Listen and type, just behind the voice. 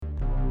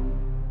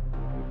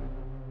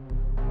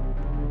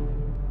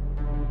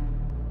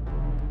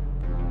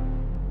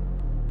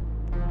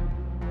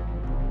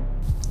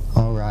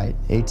right,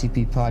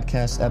 ATP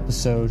Podcast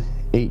episode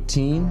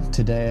 18.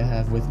 Today I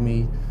have with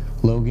me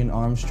Logan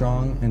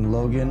Armstrong. And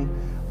Logan,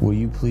 will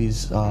you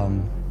please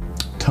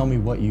tell me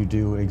what you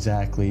do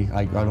exactly?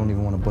 I don't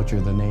even want to butcher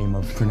the name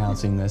of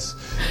pronouncing this.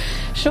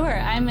 Sure.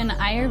 I'm an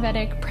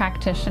Ayurvedic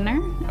practitioner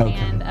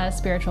and a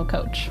spiritual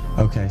coach.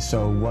 Okay,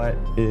 so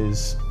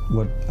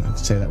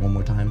say that one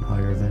more time,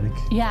 Ayurvedic?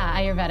 Yeah,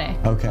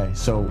 Ayurvedic. Okay,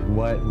 so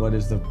what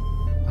is the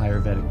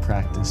Ayurvedic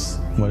practice?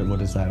 What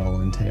does that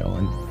all entail?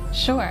 And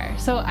Sure.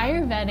 So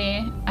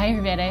Ayurveda is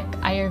that's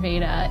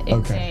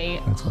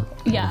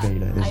what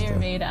Ayurveda is.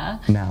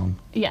 Ayurveda. The noun.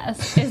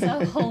 Yes, is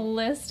a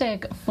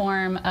holistic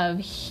form of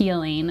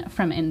healing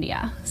from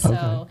India.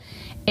 So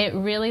it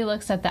really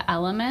looks at the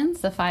elements,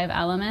 the 5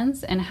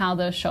 elements, and how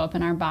those show up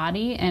in our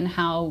body and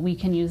how we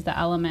can use the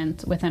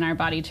elements within our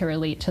body to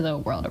relate to the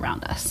world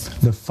around us.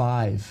 The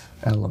 5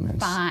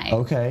 elements. 5.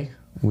 Okay.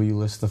 Will you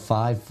list the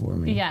 5 for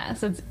me?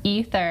 Yes, it's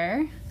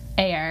ether,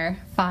 air,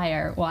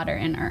 fire, water,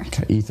 and earth.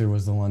 Okay, ether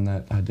was the one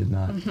that I did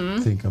not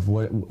think of.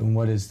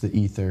 What is the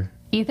ether?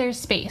 Ether's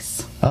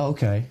space. Oh,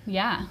 okay.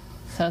 Yeah.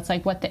 So it's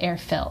like what the air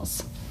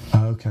fills.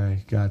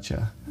 Okay,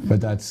 gotcha. But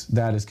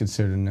that is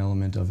considered an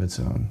element of its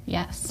own.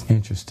 Yes.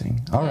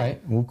 Interesting. All right,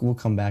 we'll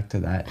come back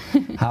to that.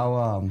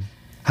 How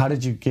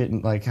did you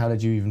how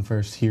did you even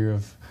first hear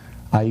of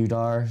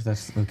Ayudar?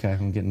 That's okay.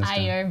 I'm getting this down.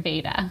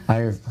 Ayurveda.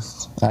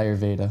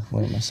 Ayurveda.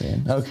 What am I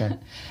saying? Okay.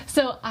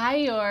 So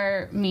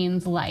Ayur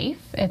means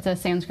life. It's a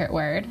Sanskrit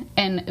word,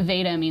 and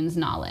Veda means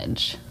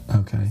knowledge.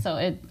 Okay. So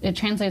it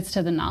translates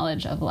to the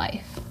knowledge of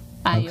life.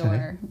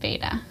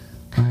 Ayurveda.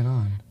 Right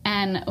on.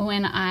 And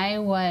when I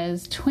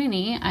was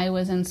 20, I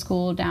was in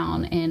school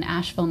down in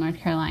Asheville, North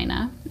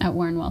Carolina at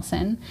Warren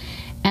Wilson,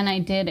 and I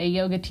did a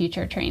yoga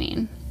teacher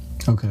training.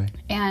 Okay.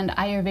 And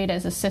Ayurveda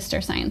is a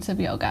sister science of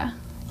yoga.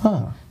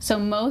 Huh. So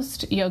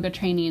most yoga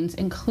trainings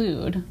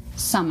include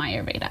some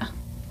Ayurveda.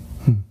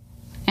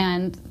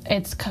 And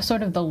it's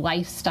sort of the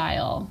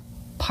lifestyle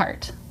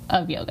part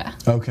of yoga.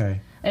 Okay.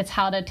 It's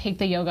how to take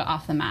the yoga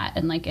off the mat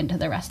and into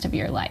the rest of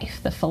your life.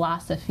 The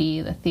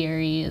philosophy, the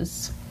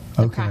theories,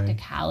 the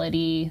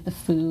practicality, the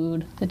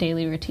food, the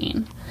daily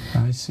routine.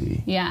 I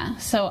see. Yeah.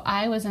 So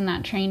I was in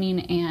that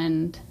training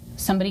and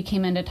somebody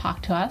came in to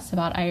talk to us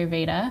about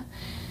Ayurveda,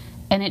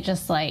 and it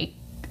just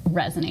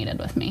resonated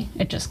with me.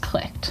 It just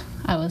clicked.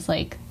 I was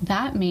like,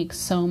 that makes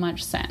so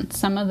much sense.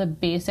 Some of the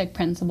basic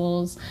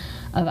principles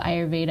of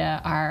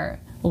Ayurveda are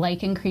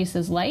like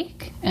increases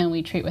like, and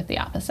we treat with the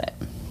opposite.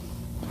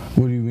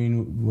 What do you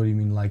mean? What do you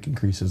mean like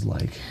increases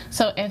like?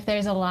 So if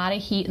there's a lot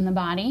of heat in the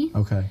body,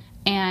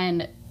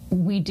 and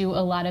we do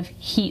a lot of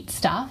heat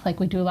stuff,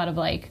 we do a lot of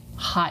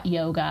hot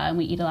yoga and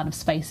we eat a lot of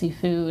spicy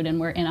food and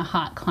we're in a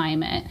hot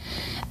climate,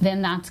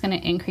 then that's going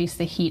to increase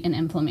the heat and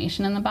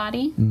inflammation in the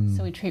body.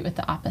 So we treat with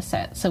the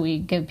opposite. So we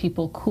give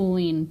people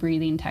cooling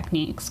breathing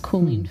techniques,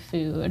 cooling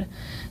food,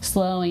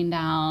 slowing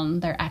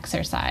down their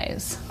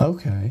exercise.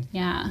 Okay.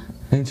 Yeah.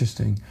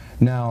 Interesting.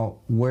 Now,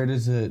 where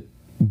does it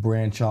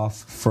branch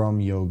off from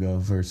yoga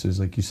versus,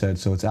 like you said,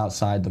 so it's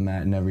outside the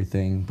mat and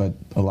everything, but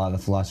a lot of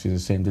the philosophies are the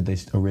same. Did they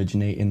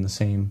originate in the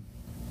same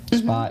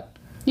spot?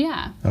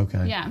 Yeah.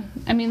 Okay. Yeah.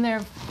 I mean,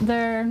 they're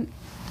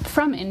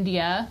from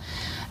India.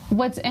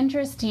 What's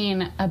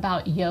interesting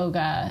about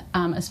yoga,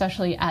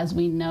 especially as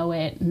we know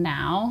it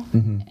now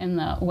in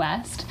the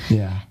West,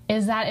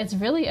 is that it's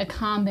really a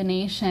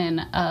combination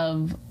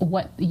of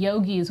what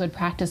yogis would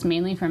practice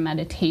mainly for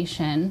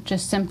meditation,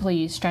 just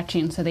simply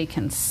stretching so they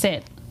can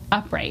sit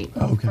upright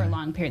for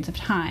long periods of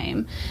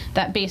time.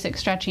 That basic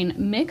stretching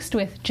mixed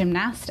with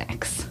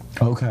gymnastics.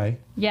 Okay.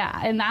 Yeah,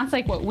 and that's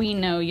what we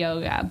know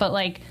yoga.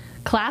 But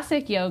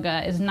classic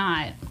yoga is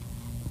not.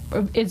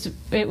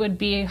 It would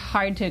be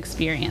hard to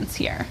experience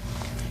here.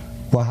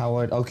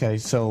 Well,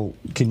 so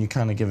can you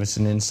kind of give us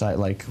an insight,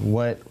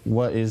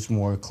 what is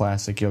more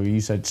classic yoga?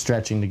 You said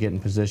stretching to get in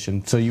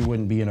position, so you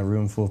wouldn't be in a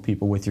room full of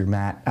people with your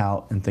mat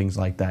out and things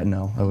like that.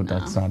 No.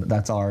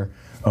 That's our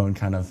own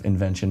kind of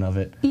invention of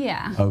it.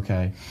 Yeah.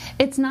 Okay.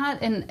 It's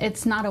not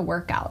a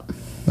workout.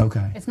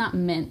 Okay. It's not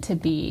meant to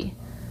be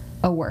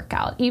a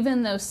workout,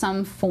 even though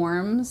some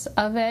forms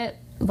of it,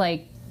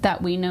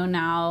 that we know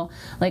now,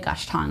 like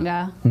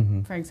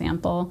Ashtanga, for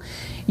example,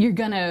 you're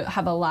going to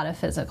have a lot of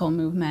physical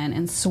movement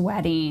and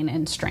sweating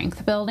and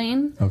strength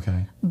building.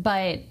 Okay.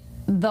 But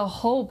the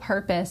whole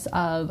purpose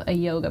of a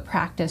yoga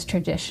practice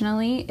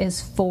traditionally is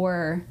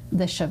for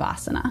the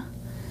Shavasana.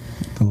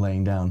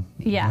 Laying down.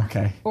 Yeah.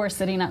 Okay. Or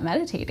sitting up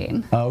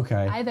meditating.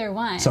 Okay. Either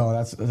one. So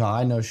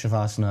I know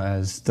Shavasana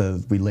as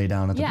we lay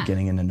down at the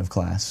beginning and end of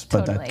class,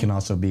 but that can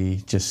also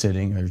be just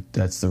sitting, or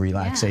that's the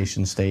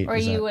relaxation state. Or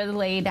you would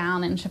lay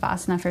down in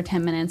Shavasana for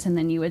 10 minutes and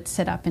then you would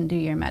sit up and do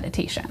your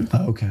meditation.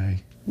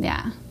 Okay.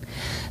 Yeah.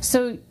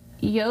 So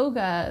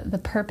yoga, the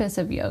purpose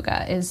of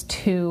yoga is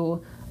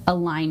to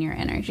align your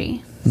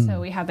energy. So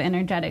we have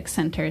energetic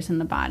centers in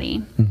the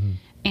body.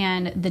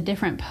 And the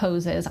different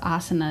poses,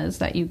 asanas,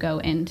 that you go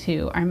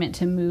into are meant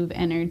to move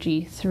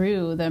energy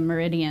through the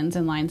meridians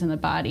and lines in the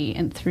body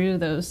and through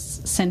those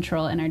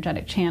central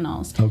energetic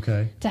channels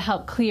to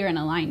help clear and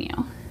align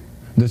you.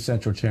 The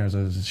central chakras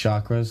are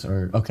chakras,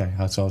 or okay?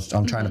 So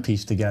I'm trying to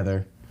piece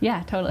together.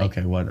 Yeah, totally.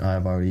 Okay, what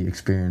I've already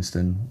experienced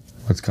and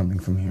what's coming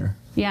from here.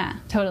 Yeah,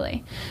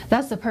 totally.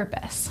 That's the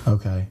purpose.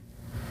 Okay.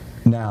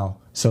 Now,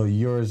 so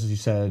yours, you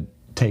said,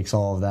 takes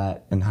all of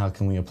that, and how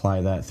can we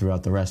apply that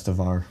throughout the rest of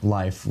our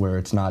life, where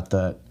it's not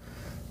that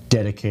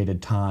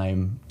dedicated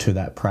time to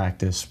that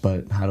practice,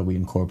 but how do we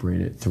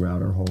incorporate it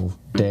throughout our whole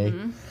day?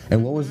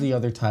 And what was the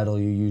other title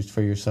you used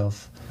for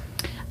yourself?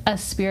 A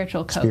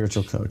spiritual coach.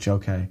 Spiritual coach,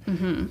 okay.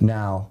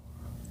 Now,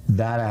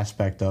 that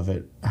aspect of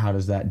it, how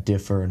does that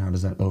differ and how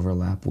does that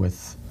overlap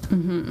with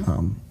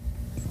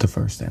the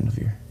first end of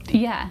your...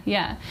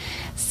 Yeah.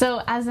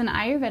 So as an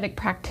Ayurvedic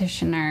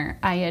practitioner,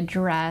 I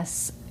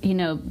address,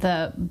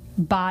 the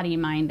body,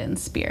 mind, and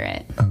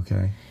spirit.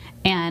 Okay.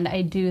 And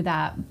I do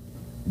that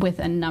with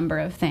a number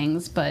of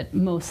things, but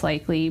most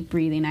likely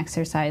breathing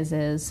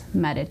exercises,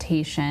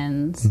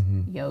 meditations,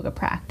 yoga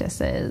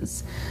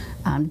practices,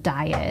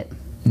 diet,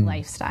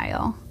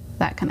 lifestyle,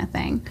 that kind of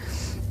thing.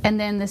 And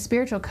then the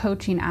spiritual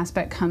coaching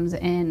aspect comes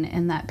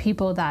in that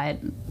people that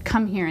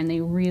come here and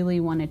they really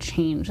want to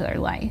change their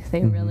life.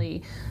 They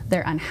really,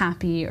 they're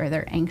unhappy or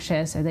they're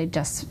anxious or they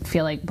just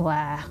feel like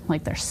blah,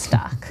 like they're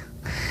stuck.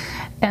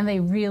 And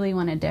they really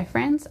want a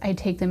difference. I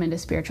take them into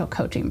spiritual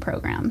coaching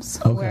programs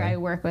where I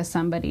work with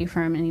somebody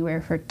from anywhere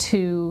for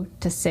 2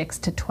 to 6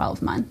 to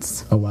 12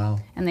 months. Oh, wow.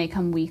 And they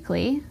come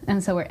weekly.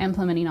 And so we're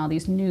implementing all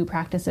these new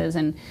practices.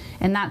 And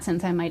in that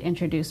sense, I might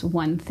introduce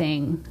one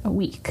thing a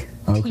week,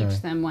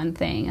 teach them one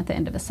thing at the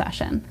end of a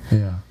session.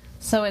 Yeah.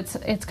 So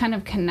it's kind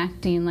of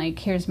connecting, like,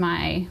 here's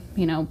my,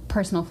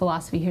 personal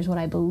philosophy, here's what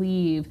I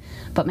believe,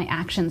 but my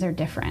actions are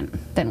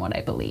different than what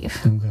I believe.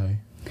 Okay.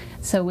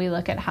 So we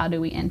look at how do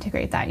we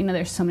integrate that.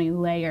 There's so many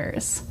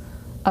layers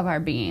of our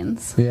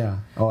beings. Yeah.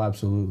 Oh,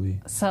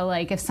 absolutely. So,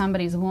 like, if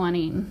somebody's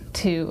wanting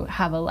to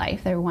have a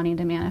life, they're wanting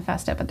to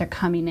manifest it, but they're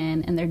coming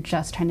in and they're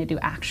just trying to do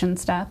action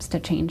steps to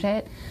change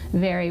it,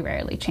 very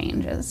rarely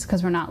changes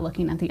because we're not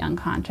looking at the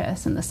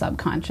unconscious and the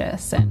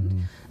subconscious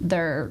and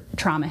their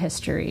trauma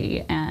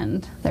history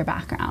and their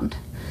background.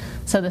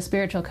 So the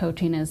spiritual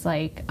coaching is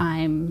like,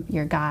 I'm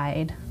your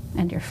guide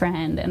and your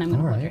friend, and I'm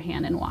going to hold your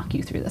hand and walk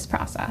you through this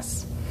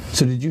process.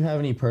 So did you have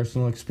any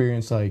personal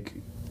experience, like,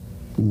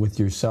 with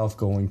yourself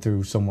going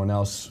through someone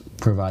else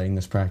providing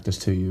this practice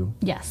to you?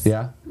 Yes.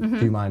 Yeah?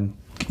 Do you mind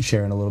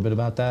sharing a little bit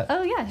about that?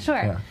 Oh, yeah,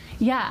 sure.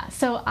 Yeah.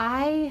 So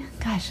I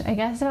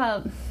guess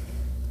about,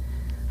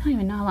 I don't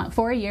even know how long,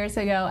 4 years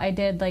ago, I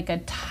did like a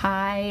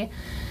Thai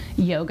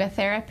yoga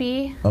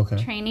therapy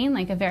training,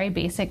 like a very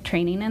basic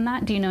training in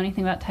that. Do you know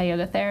anything about Thai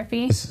yoga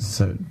therapy?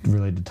 Is it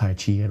related to Tai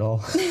Chi at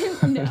all?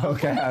 No.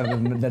 Okay,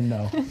 then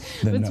no.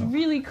 What's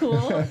really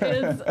cool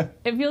is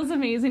it feels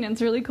amazing and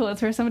it's really cool.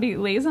 It's where somebody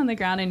lays on the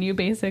ground and you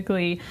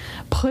basically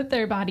put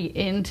their body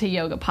into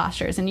yoga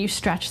postures and you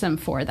stretch them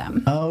for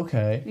them. Oh,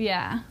 okay.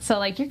 Yeah. So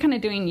like you're kind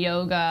of doing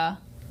yoga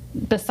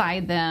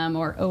beside them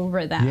or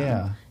over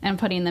them and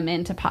putting them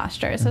into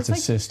posture. So it's like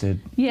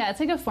assisted. Yeah, it's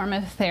like a form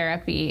of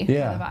therapy for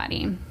the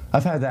body.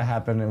 I've had that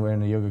happen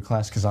in a yoga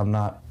class because I'm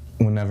not,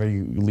 whenever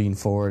you lean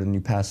forward and you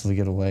passively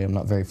get away, I'm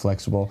not very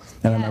flexible.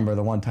 And I remember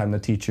the one time the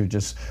teacher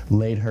just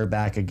laid her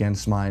back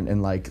against mine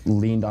and like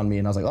leaned on me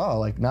and I was like, oh,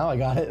 like now I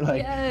got it.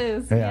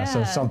 Like,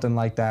 so something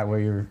like that where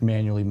you're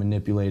manually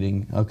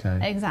manipulating. Okay.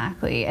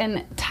 Exactly.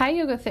 And Thai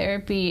yoga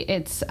therapy,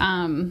 it's,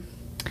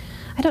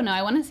 I don't know,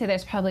 I want to say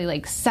there's probably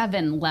like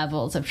 7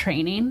 levels of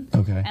training.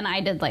 Okay. And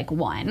I did like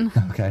 1.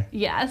 Okay.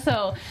 Yeah,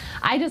 so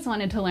I just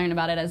wanted to learn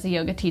about it as a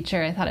yoga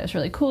teacher. I thought it was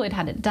really cool. I'd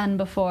had it done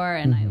before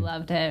and I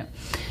loved it.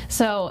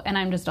 So, and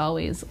I'm just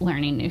always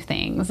learning new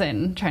things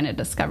and trying to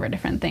discover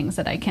different things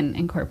that I can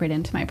incorporate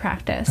into my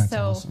practice. That's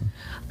awesome.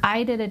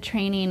 I did a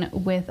training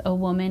with a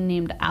woman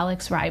named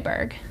Alex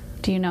Ryberg.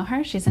 Do you know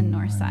her? She's in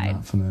Northside. I'm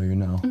not familiar,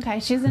 no. Okay,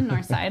 she's in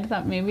Northside.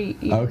 Thought maybe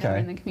you know her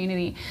in the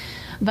community.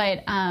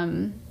 But,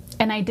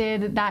 and I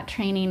did that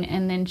training,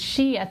 and then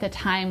she, at the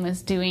time,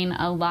 was doing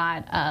a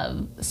lot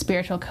of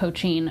spiritual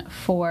coaching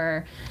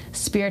for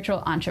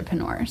spiritual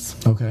entrepreneurs.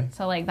 Okay.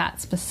 So, like,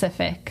 that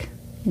specific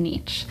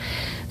niche.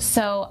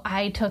 So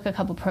I took a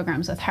couple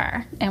programs with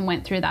her and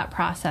went through that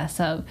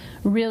process of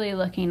really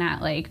looking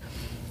at, like,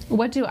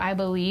 what do I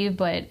believe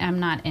but am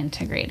not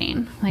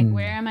integrating? Like,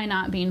 where am I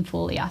not being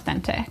fully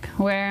authentic?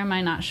 Where am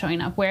I not showing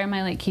up? Where am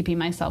I, like, keeping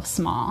myself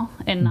small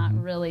and not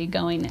really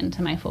going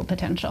into my full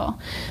potential?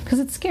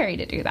 Because it's scary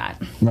to do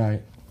that.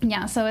 Right.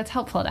 Yeah, so it's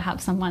helpful to have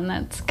someone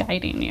that's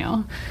guiding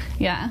you.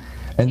 Yeah.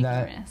 And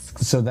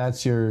so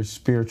that's your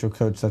spiritual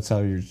coach. That's how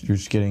you're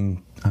just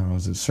getting, I don't know,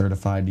 is it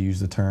certified to use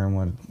the term?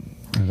 What?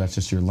 Or that's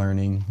just your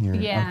learning?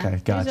 Yeah.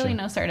 Okay, gotcha. There's really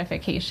no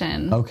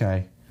certification.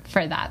 Okay.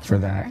 For that. For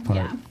that part.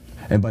 Yeah.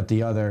 But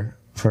the other,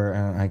 for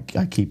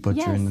I keep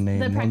butchering the name.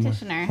 The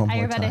practitioner.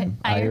 Ayurveda.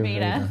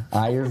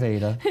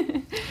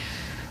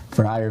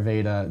 For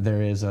Ayurveda,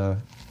 there is a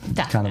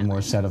kind of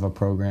more set of a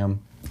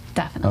program.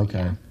 Definitely.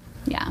 Okay.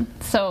 Yeah.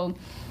 So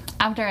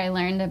after I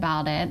learned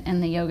about it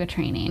in the yoga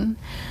training,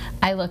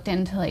 I looked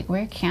into like,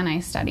 where can I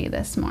study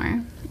this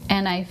more?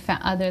 And I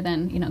found, other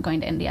than,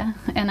 going to India,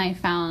 and I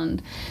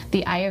found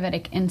the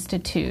Ayurvedic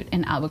Institute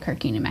in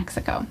Albuquerque, New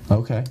Mexico.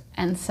 Okay.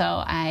 And so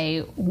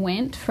I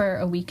went for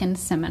a weekend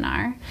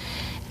seminar,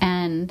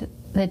 and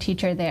the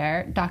teacher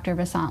there, Dr.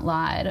 Vasant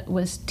Lad,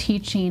 was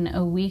teaching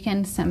a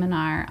weekend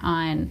seminar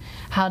on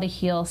how to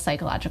heal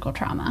psychological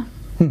trauma.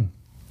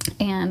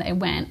 And I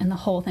went, and the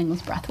whole thing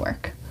was breath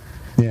work.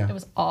 Yeah. It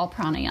was all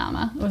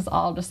pranayama. It was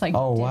all just like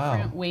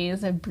different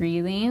ways of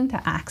breathing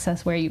to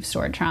access where you've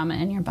stored trauma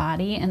in your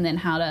body, and then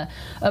how to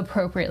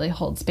appropriately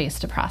hold space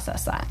to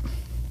process that.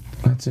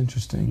 That's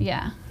interesting.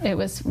 Yeah, it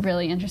was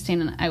really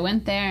interesting. And I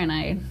went there, and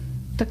I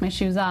took my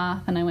shoes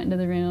off, and I went into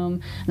the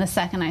room. And the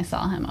second I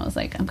saw him, I was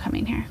like, I'm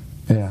coming here.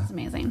 Yeah. It's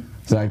amazing.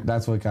 So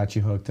that's what got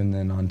you hooked, and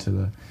then onto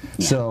the...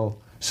 Yeah.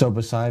 So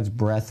besides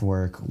breath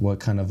work, what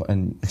kind of...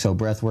 So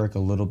breath work, a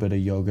little bit of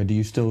yoga. Do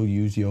you still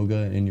use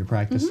yoga in your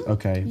practice? Mm-hmm.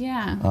 Okay.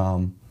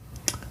 Yeah.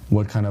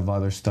 What kind of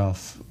other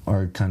stuff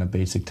are kind of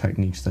basic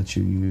techniques that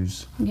you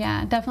use?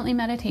 Yeah, definitely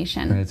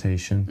meditation.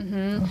 Meditation.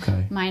 Mm-hmm.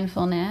 Okay.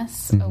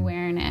 Mindfulness,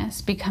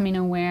 awareness, becoming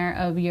aware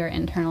of your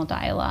internal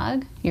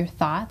dialogue, your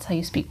thoughts, how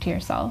you speak to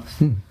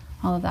yourself,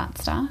 all of that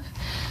stuff.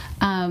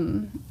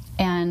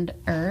 And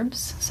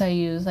herbs. So I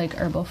use like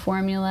herbal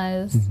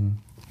formulas,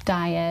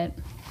 diet.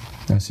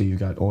 I see you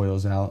got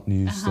oils out and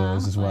you use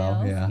those as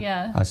well. Oils,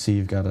 yeah. I see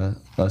you've got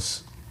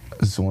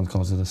someone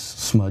calls it a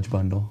smudge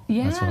bundle.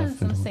 Yeah, that's what I've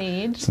been some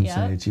sage.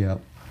 Sage, yep.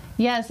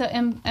 Yeah, so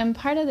and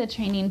part of the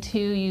training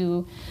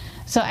too,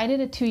 so I did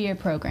a 2-year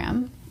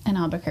program in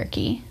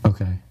Albuquerque.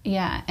 Okay.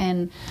 Yeah,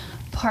 and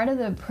part of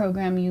the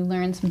program you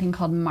learn something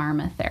called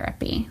marma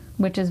therapy,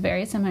 which is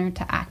very similar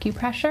to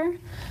acupressure,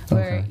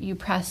 where you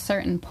press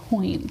certain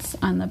points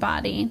on the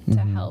body to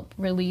help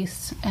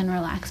release and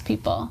relax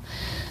people.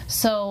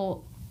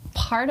 So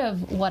part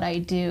of what I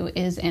do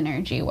is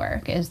energy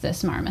work, is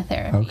this marma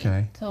therapy.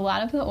 Okay. So a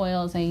lot of the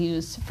oils I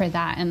use for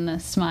that, and the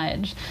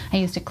smudge I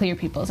use to clear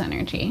people's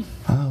energy.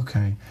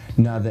 Okay.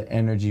 Now the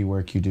energy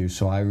work you do,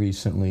 so I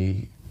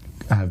recently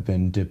have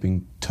been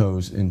dipping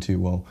toes into,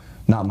 well,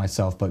 not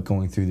myself, but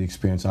going through the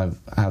experience. I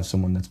have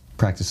someone that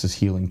practices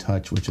healing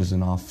touch, which is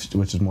more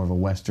of a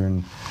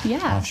Western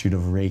offshoot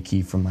of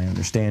Reiki, from my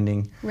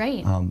understanding.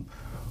 Right.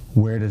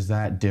 Where does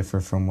that differ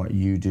from what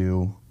you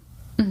do?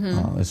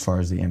 As far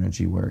as the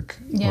energy work,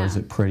 or is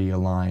it pretty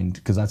aligned?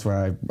 Because that's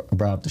where I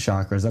brought up the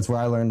chakras. That's where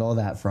I learned all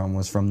that from,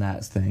 was from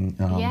that thing.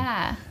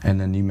 And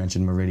then you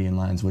mentioned meridian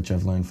lines, which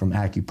I've learned from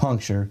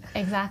acupuncture.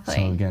 Exactly.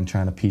 So again,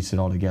 trying to piece it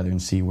all together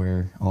and see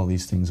where all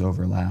these things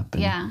overlap.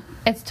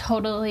 It's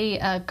totally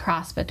a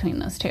cross between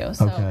those two.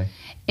 So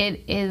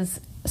it is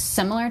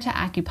similar to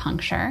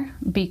acupuncture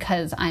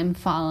because I'm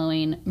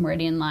following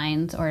meridian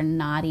lines or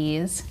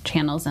nadis,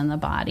 channels in the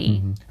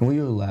body. And will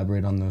you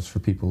elaborate on those for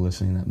people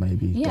listening that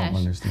maybe don't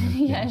understand?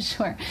 Yeah,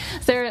 sure.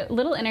 So there are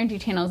little energy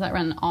channels that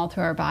run all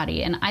through our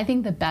body, and I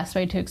think the best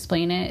way to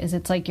explain it is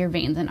it's like your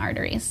veins and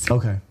arteries.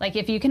 Okay. Like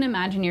if you can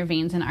imagine your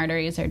veins and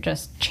arteries are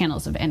just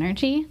channels of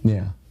energy.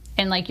 Yeah.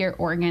 And like your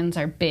organs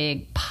are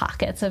big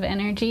pockets of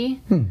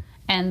energy,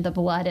 and the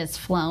blood is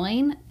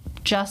flowing.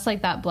 Just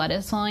like that blood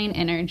is flowing,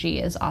 energy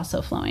is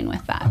also flowing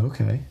with that.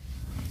 Okay.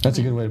 That's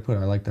a good way to put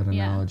it. I like that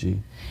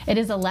analogy. It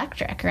is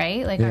electric,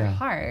 right? Like our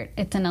heart,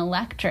 it's an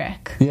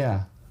electric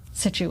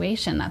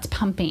situation that's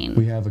pumping.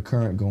 We have a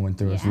current going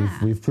through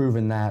us. We've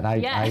proven that.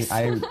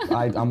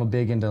 I'm a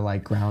big into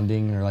like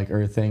grounding or like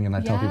earthing, and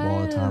I tell people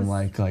all the time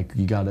like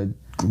you got to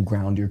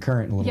ground your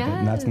current a little bit.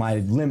 And that's my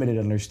limited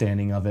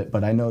understanding of it,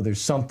 but I know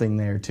there's something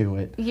there to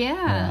it.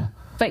 Yeah.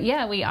 But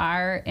yeah, we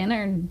are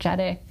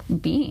energetic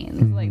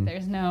beings. Like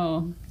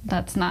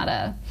that's not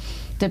a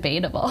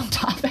debatable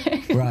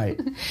topic. Right.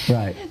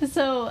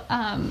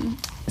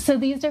 So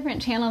these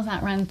different channels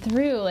that run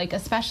through, like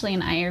especially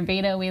in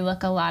Ayurveda, we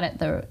look a lot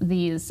at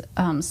these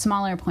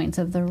smaller points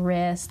of the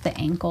wrist, the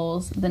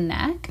ankles, the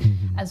neck,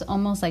 as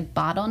almost like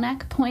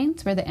bottleneck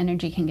points where the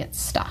energy can get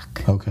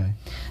stuck. Okay.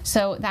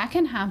 So that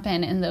can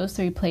happen in those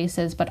 3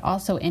 places, but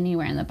also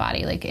anywhere in the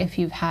body. Like if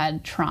you've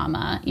had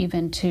trauma,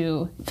 even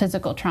to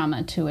physical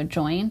trauma to a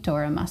joint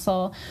or a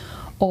muscle,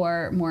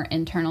 or more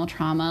internal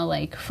trauma,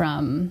 like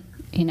from,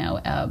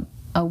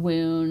 a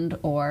wound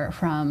or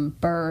from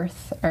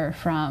birth or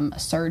from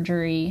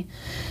surgery,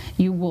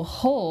 you will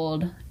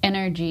hold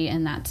energy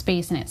in that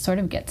space and it sort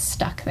of gets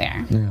stuck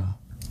there. Yeah.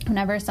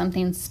 Whenever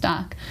something's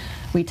stuck,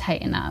 we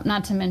tighten up.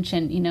 Not to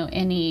mention,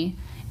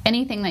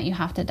 anything that you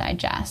have to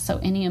digest. So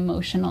any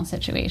emotional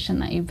situation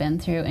that you've been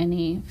through,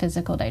 any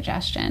physical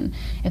digestion,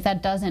 if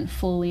that doesn't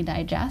fully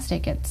digest,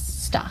 it gets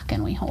stuck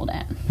and we hold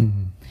it.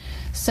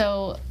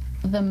 So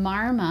the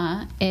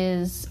marma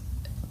is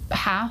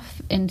half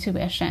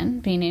intuition,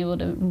 being able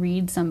to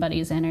read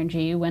somebody's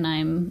energy when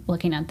I'm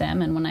looking at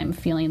them and when I'm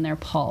feeling their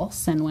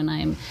pulse and when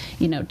I'm,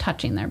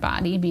 touching their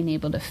body, being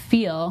able to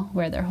feel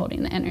where they're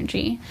holding the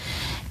energy.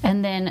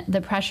 And then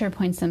the pressure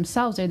points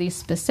themselves are these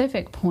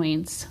specific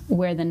points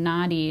where the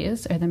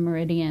nadis or the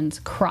meridians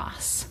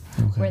cross,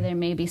 where there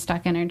may be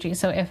stuck energy.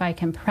 So if I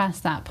can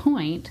press that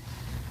point,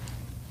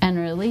 and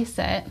release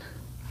it,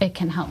 it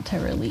can help to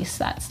release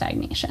that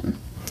stagnation.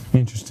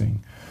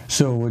 Interesting.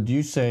 So would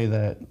you say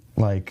that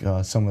like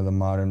some of the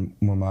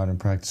more modern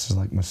practices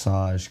like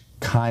massage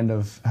kind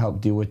of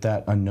help deal with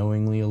that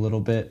unknowingly a little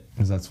bit?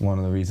 Because that's one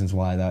of the reasons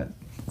why that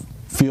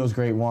feels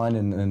great,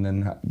 and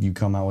then you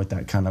come out with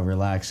that kind of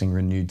relaxing,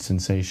 renewed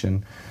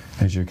sensation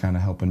as you're kind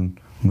of helping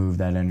move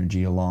that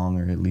energy along,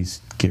 or at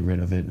least get rid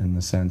of it in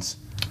a sense.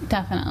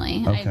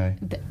 Definitely. Okay.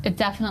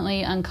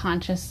 Definitely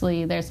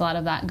unconsciously, there's a lot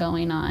of that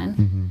going on.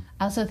 Mm-hmm.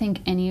 I also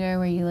think anywhere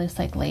where you just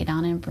like lay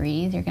down and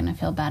breathe, you're going to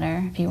feel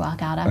better if you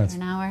walk out after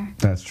an hour.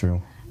 That's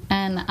true.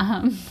 And,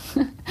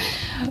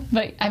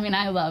 but I mean,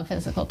 I love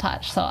physical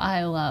touch, so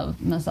I love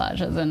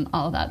massages and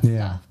all that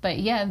stuff. But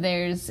yeah,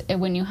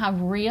 when you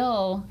have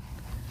real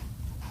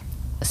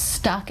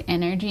stuck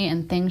energy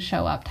and things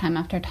show up time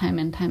after time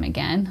and time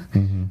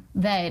again,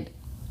 that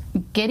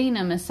getting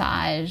a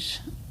massage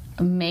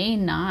may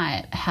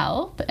not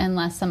help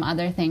unless some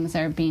other things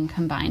are being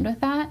combined with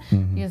that,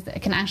 because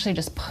it can actually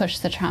just push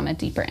the trauma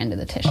deeper into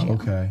the tissue. Oh,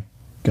 okay.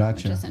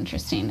 Gotcha. Which is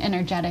interesting,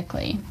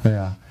 energetically.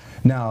 Yeah.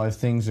 Now, if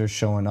things are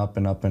showing up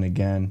and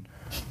again,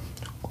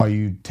 are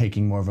you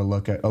taking more of a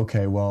look at,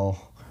 okay,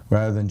 well,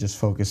 rather than just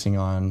focusing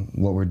on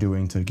what we're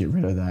doing to get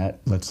rid of that,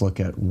 let's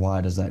look at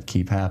why does that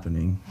keep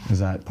happening? Is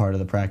that part of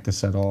the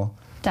practice at all?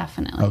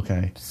 Definitely.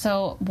 Okay.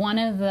 So one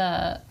of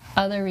the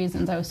other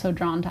reasons I was so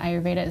drawn to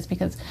Ayurveda is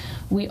because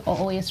we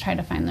always try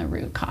to find the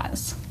root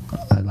cause.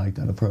 I like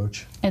that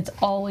approach. It's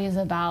always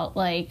about,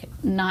 like,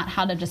 not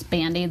how to just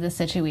band-aid the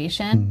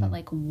situation, but,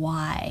 like,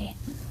 why?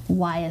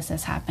 Why is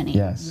this happening?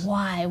 Yes.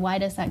 Why? Why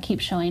does that keep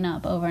showing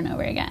up over and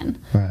over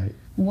again? Right.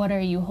 What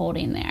are you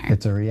holding there?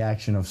 It's a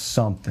reaction of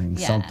something.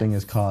 Yes. Something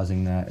is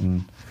causing that.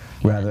 And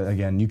rather,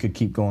 again, you could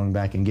keep going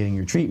back and getting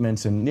your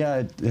treatments, and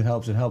yeah, it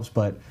helps,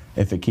 but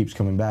if it keeps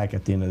coming back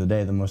at the end of the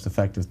day, the most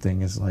effective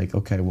thing is like,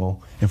 okay,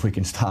 well, if we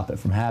can stop it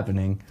from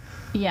happening,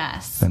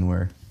 yes, then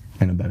we're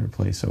in a better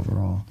place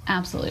overall.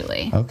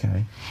 Absolutely.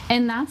 Okay.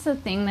 And that's the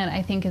thing that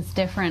I think is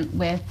different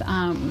with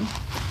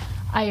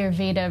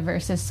Ayurveda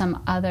versus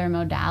some other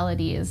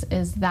modalities,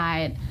 is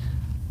that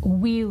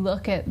we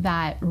look at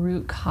that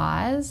root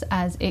cause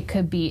as it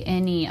could be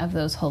any of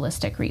those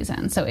holistic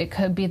reasons. So it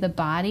could be the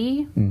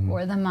body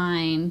or the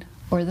mind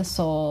or the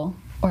soul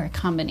or a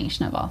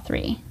combination of all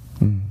three.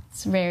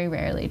 It's very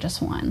rarely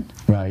just one.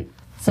 Right.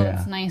 So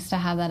it's nice to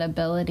have that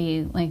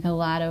ability. Like, a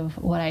lot of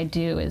what I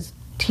do is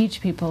teach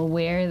people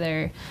where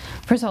they're,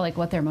 first of all, like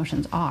what their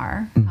emotions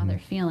are, how they're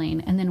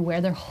feeling, and then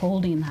where they're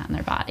holding that in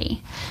their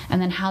body,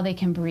 and then how they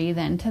can breathe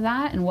into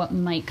that and what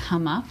might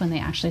come up when they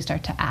actually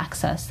start to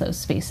access those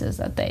spaces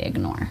that they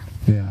ignore.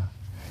 Yeah,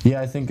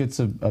 I think it's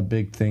a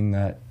big thing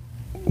that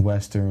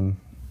Western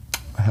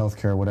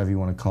healthcare, whatever you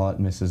want to call it,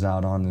 misses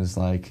out on, is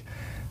like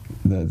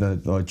the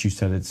what you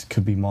said, it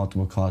could be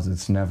multiple causes.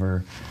 It's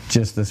never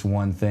just this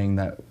one thing,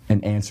 that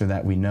an answer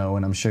that we know.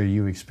 And I'm sure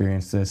you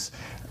experienced this.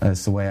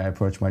 It's the way I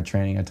approach my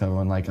training. I tell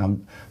everyone, like,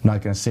 I'm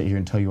not going to sit here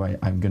and tell you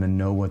I'm going to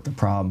know what the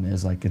problem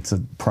is. Like, it's a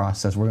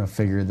process. We're going to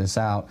figure this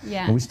out.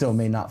 Yeah. And we still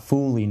may not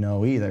fully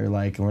know either.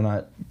 Like, we're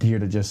not here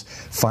to just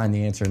find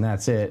the answer and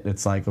that's it.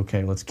 It's like,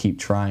 okay, let's keep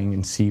trying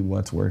and see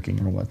what's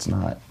working or what's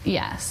not.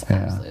 Yes,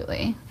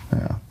 absolutely.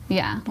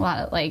 Yeah, a lot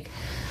of like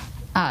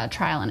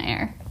trial and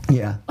error.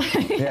 Yeah,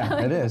 yeah,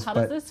 like, it is. How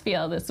does this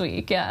feel this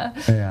week? Yeah.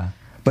 Yeah,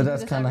 but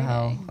that's kind of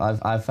how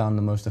I've found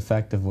the most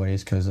effective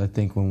ways, because I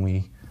think when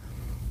we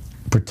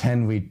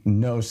pretend we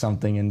know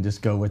something and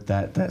just go with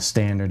that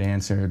standard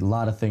answer, a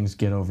lot of things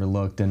get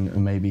overlooked and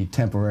maybe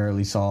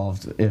temporarily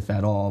solved, if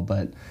at all,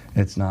 but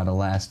it's not a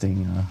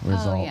lasting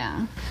result. Oh,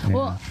 yeah.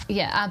 Well,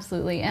 yeah,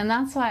 absolutely. And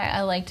that's why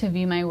I like to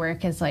view my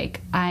work as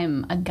like,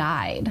 I'm a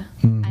guide.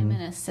 I'm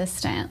an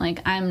assistant.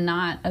 Like, I'm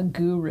not a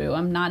guru.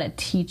 I'm not a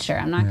teacher.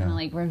 I'm not going to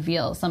like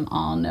reveal some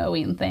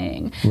all-knowing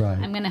thing. Right.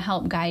 I'm going to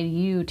help guide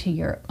you to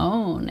your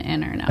own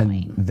inner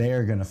knowing. And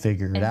they're going to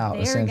figure it out,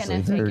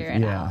 essentially. They're going to figure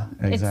it out.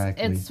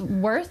 Exactly. It's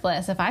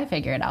worthless if I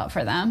figure it out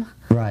for them.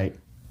 Right.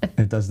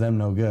 It does them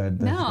no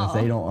good if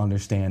they don't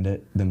understand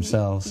it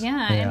themselves.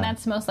 Yeah, and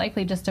that's most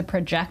likely just a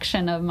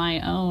projection of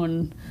my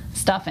own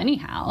stuff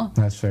anyhow.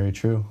 That's very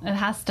true. It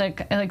has to,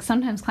 like,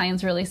 sometimes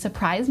clients really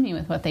surprise me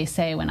with what they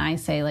say when I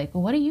say, like,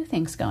 well, what do you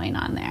think's going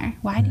on there?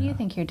 Why do you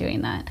think you're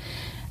doing that?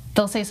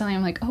 They'll say something,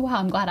 I'm like, oh, wow,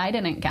 I'm glad I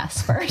didn't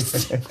guess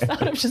first.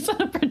 That was just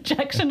a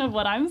projection of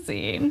what I'm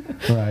seeing.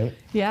 Right.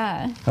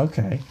 Yeah.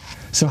 Okay.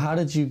 So how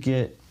did you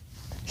get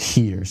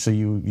here? So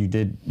you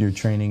did your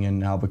training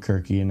in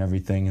Albuquerque and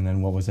everything, and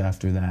then what was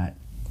after that?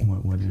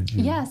 What did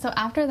you... Yeah, so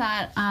after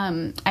that,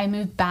 I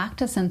moved back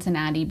to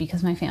Cincinnati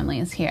because my family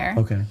is here.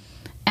 Okay.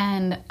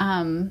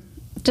 And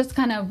just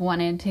kind of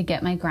wanted to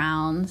get my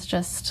grounds,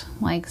 just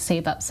like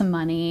save up some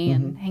money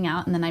and hang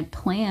out, and then I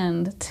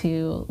planned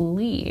to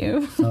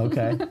leave.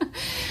 Okay.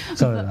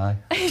 So did I.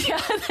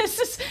 Yeah,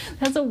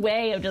 that's a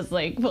way of just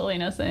like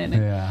pulling us in.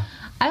 Yeah.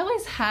 I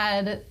always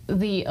had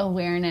the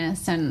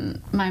awareness,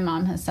 and my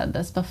mom has said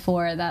this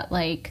before, that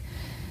like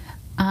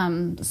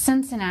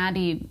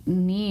Cincinnati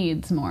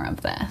needs more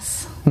of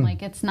this.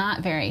 Like, it's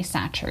not very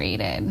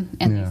saturated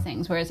in these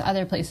things, whereas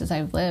other places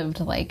I've lived,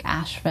 like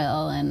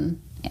Asheville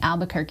and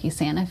Albuquerque,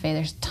 Santa Fe,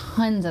 there's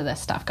tons of this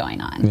stuff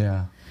going on.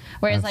 Yeah.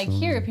 Whereas, absolutely.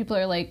 like, here, people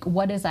are like,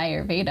 what is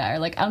Ayurveda? Or,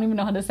 like, I don't even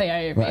know how to say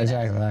Ayurveda. Right,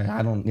 exactly.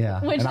 I don't,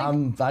 Which,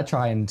 and like, I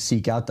try and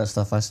seek out that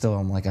stuff.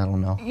 I'm like, I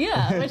don't know.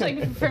 Yeah, which,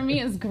 like, for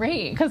me is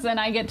great, because then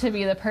I get to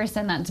be the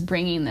person that's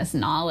bringing this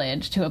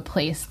knowledge to a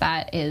place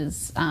that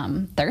is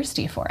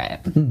thirsty for it.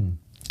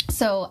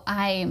 So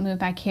I moved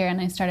back here, and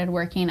I started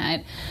working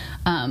at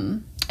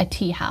a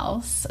tea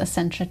house,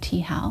 Essentia Tea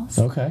House.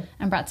 Okay.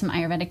 And brought some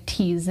Ayurvedic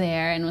teas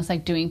there, and was,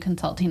 like, doing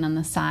consulting on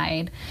the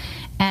side.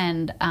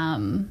 And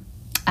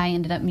I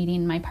ended up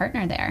meeting my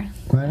partner there.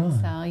 Right on.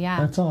 So, yeah.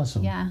 That's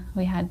awesome. Yeah,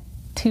 we had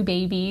 2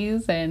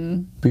 babies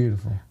and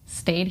beautiful.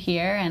 Stayed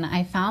here, and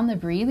I found the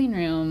breathing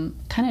room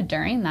kind of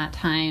during that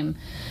time.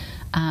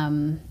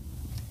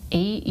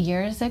 8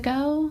 years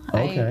ago,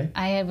 okay.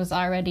 I was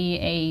already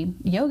a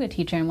yoga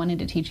teacher and wanted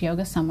to teach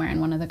yoga somewhere,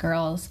 and one of the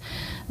girls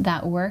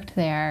that worked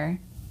there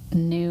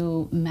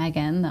knew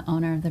Megan, the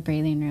owner of the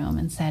breathing room,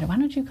 and said, why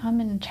don't you come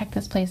and check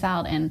this place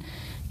out? And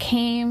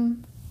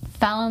came,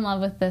 fell in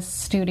love with this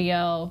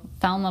studio,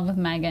 fell in love with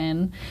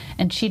Megan,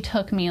 and she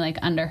took me, like,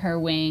 under her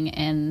wing,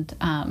 and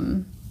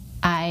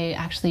I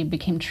actually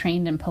became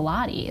trained in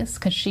Pilates,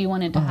 because she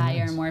wanted to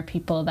hire more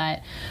people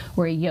that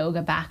were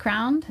yoga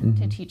background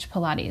to teach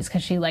Pilates,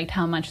 because she liked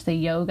how much the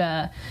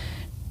yoga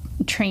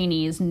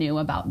trainees knew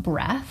about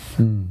breath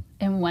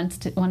and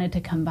wanted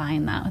to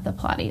combine that with the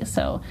Pilates.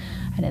 So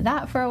I did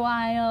that for a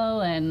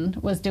while and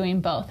was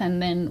doing both.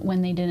 And then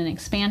when they did an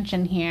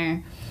expansion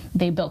here,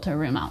 they built a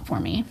room out for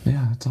me.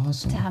 Yeah, that's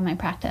awesome. To have my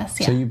practice.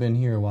 Yeah. So you've been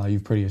here a while.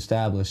 You've pretty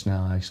established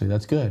now, actually.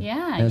 That's good.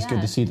 Yeah, and it's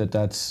good to see that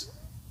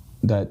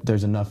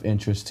there's enough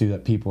interest too,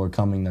 that people are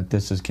coming, that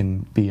this can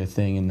be a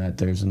thing, and that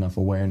there's enough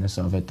awareness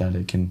of it that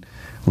it can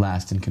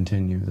last and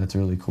continue. That's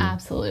really cool.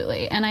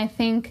 Absolutely. And I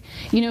think,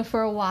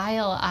 for a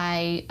while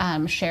I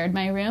shared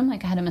my room.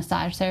 Like, I had a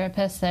massage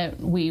therapist that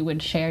we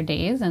would share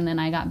days, and then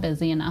I got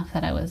busy enough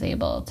that I was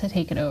able to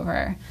take it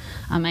over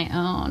on my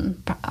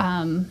own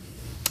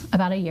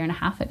about 1.5 years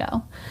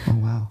ago. Oh,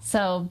 wow.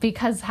 So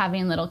because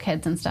having little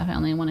kids and stuff, I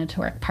only wanted to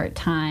work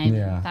part-time.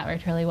 Yeah. That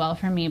worked really well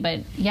for me.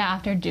 But yeah,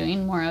 after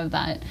doing more of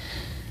that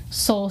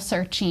soul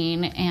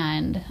searching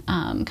and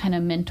kind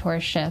of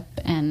mentorship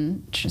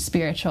and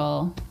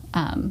spiritual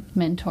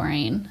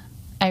mentoring,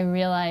 I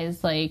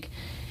realized, like,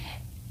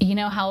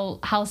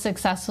 how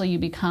successful you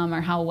become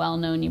or how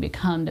well-known you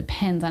become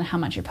depends on how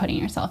much you're putting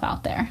yourself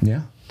out there.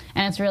 Yeah.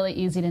 And it's really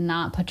easy to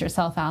not put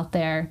yourself out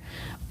there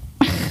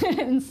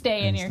and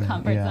stay in your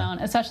comfort zone,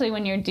 especially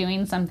when you're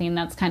doing something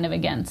that's kind of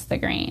against the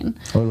grain.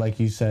 Or like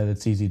you said,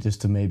 it's easy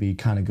just to maybe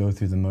kind of go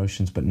through the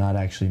motions but not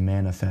actually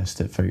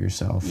manifest it for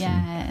yourself.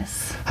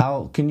 Yes.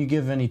 How can you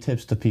give any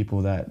tips to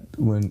people that,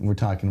 when we're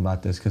talking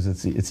about this, because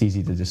it's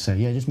easy to just say,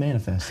 yeah, just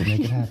manifest it,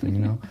 make it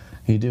happen,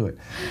 you do it.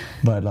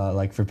 But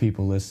like for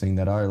people listening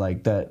that are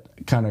like that,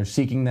 kind of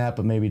seeking that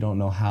but maybe don't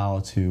know how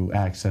to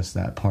access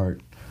that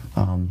part,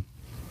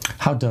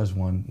 how does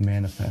one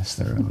manifest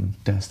their own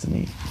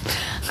destiny?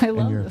 I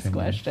love this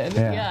question.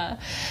 Yeah.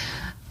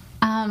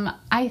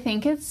 I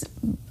think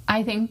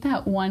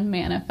that one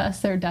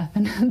manifests their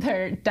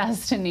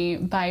destiny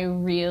by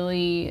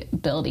really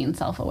building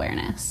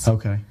self-awareness.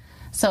 Okay.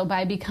 So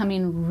by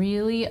becoming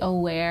really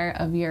aware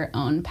of your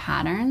own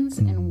patterns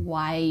and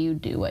why you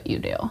do what you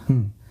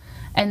do.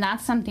 And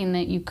that's something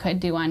that you could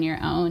do on your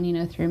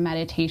own, through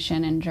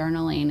meditation and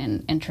journaling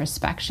and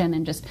introspection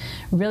and just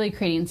really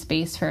creating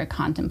space for a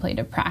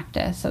contemplative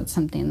practice. That's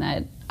something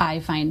that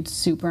I find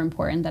super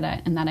important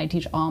that I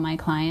teach all my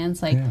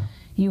clients. Like,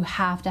 you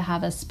have to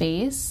have a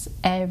space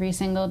every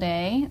single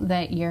day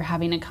that you're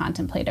having a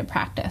contemplative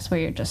practice where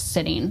you're just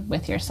sitting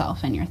with yourself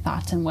and your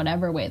thoughts in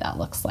whatever way that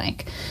looks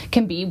like. It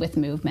can be with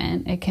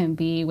movement, it can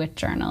be with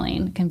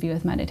journaling, it can be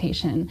with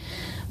meditation,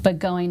 but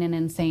going in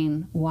and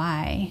saying,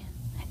 why?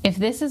 If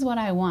this is what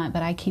I want,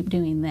 but I keep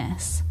doing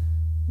this,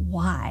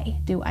 why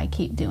do I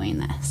keep doing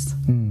this?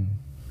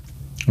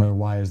 Or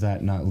why is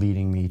that not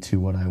leading me to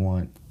what I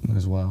want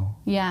as well?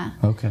 Yeah.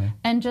 Okay.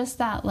 And just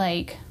that,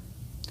 like,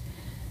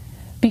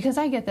 because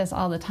I get this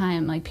all the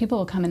time, like, people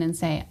will come in and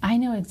say, I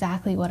know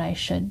exactly what I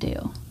should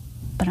do,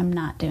 but I'm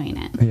not doing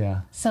it.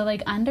 Yeah. So,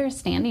 like,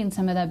 understanding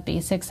some of that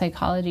basic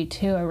psychology,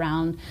 too,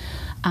 around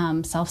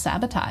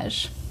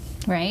self-sabotage,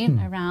 right?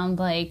 Around,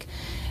 like,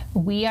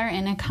 we are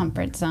in a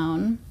comfort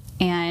zone.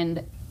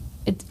 And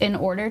in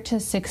order to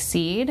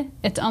succeed,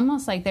 it's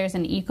almost like there's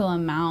an equal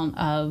amount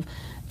of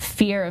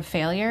fear of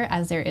failure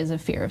as there is a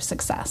fear of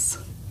success.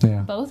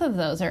 Yeah. Both of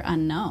those are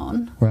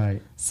unknown.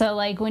 Right. So,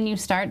 like, when you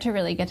start to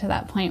really get to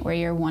that point where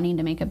you're wanting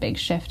to make a big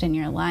shift in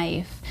your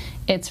life,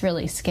 it's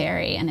really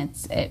scary, and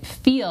it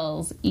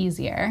feels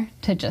easier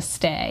to just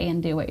stay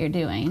and do what you're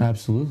doing.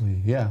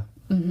 Absolutely, yeah.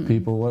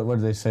 People, what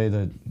do they say,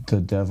 that the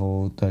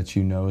devil that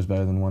you know is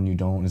better than one you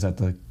don't? Is that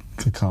the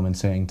common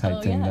saying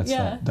type thing? That's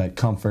that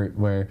comfort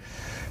where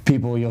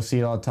people, you'll see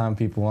it all the time,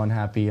 people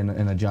unhappy in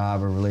a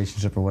job or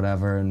relationship or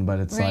whatever, but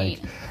it's like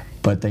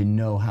but they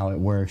know how it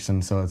works,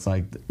 and so it's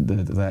like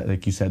that,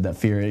 like you said, that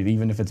fear.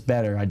 Even if it's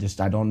better, I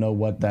don't know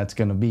what that's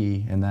going to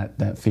be, and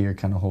that fear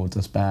kind of holds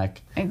us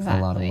back in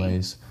a lot of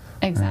ways.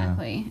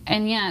 Exactly,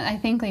 and yeah, I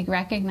think like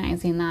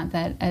recognizing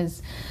that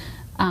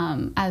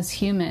as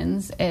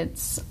humans,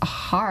 it's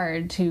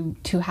hard to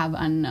have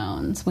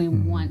unknowns. We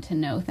want to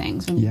know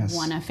things. We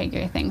want to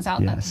figure things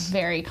out. That's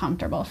very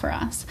comfortable for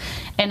us.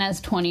 And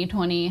as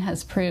 2020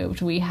 has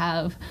proved, we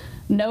have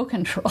no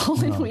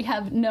control and we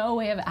have no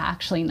way of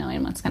actually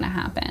knowing what's going to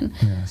happen.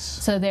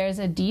 So there's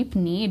a deep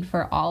need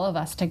for all of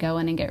us to go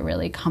in and get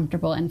really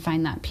comfortable and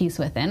find that peace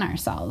within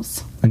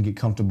ourselves. And get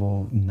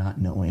comfortable not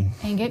knowing.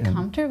 And get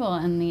comfortable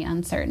in the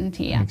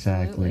uncertainty.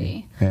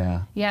 Absolutely.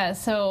 Exactly. Yeah,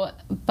 so,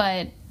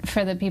 but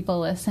for the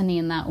people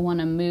listening that want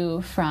to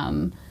move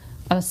from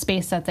a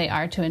space that they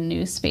are to a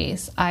new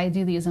space, I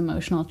do these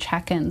emotional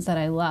check-ins that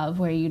I love,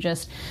 where you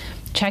just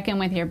check in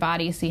with your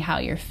body, see how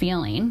you're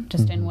feeling,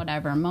 just in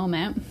whatever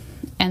moment,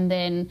 and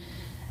then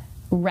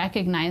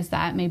recognize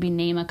that, maybe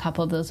name a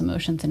couple of those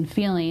emotions and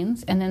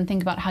feelings, and then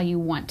think about how you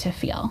want to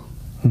feel,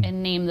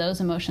 and name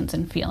those emotions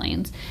and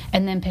feelings,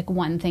 and then pick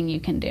one thing you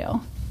can do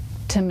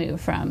to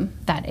move from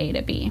that A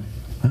to B.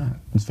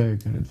 That's very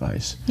good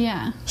advice.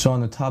 Yeah. So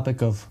on the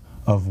topic of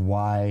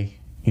why,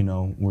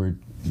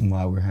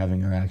 why we're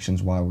having our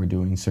actions, why we're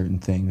doing certain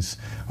things,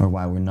 or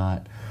why we're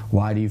not,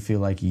 why do you feel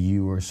like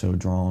you are so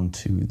drawn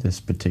to this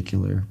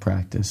particular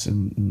practice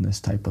and this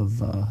type of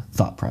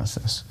thought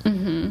process?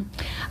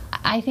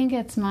 I think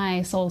it's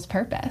my soul's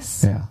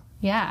purpose.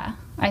 Yeah,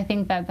 I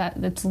think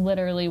that's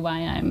literally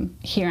why I'm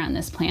here on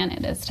this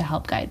planet, is to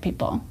help guide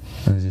people.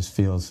 And it just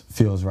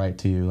feels right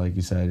to you, like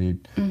you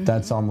said.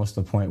 That's almost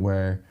the point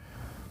where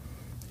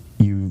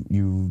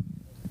you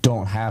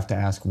don't have to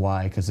ask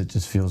why, because it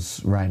just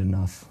feels right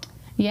enough.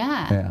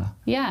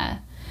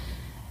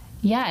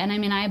 Yeah, and I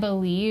mean, I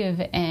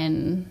believe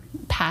in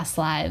past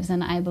lives,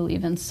 and I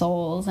believe in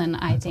souls, and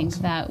I think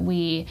that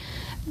we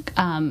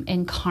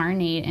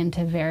incarnate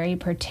into very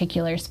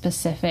particular,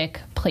 specific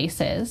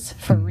places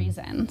for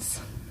reasons.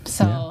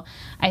 So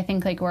I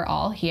think like we're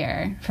all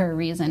here for a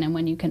reason, and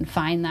when you can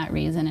find that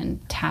reason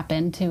and tap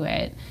into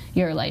it,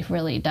 your life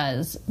really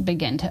does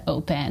begin to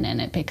open,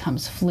 and it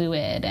becomes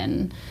fluid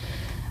and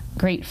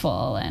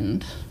grateful,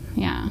 and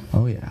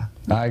Oh yeah,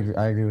 I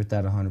agree with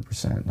that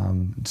 100%.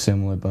 I'm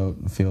similar boat,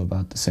 feel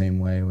about the same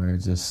way, where it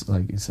just,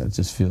 like you said, it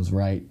just feels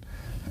right,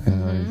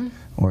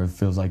 or it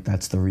feels like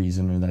that's the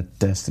reason, or that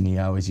destiny.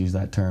 I always use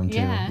that term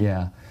too.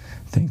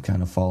 Things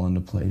kind of fall into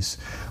place.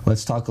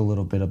 Let's talk a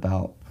little bit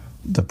about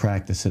the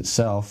practice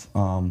itself.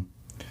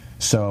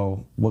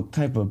 So what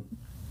type of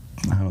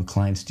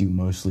clients do you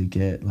mostly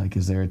get? Like,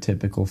 is there a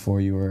typical for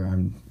you, or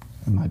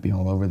it might be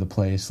all over the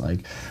place?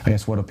 Like, I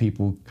guess, what do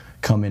people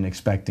come in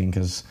expecting?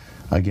 Because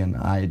again,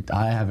 I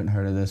haven't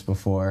heard of this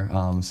before.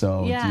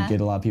 So do you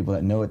get a lot of people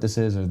that know what this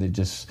is, or they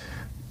just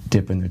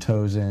dipping their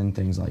toes in,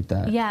 things like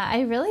that? Yeah,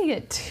 I really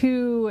get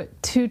two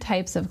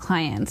types of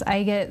clients.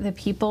 I get the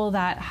people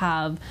that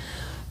have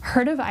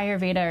heard of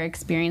Ayurveda or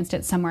experienced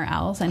it somewhere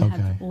else and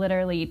have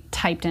literally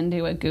typed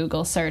into a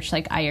Google search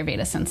like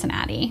Ayurveda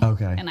Cincinnati,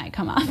 and I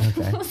come up.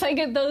 So I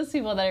get those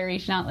people that are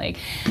reaching out like,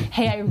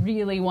 hey, I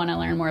really want to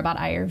learn more about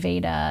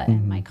Ayurveda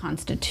and my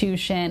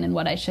constitution and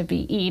what I should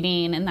be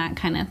eating and that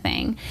kind of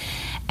thing.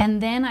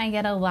 And then I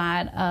get a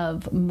lot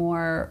of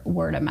more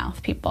word of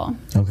mouth people.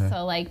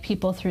 So like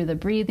people through the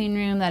breathing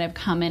room that have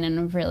come in and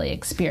have really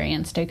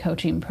experienced a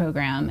coaching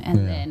program,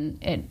 and then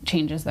it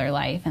changes their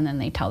life, and then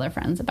they tell their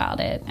friends about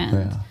it.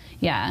 And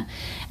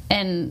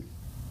and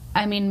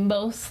I mean,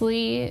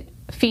 mostly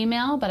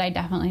female, but I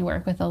definitely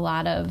work with a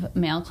lot of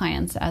male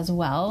clients as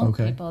well.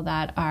 People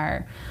that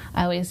are,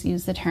 I always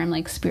use the term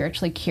like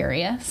spiritually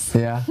curious.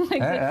 Like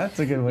that's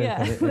a good way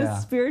to put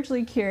it.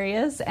 Spiritually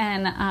curious,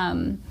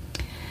 and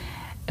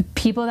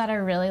people that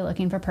are really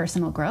looking for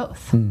personal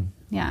growth.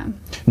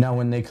 Now,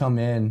 when they come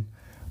in,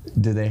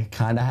 do they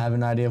kind of have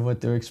an idea of what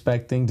they're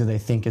expecting? Do they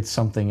think it's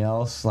something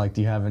else? Like,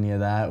 do you have any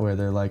of that where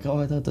they're like, oh,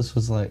 I thought this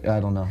was like,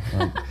 I don't know.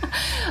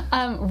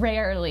 Like,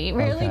 rarely do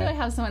I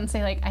have someone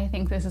say like, I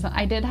think this is,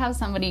 I did have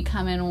somebody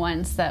come in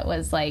once that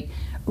was like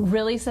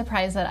really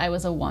surprised that I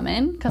was a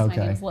woman, because my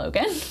name's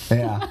Logan.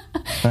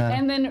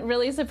 And then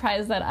really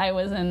surprised that I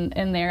was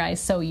in their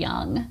eyes so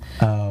young.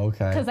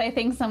 Because I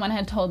think someone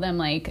had told them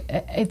like,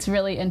 it's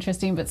really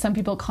interesting, but some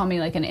people call me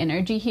like an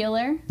energy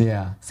healer.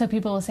 So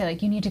people will say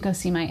like, you need to go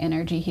see my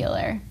energy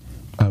healer.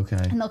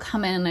 And they'll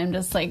come in and I'm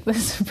just like,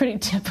 this is pretty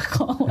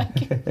typical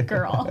like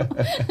girl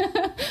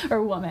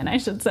or woman, I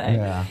should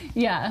say.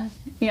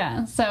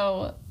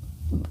 So,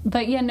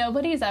 but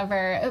nobody's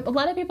ever, a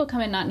lot of people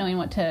come in not knowing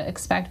what to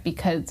expect,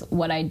 because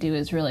what I do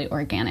is really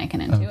organic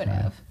and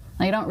intuitive.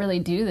 I don't really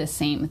do the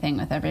same thing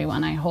with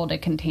everyone. I hold a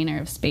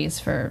container of space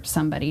for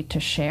somebody to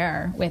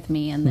share with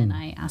me, and then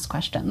I ask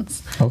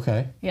questions.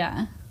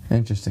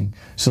 Interesting.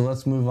 So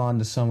let's move on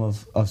to some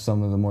of the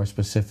more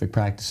specific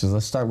practices.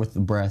 Let's start with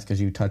the breath,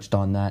 because you touched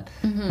on that.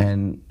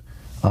 And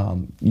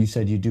You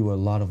said you do a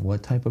lot of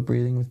what type of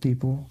breathing with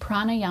people?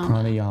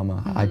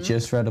 Pranayama. I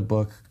just read a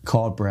book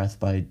called Breath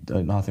by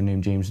an author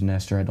named James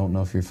Nestor. I don't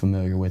know if you're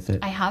familiar with it.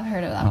 I have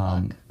heard of that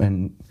book.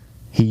 And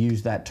he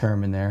used that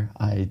term in there.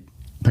 I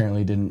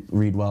apparently didn't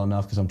read well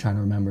enough because I'm trying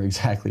to remember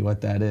exactly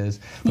what that is.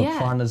 But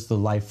prana's the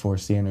life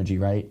force, the energy,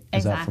 right?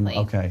 Exactly.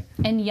 Okay.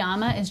 And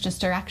yama is just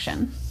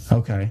direction.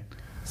 Okay.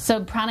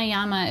 So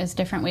pranayama is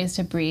different ways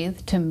to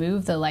breathe to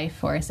move the life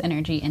force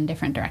energy in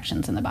different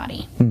directions in the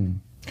body.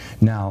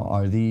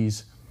 Now, do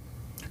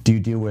you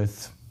deal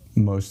with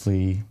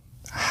mostly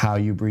how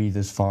you breathe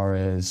as far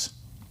as,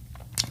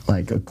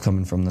 like,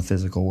 coming from the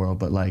physical world,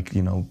 but like,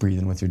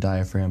 breathing with your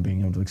diaphragm,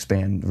 being able to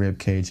expand the rib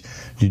cage?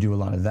 Do you do a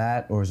lot of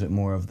that, or is it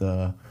more of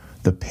the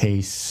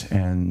pace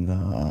and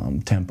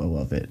the tempo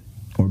of it,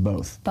 or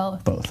both?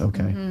 Both,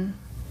 okay.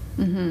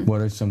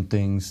 What are some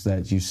things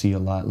that you see a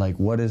lot? Like,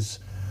 what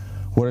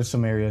are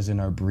some areas in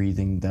our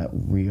breathing that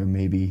we are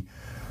maybe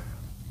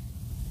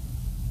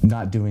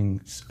not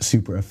doing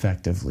super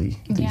effectively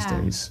these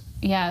days?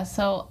 Yeah,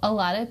 so a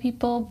lot of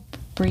people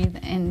breathe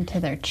into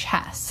their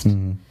chest,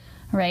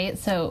 right?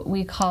 So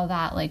we call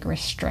that like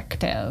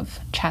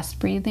restrictive chest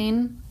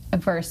breathing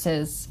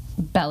versus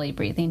belly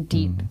breathing,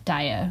 deep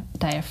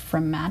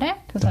diaphragmatic.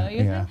 Is that what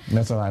you're saying?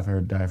 That's what I've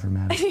heard,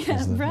 diaphragmatic.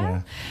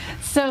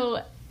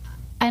 So,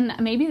 and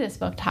maybe this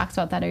book talks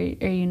about that, or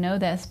you know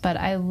this, but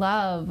I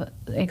love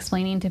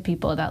explaining to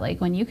people that, like,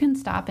 when you can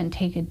stop and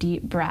take a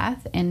deep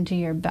breath into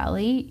your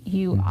belly,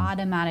 you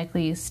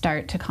automatically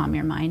start to calm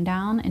your mind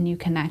down and you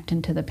connect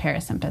into the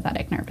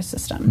parasympathetic nervous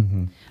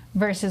system.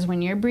 Versus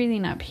when you're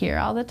breathing up here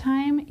all the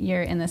time,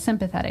 you're in the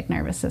sympathetic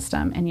nervous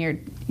system and you're,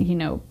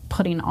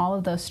 putting all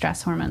of those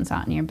stress hormones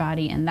out in your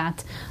body. And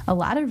that's a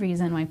lot of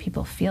reason why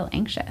people feel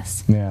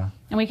anxious. Yeah.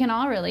 And we can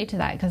all relate to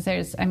that because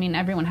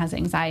everyone has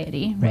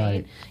anxiety,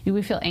 right?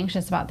 We feel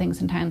anxious about things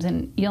sometimes,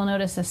 and you'll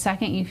notice the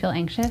second you feel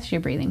anxious,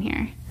 you're breathing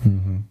here.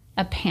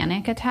 A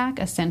panic attack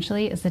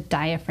essentially is the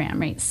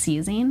diaphragm, right,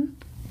 seizing.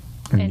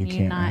 And you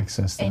can't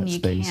access that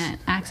space. And you can't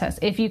access.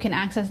 If you can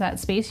access that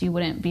space, you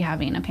wouldn't be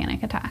having a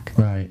panic attack.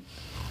 Right.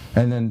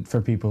 And then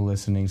for people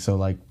listening, so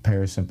like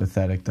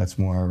parasympathetic, that's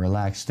more our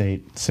relaxed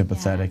state.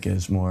 Sympathetic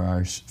is more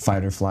our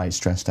fight or flight,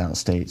 stressed out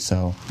state.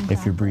 So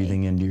if you're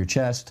breathing into your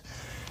chest,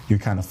 you're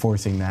kind of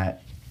forcing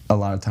that a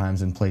lot of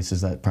times in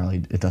places that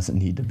probably it doesn't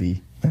need to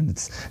be. And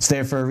it's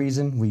there for a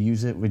reason. We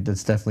use it.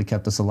 It's definitely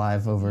kept us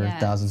alive over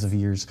thousands of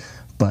years.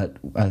 But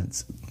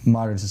as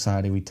modern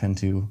society, we tend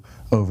to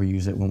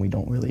overuse it when we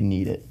don't really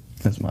need it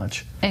as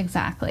much.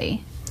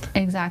 Exactly.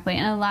 And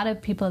a lot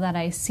of people that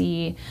I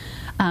see,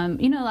 a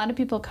lot of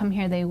people come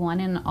here, they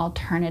want an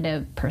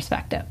alternative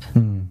perspective.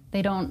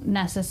 They don't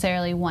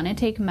necessarily want to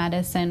take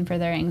medicine for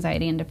their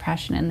anxiety and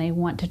depression, and they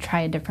want to try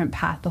a different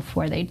path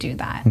before they do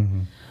that.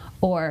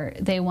 Or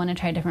they want to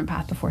try a different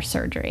path before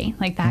surgery,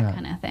 like that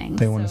kind of thing.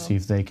 They want to see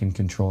if they can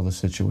control the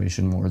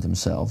situation more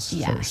themselves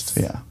first.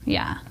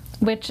 Yeah.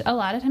 Which a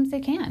lot of times they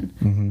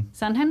can.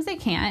 Sometimes they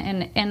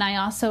can't. And I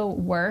also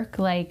work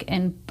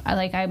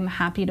I'm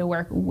happy to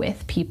work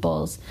with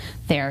people's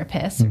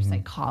therapists or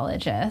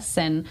psychologists,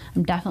 and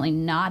I'm definitely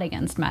not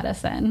against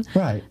medicine.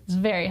 Right. It's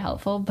very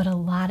helpful, but a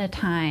lot of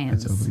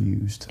times it's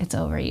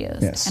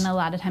overused. Yes. And a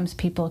lot of times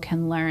people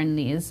can learn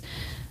these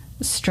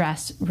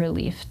stress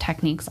relief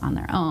techniques on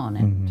their own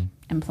and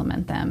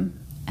implement them.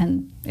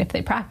 And if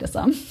they practice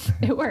them,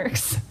 it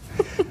works.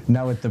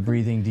 Now with the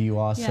breathing, do you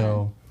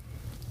also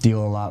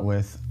deal a lot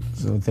with,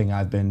 so the thing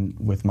I've been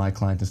with my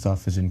clients and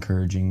stuff is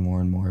encouraging more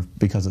and more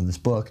because of this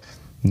book,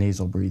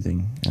 nasal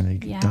breathing,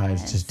 and it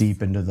dives just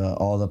deep into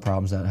all the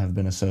problems that have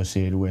been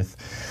associated with,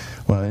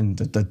 well, and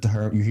the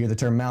term, you hear the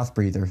term mouth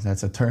breather,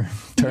 that's a term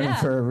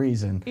for a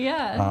reason.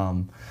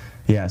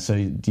 So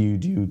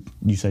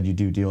you said you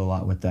do deal a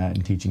lot with that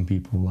and teaching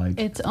people, like,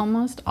 it's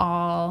almost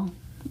all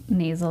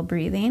nasal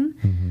breathing.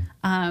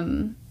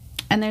 And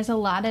there's a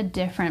lot of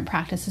different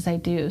practices I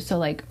do. So,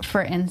 like,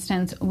 for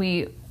instance,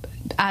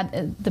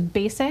 at the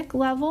basic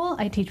level,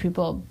 I teach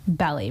people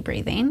belly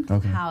breathing,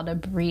 how to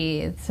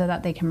breathe so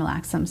that they can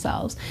relax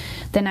themselves.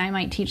 Then I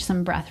might teach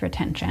some breath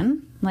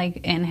retention,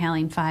 like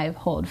inhaling 5,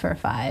 hold for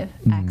 5,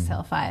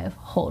 exhale 5,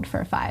 hold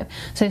for 5.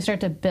 So they start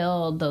to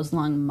build those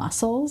lung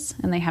muscles,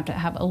 and they have to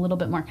have a little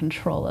bit more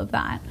control of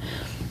that.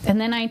 And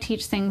then I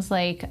teach things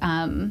like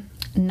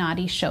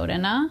Nadi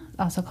Shodhana,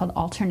 also called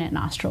alternate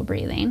nostril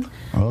breathing.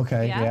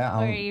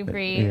 Where you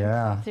breathe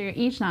through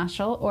each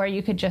nostril, or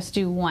you could just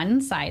do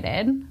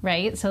one-sided,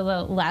 right? So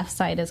the left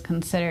side is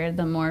considered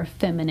the more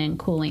feminine,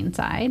 cooling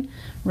side.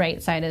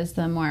 Right side is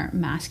the more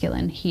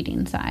masculine,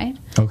 heating side.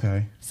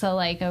 So,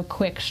 like, a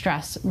quick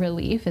stress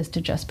relief is to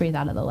just breathe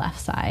out of the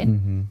left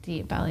side,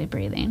 deep belly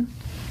breathing.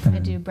 I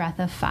do breath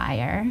of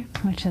fire,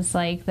 which is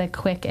like the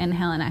quick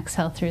inhale and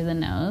exhale through the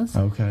nose.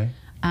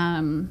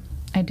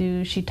 I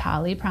do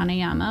Shitali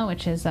Pranayama,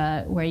 which is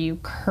where you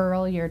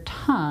curl your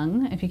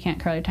tongue. If you can't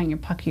curl your tongue, you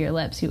pucker your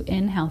lips. You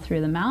inhale through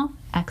the mouth,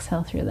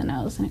 exhale through the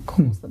nose, and it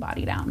cools the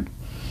body down.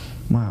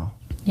 Wow.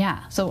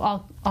 Yeah, so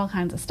all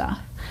kinds of stuff.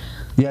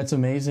 Yeah, it's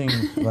amazing,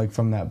 like,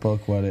 from that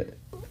book,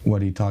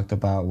 what he talked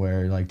about,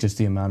 where like just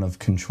the amount of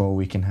control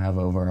we can have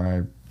over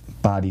our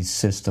body's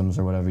systems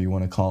or whatever you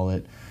want to call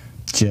it,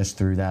 just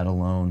through that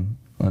alone,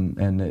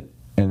 and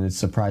it's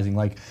surprising.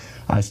 Like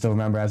I still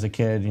remember as a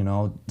kid, you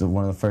know,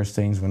 one of the first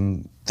things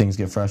when things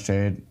get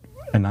frustrated.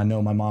 And I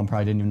know my mom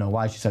probably didn't even know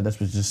why. She said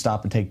this was just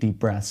stop and take deep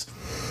breaths.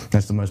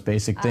 That's the most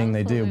basic thing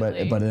they do, but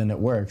then it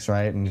works,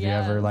 right? And if you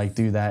ever like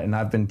do that, and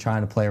I've been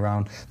trying to play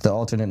around. The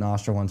alternate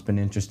nostril one's been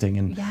interesting,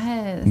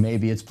 and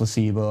maybe it's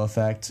placebo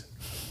effect,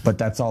 but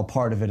that's all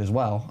part of it as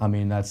well. I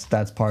mean, that's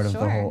part of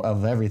the whole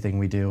of everything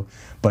we do.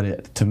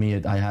 But to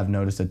me, I have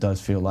noticed it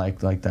does feel like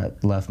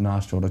that left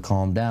nostril to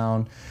calm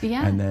down.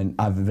 Yeah. And then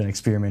I've been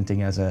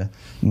experimenting as a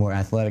more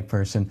athletic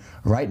person,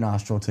 right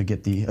nostril to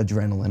get the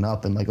adrenaline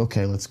up and like,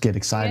 okay, let's get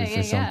excited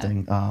for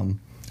something. And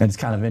it's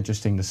kind of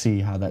interesting to see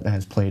how that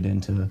has played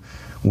into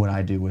what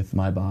I do with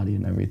my body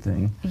and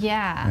everything.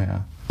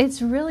 Yeah.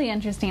 It's really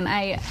interesting.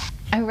 I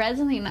read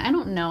something, I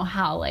don't know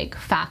how like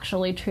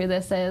factually true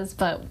this is,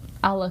 but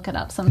I'll look it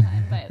up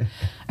sometime. But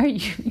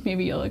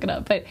maybe you'll look it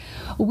up. But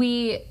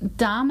we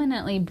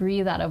dominantly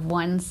breathe out of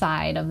one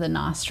side of the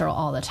nostril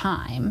all the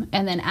time,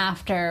 and then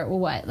after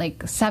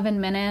like 7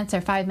 minutes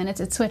or 5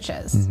 minutes, it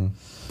switches. Mm-hmm.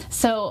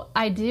 So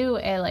I do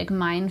a like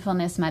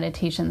mindfulness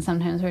meditation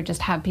sometimes, where I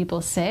just have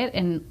people sit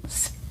and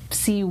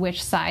see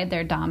which side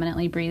they're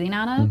dominantly breathing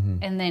out of,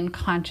 and then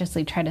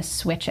consciously try to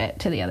switch it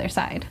to the other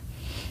side.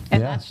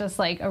 And that's just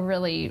like a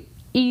really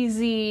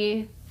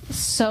easy,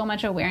 so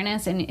much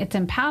awareness, and it's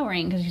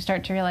empowering because you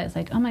start to realize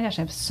like, oh my gosh,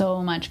 I have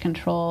so much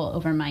control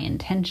over my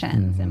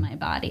intentions in my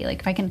body. Like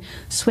if I can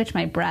switch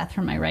my breath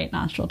from my right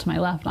nostril to my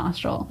left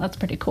nostril, that's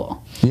pretty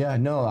cool. Yeah,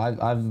 no,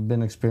 I've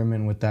been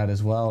experimenting with that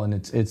as well, and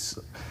it's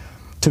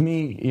to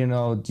me, you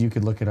know, you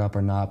could look it up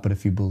or not, but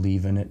if you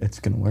believe in it, it's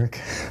going to work.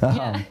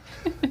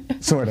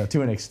 Sort of,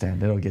 to an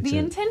extent. It'll get the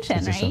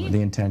intention, right?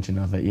 The intention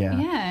of it,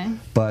 yeah.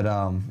 But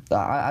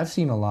I've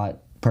seen a lot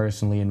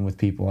personally, and with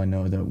people I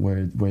know that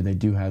where they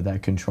do have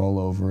that control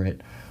over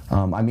it.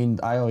 I mean,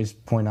 I always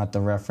point out the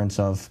reference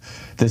of,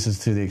 this is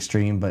to the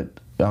extreme, but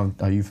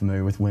are you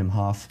familiar with Wim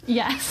Hof?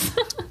 Yes.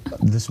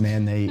 This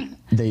man,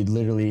 they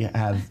literally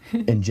have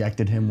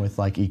injected him with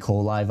like E.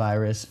 coli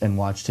virus and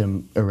watched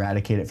him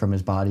eradicate it from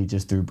his body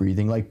just through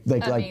breathing. Like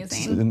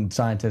and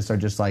scientists are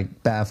just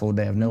like baffled.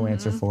 They have no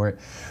answer for it.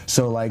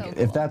 So like, so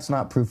cool. If that's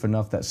not proof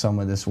enough that some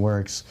of this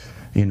works,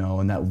 you know,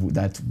 and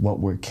that's what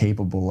we're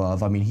capable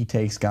of. I mean, he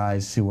takes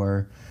guys who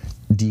are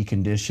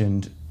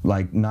deconditioned,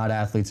 like not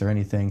athletes or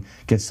anything,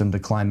 gets them to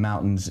climb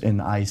mountains in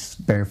the ice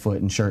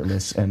barefoot and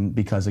shirtless, and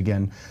because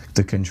again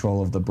the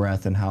control of the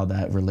breath and how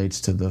that relates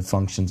to the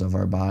functions of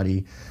our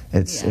body,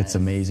 it's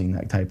amazing,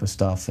 that type of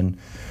stuff. And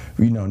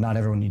you know, not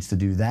everyone needs to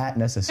do that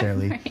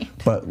necessarily, right.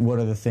 But what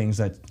are the things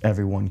that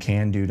everyone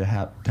can do to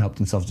help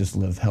themselves just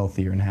live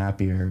healthier and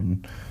happier?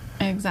 And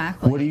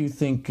exactly, what do you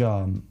think?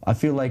 I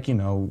feel like, you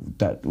know,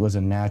 that was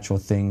a natural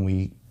thing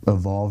we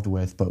evolved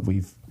with, but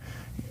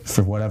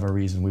for whatever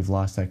reason, we've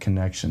lost that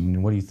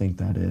connection. What do you think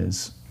that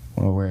is?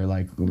 Or where,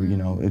 like, you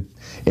know,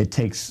 it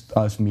takes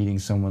us meeting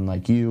someone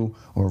like you,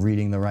 or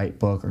reading the right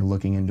book, or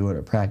looking into it,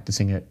 or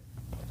practicing it,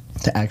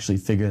 to actually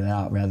figure that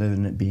out, rather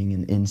than it being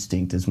an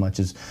instinct. As much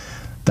as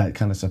that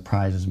kind of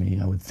surprises me,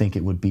 I would think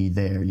it would be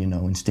there, you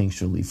know,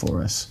 instinctually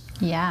for us.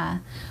 Yeah.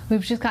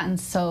 We've just gotten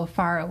so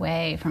far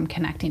away from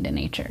connecting to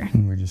nature.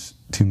 And we're just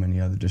too many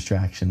other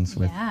distractions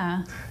with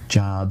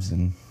jobs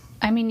and...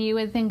 I mean, you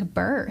would think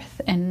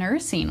birth and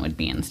nursing would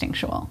be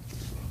instinctual.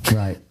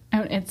 Right.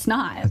 It's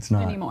not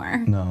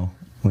anymore. No.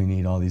 We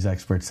need all these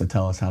experts to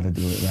tell us how to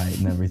do it right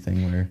and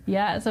everything.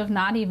 Yeah, so if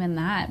not even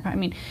that, I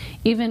mean,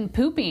 even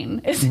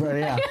pooping is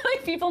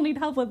like people need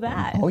help with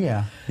that. Oh,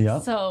 yeah.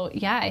 Yep. So,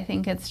 yeah, I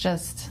think it's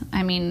just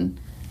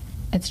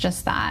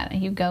that.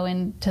 You go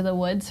into the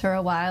woods for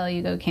a while,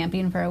 you go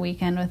camping for a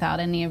weekend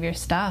without any of your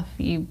stuff,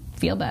 you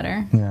feel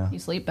better. Yeah. You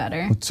sleep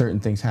better. But certain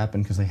things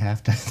happen because they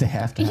have to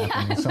happen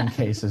in some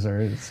cases, or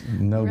it's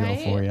no-go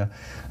for you.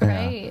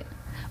 Right.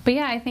 But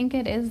yeah, I think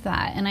it is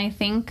that. And I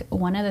think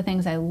one of the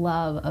things I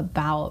love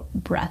about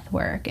breath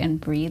work and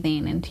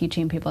breathing and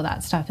teaching people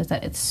that stuff is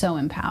that it's so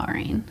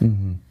empowering.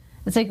 Mm-hmm.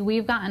 It's like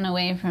we've gotten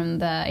away from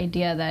the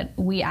idea that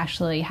we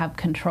actually have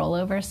control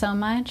over so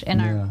much,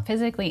 and our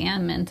physically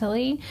and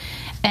mentally.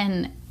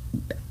 And,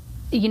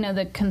 you know,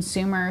 the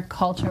consumer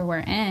culture we're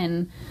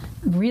in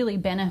really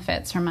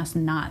benefits from us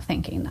not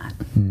thinking that.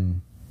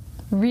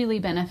 Really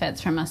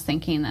benefits from us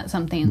thinking that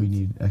something... We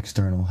need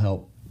external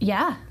help.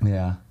 Yeah.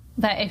 Yeah.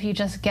 That if you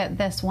just get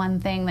this one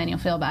thing, then you'll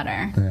feel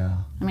better. Yeah.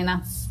 I mean,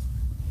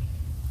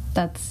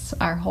 that's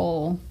our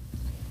whole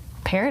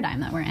paradigm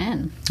that we're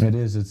in. It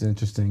is. It's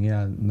interesting.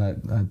 Yeah,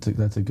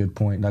 that's a good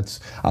point.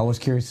 I was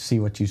curious to see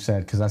what you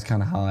said, because that's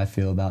kind of how I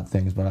feel about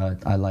things, but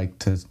I like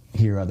to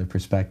hear other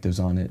perspectives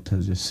on it,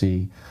 to just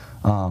see.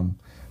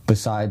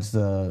 Besides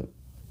the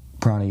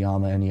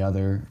pranayama, any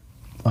other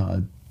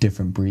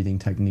different breathing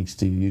techniques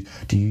do you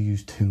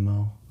use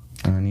Tumo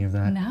or any of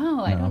that?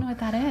 No, I don't know what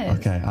that is.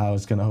 Okay, I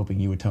was hoping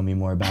you would tell me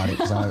more about it,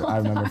 because I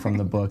remember from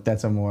the book,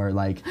 that's a more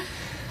like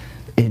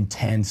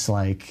intense,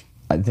 like,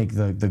 I think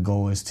the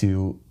goal is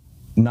to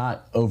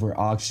not over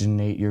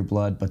oxygenate your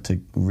blood, but to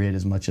rid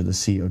as much of the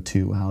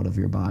CO2 out of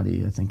your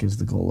body, I think is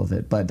the goal of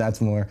it. But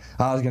that's more,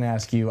 I was going to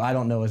ask you, I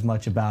don't know as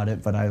much about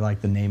it, but I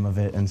like the name of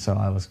it, and so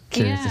I was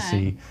curious to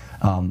see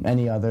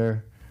any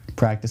other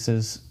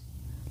practices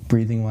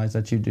breathing-wise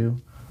that you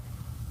do?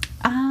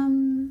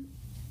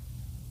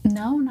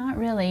 No, not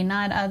really.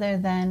 Not other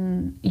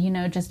than,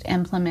 just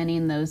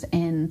implementing those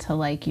into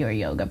like your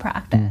yoga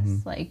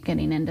practice, like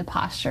getting into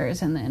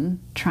postures and then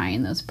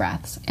trying those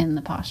breaths in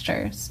the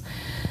postures.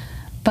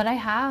 But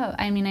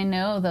I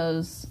know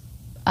those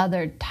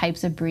other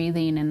types of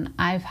breathing, and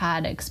I've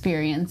had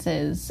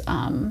experiences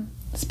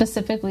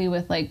specifically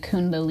with like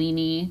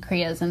Kundalini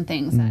Kriyas and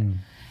things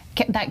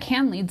that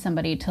can lead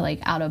somebody to like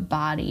out of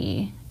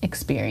body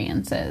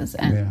experiences.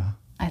 And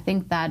I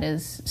think that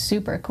is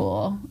super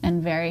cool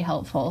and very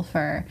helpful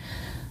for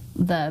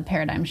the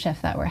paradigm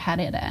shift that we're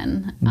headed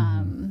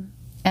in.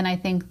 And I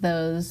think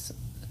those,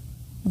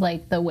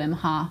 like the Wim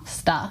Hof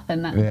stuff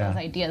and those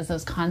ideas,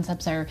 those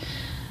concepts are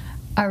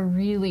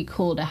really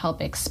cool to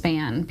help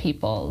expand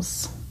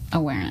people's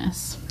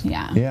awareness.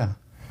 Yeah.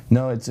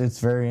 No, it's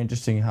very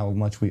interesting how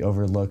much we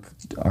overlook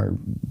our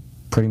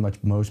pretty much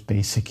most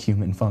basic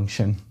human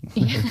function.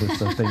 It's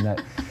something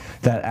that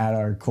at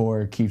our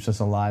core keeps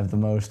us alive the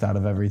most out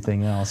of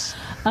everything else.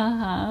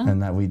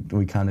 And that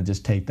we kind of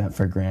just take that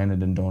for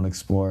granted and don't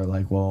explore,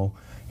 like, well,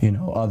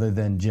 other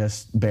than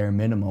just bare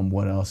minimum,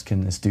 what else can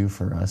this do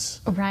for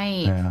us?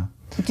 Right. Yeah.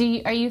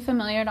 Are you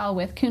familiar at all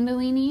with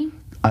Kundalini?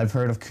 I've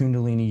heard of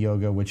Kundalini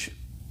Yoga, which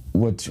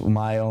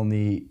my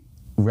only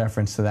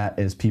reference to that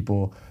is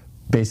people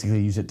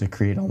basically use it to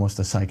create almost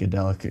a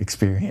psychedelic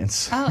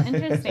experience. Oh,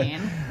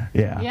 interesting.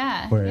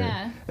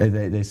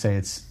 They say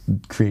it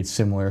creates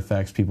similar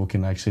effects. People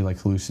can actually like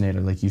hallucinate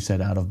or, like you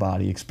said, out of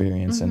body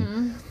experience,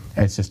 and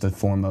it's just a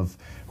form of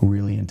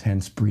really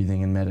intense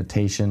breathing and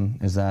meditation.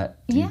 Is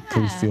that?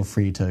 Please feel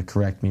free to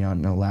correct me on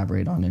and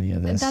elaborate on any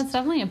of this. That's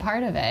definitely a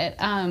part of it.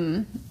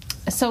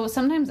 So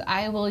sometimes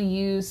I will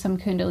use some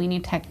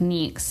Kundalini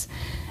techniques,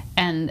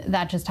 and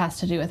that just has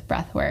to do with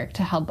breath work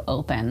to help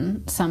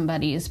open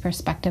somebody's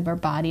perspective or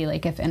body.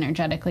 Like if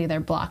energetically they're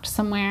blocked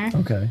somewhere,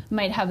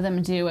 might have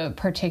them do a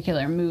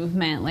particular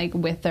movement, like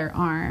with their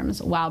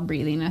arms while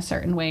breathing a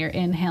certain way, or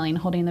inhaling,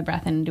 holding the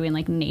breath, and doing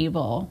like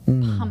navel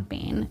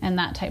pumping and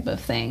that type of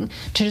thing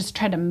to just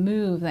try to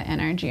move the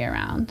energy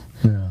around.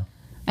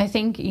 I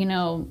think,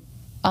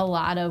 a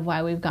lot of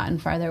why we've gotten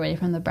farther away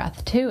from the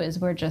breath too is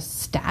we're just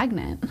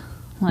stagnant.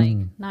 Like,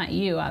 not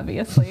you,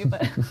 obviously,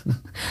 but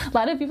a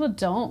lot of people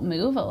don't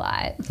move a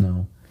lot.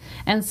 No.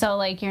 And so,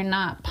 like, you're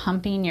not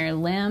pumping your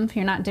lymph.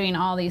 You're not doing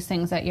all these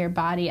things that your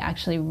body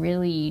actually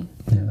really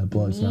the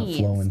blood's not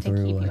flowing to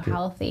through. keep you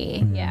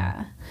healthy.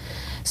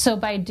 So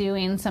by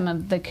doing some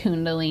of the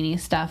Kundalini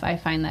stuff, I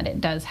find that it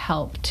does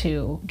help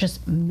to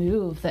just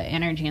move the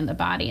energy in the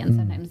body. And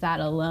sometimes that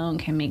alone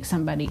can make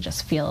somebody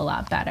just feel a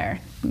lot better,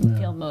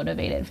 feel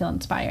motivated, feel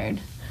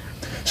inspired.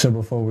 So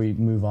before we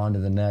move on to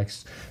the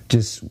next,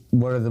 just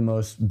what are the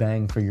most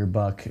bang for your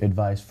buck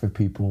advice for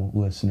people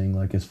listening,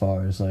 like as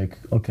far as like,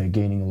 okay,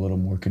 gaining a little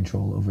more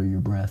control over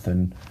your breath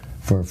and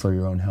for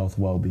your own health,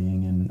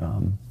 well-being, and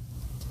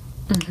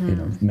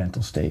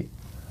mental state?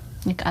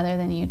 Like other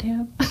than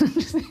YouTube?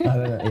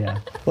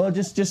 Well,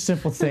 just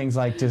simple things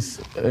like just,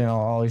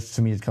 always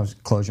to me it comes,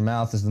 close your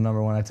mouth is the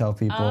number one I tell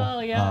people. Oh,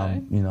 yeah.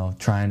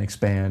 Try and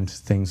expand,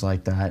 things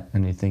like that.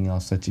 Anything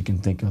else that you can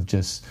think of,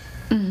 just,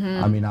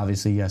 I mean,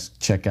 obviously, yes,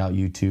 check out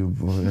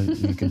YouTube, or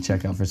you can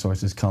check out for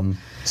sources, come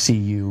see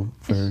you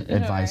for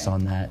advice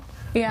on that.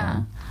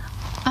 Yeah.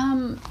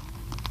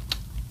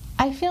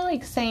 I feel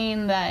like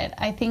saying that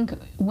I think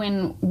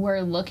when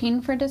we're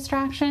looking for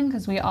distraction,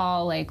 because we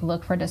all like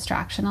look for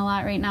distraction a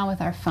lot right now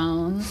with our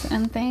phones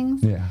and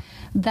things,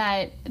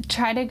 that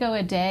try to go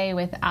a day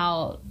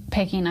without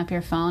picking up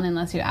your phone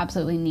unless you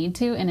absolutely need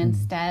to, and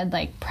instead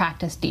like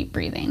practice deep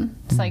breathing.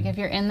 So like if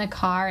you're in the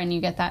car and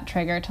you get that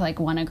trigger to like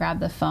want to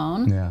grab the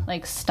phone,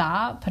 like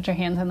stop, put your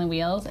hands on the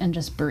wheels, and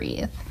just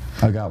breathe.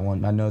 I got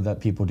one. I know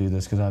that people do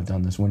this because I've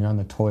done this. When you're on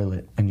the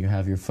toilet and you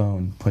have your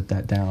phone, put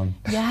that down.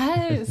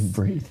 Yes.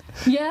 Breathe.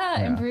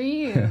 Yeah, and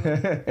breathe.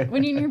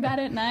 When you're in your bed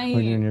at night,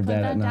 put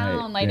that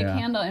down, light a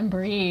candle, and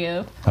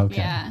breathe. Okay.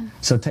 Yeah.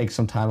 So take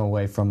some time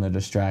away from the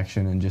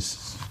distraction and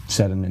just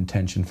set an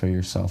intention for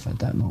yourself at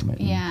that moment.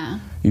 Yeah.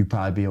 You'd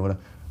probably be able to,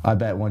 I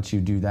bet once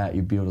you do that,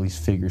 you'd be able to at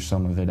least figure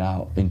some of it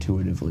out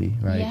intuitively,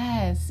 right?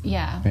 Yes,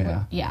 yeah.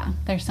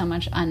 There's so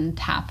much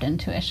untapped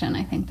intuition,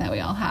 I think, that we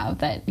all have.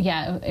 That,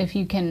 if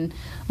you can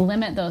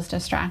limit those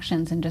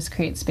distractions and just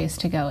create space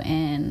to go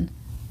in,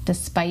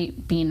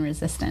 despite being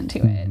resistant to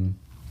it,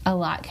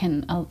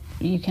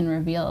 you can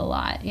reveal a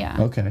lot,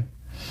 Okay.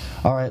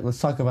 All right, let's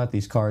talk about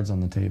these cards on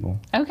the table.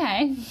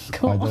 Okay,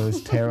 cool. Are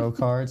those tarot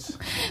cards?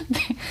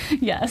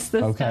 Yes,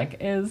 this deck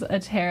is a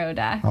tarot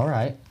deck. All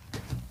right.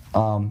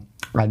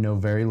 I know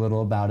very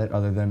little about it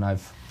other than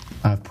I've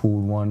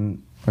pulled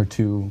one or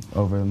two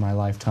over my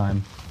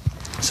lifetime.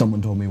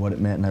 Someone told me what it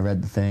meant and I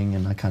read the thing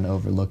and I kind of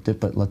overlooked it,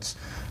 but let's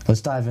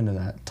dive into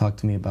that. Talk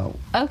to me about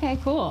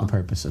the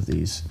purpose of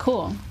these.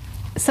 Cool.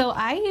 So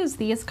I use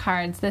these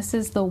cards. This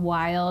is the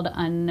Wild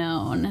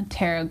Unknown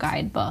Tarot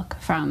Guidebook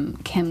from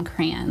Kim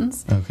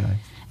Kranz. Okay.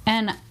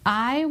 And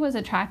I was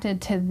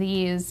attracted to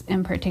these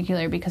in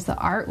particular because the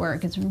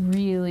artwork is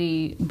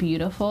really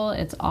beautiful.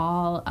 It's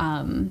all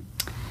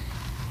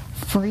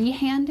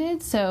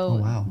free-handed,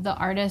 so the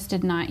artist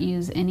did not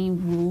use any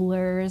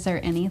rulers or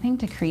anything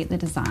to create the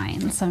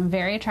design. So I'm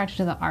very attracted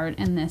to the art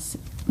in this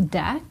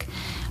deck.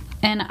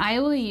 And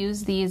I will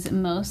use these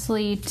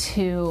mostly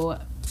to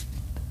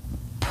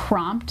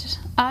prompt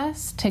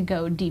us to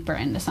go deeper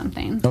into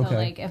something. So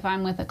like if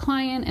I'm with a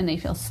client and they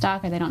feel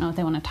stuck or they don't know what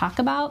they want to talk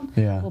about,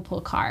 we'll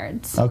pull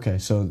cards. Okay,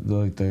 so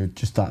they're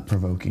just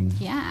thought-provoking.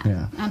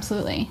 Yeah,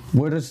 absolutely.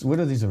 Where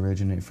do these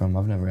originate from?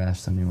 I've never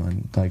asked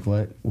anyone. Like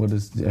what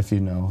is, if you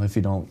know, if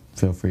you don't,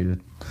 feel free to.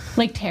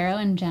 Like tarot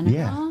in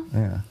general?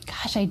 Yeah.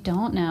 Gosh, I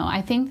don't know.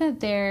 I think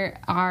that there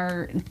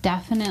are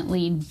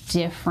definitely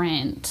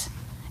different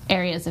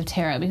areas of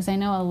tarot because I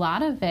know a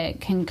lot of it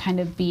can kind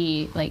of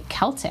be like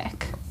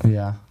Celtic.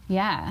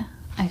 Yeah,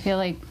 I feel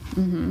like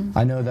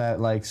I know that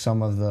like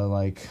some of the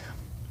like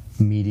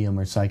medium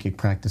or psychic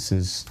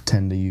practices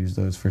tend to use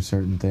those for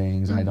certain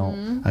things. I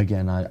don't,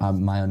 again,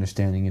 my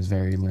understanding is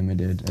very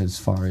limited as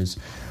far as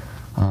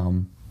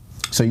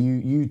so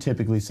you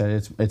typically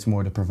said it's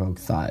more to provoke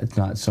thought. It's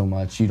not so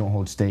much, you don't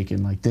hold stake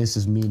in like this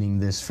is meaning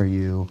this for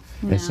you.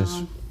 No. It's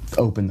just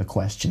open the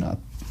question up.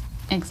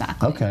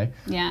 Exactly. Okay.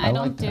 Yeah, I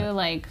don't do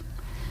like,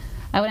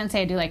 I wouldn't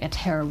say I do like a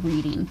tarot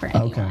reading for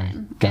anyone. Okay,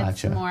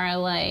 gotcha. It's more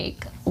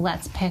like,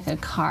 let's pick a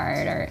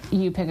card, or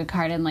you pick a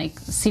card and like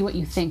see what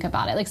you think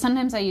about it. Like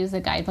sometimes I use the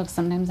guidebook,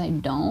 sometimes I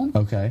don't.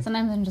 Okay.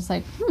 Sometimes I'm just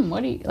like,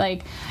 what do you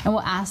like? And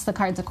we'll ask the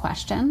cards a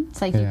question.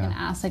 It's like you can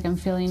ask, like, I'm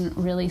feeling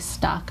really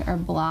stuck or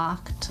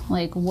blocked.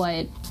 Like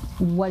what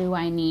do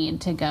I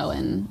need to go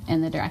in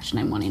the direction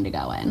I'm wanting to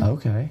go in?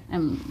 Okay.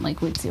 And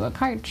like we'd see what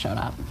card showed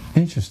up.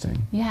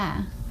 Interesting.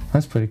 Yeah.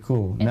 That's pretty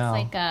cool. It's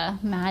like a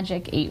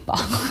magic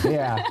 8-ball.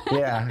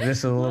 yeah.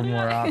 Just a little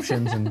more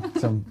options and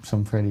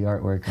some pretty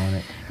artwork on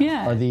it.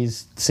 Yeah. Are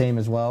these same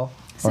as well?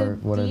 So or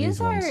what these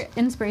are these ones?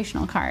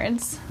 Inspirational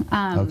cards.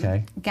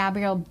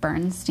 Gabrielle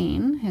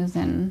Bernstein, who's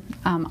an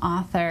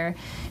author,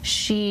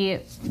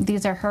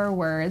 these are her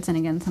words, and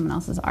again, someone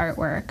else's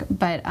artwork,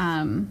 but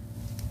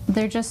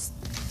they're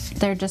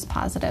just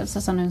positive. So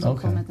sometimes we'll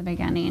pull them at the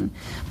beginning.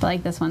 But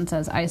like this one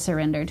says, I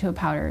surrender to a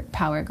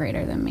power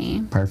greater than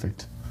me.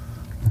 Perfect.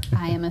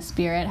 I am a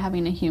spirit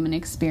having a human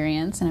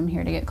experience, and I'm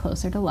here to get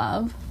closer to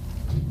love.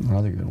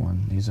 Another good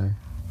one. These are...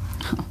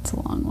 Oh, it's a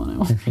long one.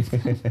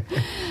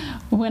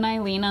 When I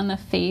lean on the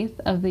faith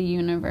of the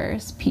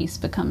universe, peace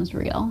becomes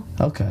real.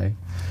 Okay.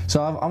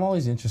 So I'm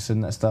always interested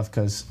in that stuff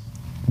because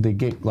they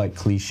get like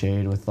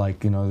cliched with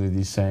like, you know,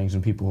 these sayings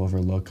and people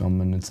overlook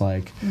them, and it's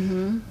like,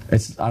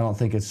 I don't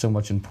think it's so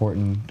much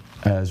important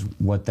as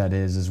what that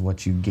is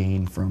what you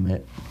gain from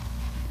it.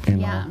 You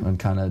know, and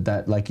kind of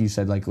that, like you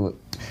said, like,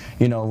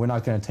 you know, we're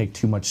not going to take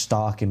too much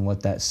stock in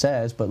what that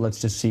says, but let's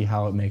just see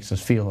how it makes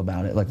us feel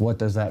about it. Like, what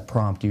does that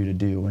prompt you to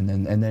do? And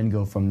then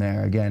go from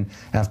there. Again,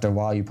 after a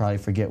while, you probably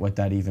forget what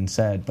that even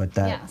said, but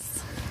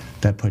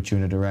that puts you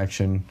in a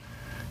direction.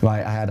 I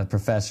had a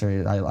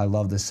professor, I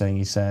love this saying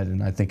he said,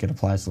 and I think it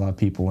applies to a lot of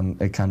people, and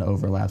it kind of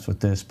overlaps with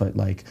this, but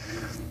like,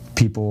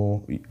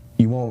 people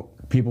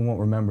won't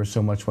remember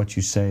so much what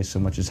you say, so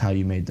much as how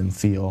you made them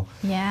feel.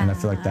 Yeah. And I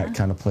feel like that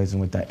kind of plays in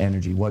with that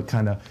energy. What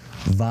kind of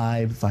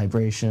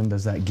vibration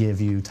does that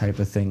give you, type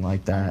of thing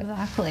like that.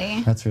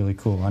 Exactly. That's really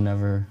cool.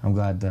 I'm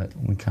glad that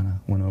we kind of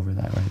went over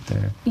that right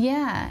there.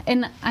 Yeah.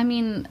 And I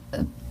mean,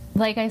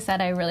 like I said,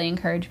 I really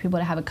encourage people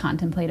to have a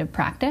contemplative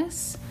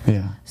practice.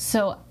 Yeah.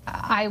 So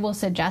I will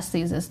suggest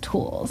these as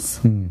tools.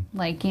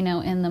 Like, you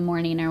know, in the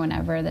morning or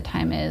whenever the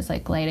time is,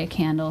 like, light a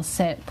candle,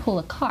 sit, pull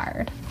a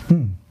card.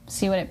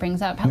 See what it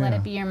brings up. Let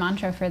it be your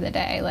mantra for the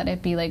day. Let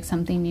it be like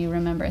something you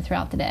remember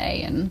throughout the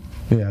day. And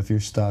if you're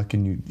stuck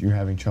and you're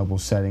having trouble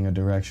setting a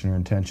direction or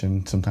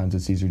intention, sometimes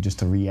it's easier just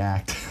to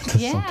react to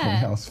something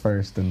else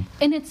first. And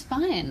it's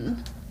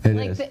fun. It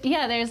is.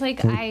 There's like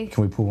can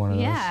we pull one of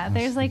those? Yeah,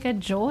 there's like a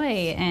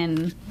joy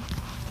in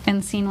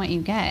seeing what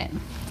you get.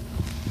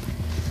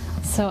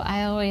 So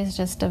I always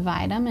just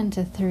divide them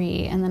into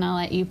 3, and then I'll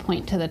let you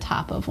point to the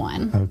top of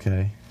one.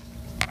 Okay.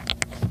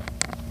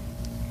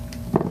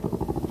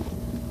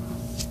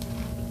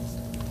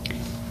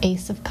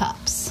 Ace of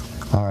Cups.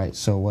 All right,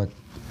 so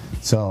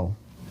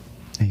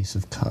Ace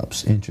of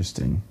Cups,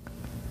 interesting.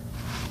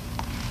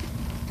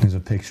 There's a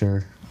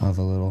picture of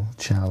a little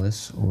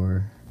chalice,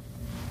 or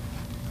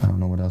I don't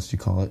know what else you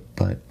call it,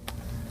 but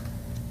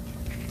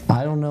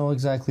I don't know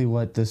exactly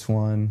what this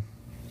one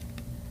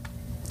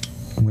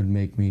would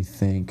make me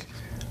think.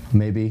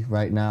 Maybe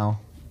right now,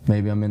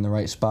 maybe I'm in the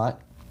right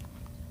spot.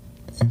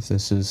 If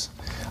this is,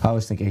 I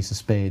always think Ace of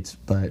Spades,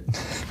 but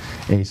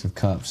Ace of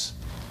Cups.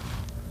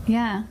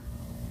 Yeah.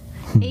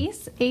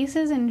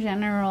 Aces in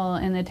general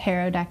in the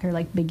tarot deck are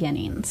like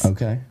beginnings.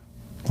 Okay.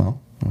 Well,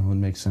 it would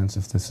make sense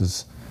if this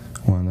is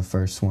one of the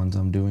first ones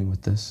I'm doing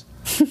with this.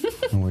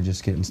 And we're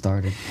just getting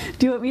started.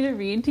 Do you want me to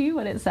read to you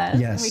what it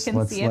says? Yes, we can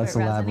let's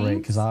elaborate,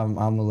 because I'm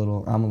a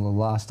little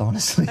lost,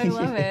 honestly. I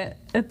love it.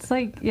 It's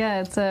like,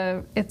 yeah,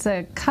 it's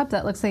a cup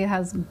that looks like it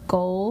has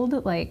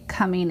gold like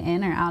coming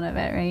in or out of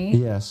it, right?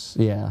 Yes,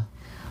 yeah.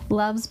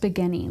 Love's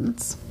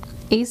beginnings.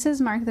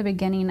 Aces mark the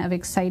beginning of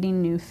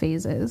exciting new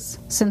phases.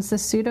 Since the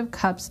suit of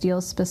cups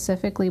deals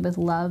specifically with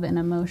love and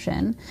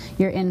emotion,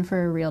 you're in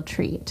for a real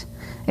treat.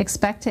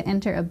 Expect to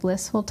enter a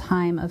blissful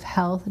time of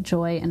health,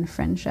 joy, and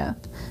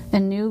friendship. A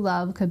new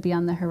love could be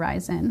on the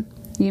horizon.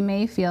 You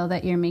may feel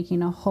that you're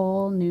making a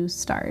whole new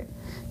start.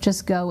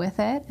 Just go with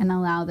it and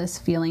allow this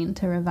feeling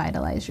to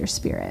revitalize your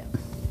spirit.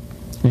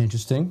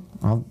 Interesting.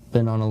 I've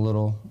been on a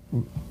little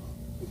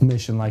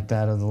mission like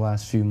that over the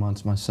last few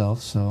months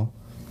myself, so...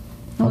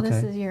 Well, okay.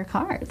 This is your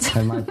cards.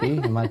 It might be.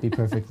 It might be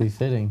perfectly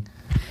fitting.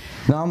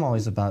 No, I'm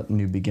always about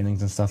new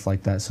beginnings and stuff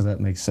like that, so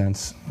that makes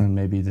sense. And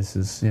maybe this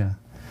is, yeah.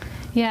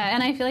 Yeah,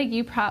 and I feel like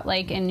you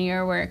like in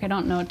your work, I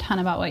don't know a ton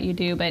about what you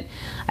do, but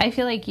I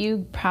feel like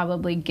you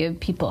probably give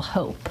people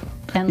hope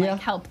and like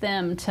help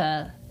them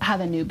to have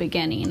a new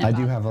beginning. I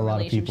do have a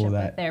lot of people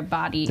that their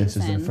bodies. This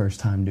is their first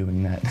time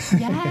doing that.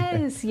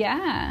 Yes,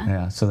 yeah.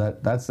 Yeah, so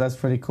that's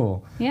pretty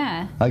cool.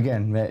 Yeah.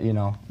 Again, you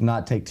know,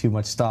 not take too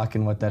much stock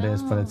in what that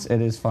is, but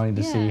it is funny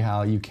to see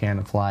how you can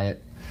apply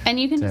it. And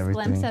you can just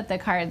glimpse at the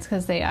cards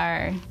because they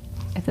are.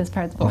 If this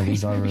part's boring,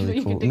 these are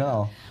really cool.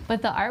 No,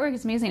 but the artwork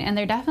is amazing, and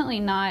they're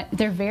definitely not.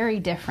 They're very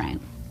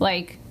different.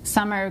 Like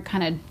some are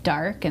kind of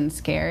dark and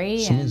scary.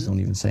 Some of these don't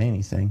even say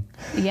anything.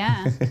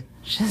 Yeah,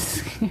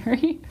 just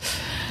scary.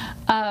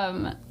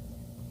 So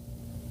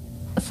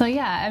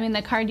yeah, I mean,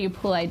 the card you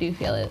pull, I do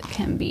feel it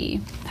can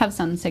have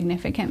some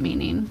significant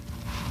meaning.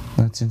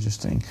 That's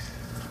interesting.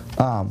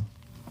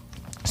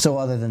 So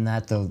other than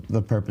that, though,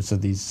 the purpose of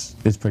these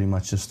is pretty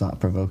much just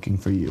thought-provoking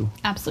for you.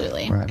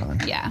 Absolutely. Right on.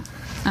 Yeah.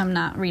 I'm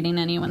not reading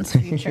anyone's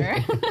future.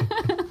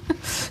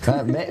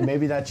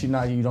 Maybe that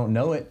you don't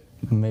know it.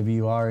 Maybe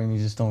you are and you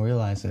just don't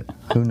realize it.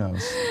 Who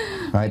knows?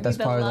 Right? Maybe that's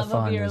part of the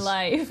fun. Of your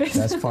life.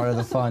 That's part of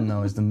the fun,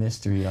 though, is the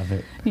mystery of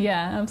it.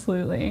 Yeah,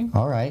 absolutely.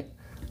 All right.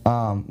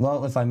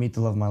 Well, if I meet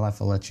the love of my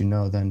life, I'll let you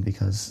know then,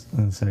 because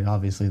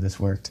obviously this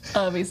worked.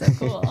 Oh, it'd be so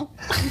cool.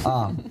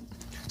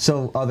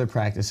 So other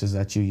practices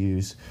that you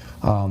use,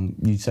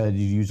 you said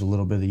you use a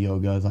little bit of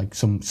yoga, like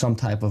some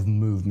type of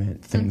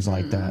movement, things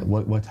like that.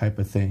 What type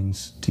of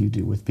things do you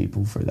do with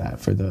people for that,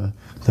 for the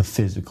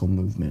physical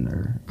movement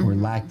or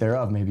lack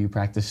thereof? Maybe you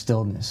practice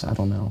stillness. I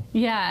don't know.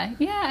 Yeah.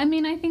 I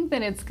mean, I think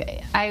that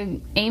I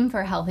aim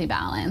for healthy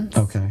balance.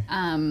 Okay.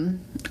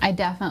 I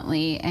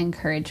definitely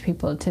encourage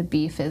people to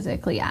be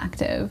physically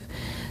active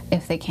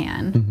if they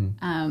can.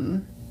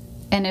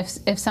 And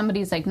if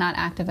somebody's like not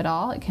active at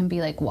all, it can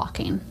be like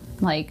walking.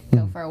 Like,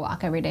 go for a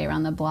walk every day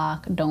around the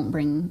block. Don't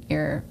bring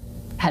your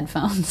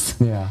headphones.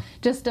 Yeah.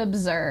 Just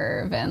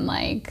observe and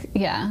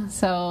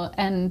So,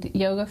 and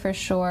yoga for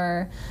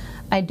sure.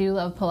 I do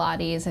love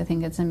Pilates. I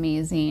think it's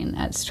amazing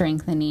at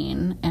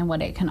strengthening and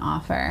what it can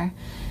offer.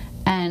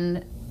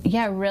 And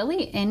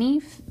really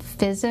any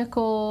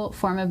physical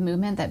form of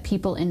movement that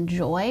people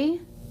enjoy,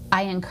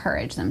 I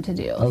encourage them to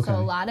do. Okay. So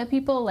a lot of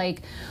people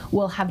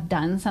will have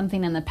done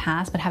something in the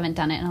past but haven't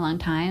done it in a long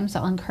time. So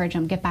I'll encourage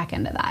them, get back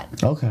into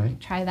that. Okay.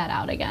 Try that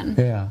out again.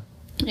 Yeah.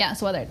 Yeah,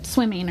 so whether it's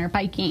swimming or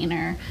biking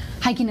or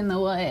hiking in the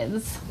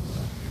woods,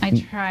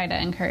 I try to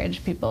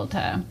encourage people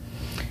to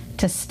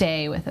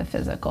stay with a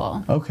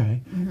physical.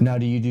 Okay. Now,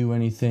 do you do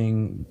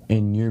anything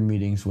in your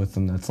meetings with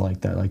them that's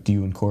like that? Like, do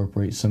you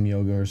incorporate some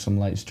yoga or some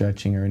light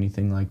stretching or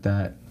anything like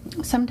that?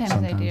 Sometimes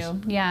I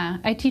do. Yeah.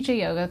 I teach a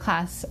yoga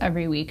class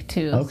every week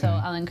too. Okay. So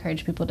I'll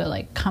encourage people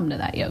to come to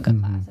that yoga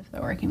class if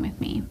they're working with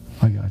me.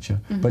 I gotcha.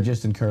 But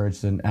just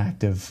encourage an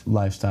active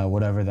lifestyle,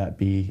 whatever that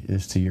be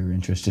is to your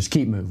interest. Just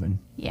keep moving.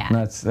 Yeah. And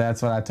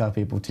that's what I tell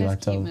people too. Just I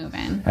tell keep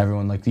moving.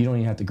 Everyone, you don't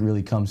even have to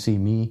really come see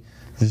me.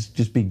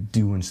 Just be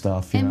doing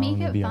stuff, and make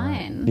it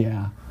fun.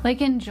 Yeah.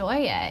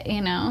 Enjoy it,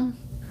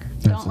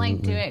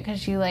 Don't do it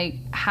because you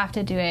have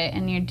to do it,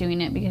 and you're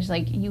doing it because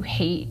you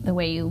hate the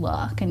way you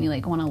look and you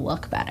want to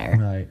look better.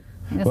 Right.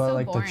 It's well, so I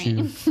like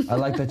boring. I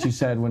like that you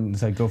said when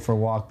it's go for a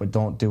walk, but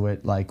don't do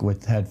it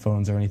with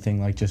headphones or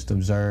anything. Just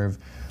observe.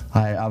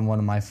 I'm one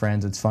of my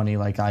friends. It's funny.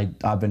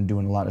 I've been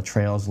doing a lot of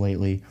trails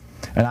lately,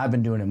 and I've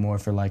been doing it more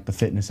for the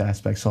fitness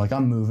aspect. So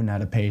I'm moving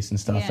at a pace and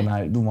stuff. Yeah. And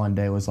I one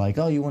day was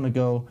oh, you want to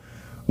go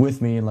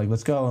with me and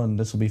let's go and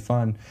this will be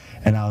fun.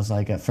 And I was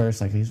at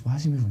first why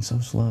is he moving so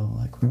slow?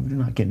 We're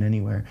not getting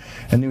anywhere.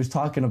 And he was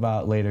talking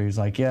about later, he's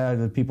yeah,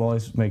 the people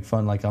always make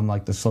fun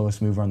I'm the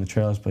slowest mover on the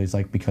trails, but he's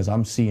because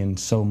I'm seeing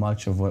so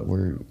much of what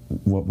we're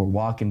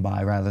walking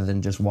by rather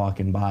than just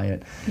walking by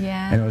it.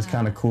 Yeah. And it was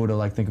kind of cool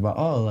to think about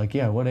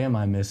what am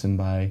I missing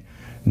by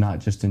not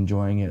just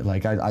enjoying it?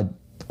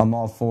 I'm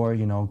all for,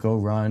 go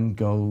run,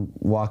 go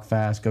walk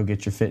fast, go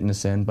get your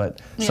fitness in,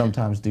 but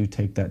sometimes do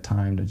take that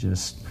time to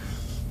just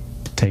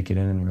take it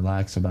in and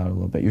relax about it a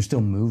little bit. You're still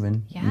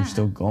moving. Yeah. You're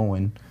still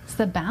going. It's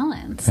the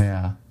balance.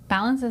 Yeah.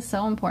 Balance is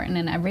so important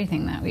in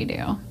everything that we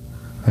do.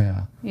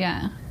 Yeah.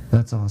 Yeah.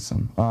 That's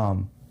awesome.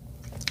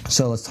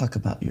 So let's talk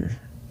about your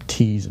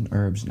teas and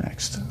herbs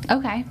next.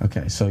 Okay.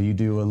 Okay, so you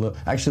do a little.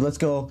 Actually,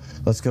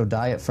 let's go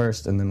diet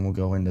first, and then we'll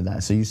go into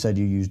that. So you said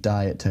you use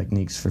diet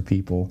techniques for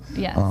people.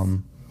 Yes.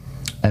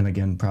 And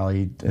again,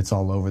 probably it's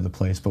all over the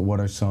place. But what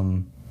are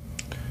some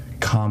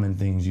common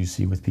things you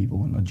see with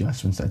people and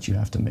adjustments that you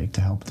have to make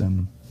to help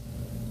them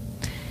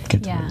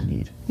get to where they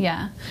need?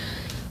 Yeah.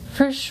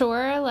 For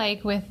sure,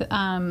 like with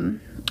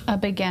a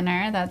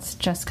beginner that's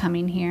just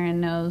coming here and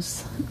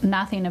knows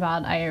nothing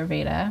about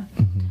Ayurveda,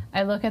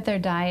 I look at their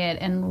diet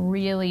and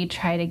really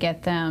try to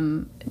get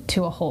them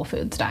to a whole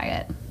foods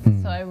diet.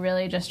 So I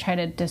really just try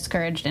to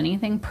discourage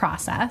anything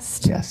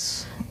processed.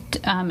 Yes.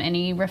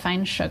 Any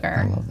refined sugar.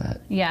 I love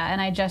that. Yeah, and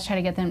I just try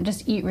to get them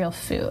just eat real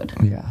food.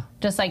 Yeah.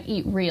 Just like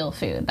eat real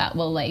food that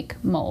will like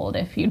mold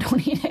if you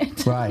don't eat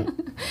it. Right.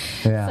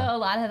 Yeah. So a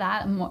lot of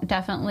that,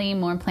 definitely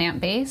more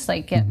plant-based,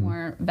 like get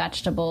more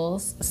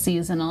vegetables,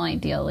 seasonal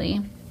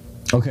ideally.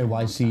 Okay,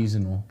 why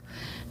seasonal?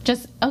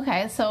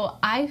 So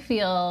I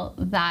feel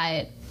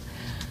that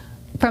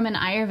from an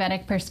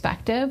Ayurvedic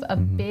perspective, a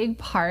big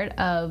part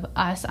of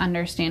us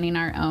understanding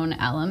our own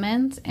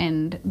elements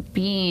and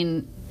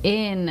being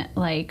in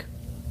like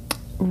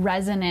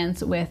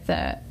resonance with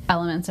the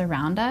elements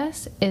around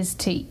us is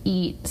to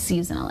eat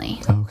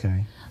seasonally.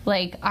 Okay.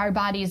 Like our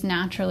bodies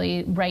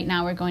naturally, right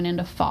now we're going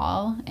into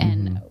fall,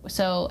 and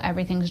so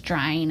everything's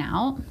drying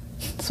out,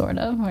 sort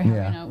of. We're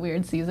having a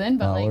weird season,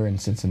 but we're in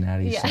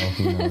Cincinnati, so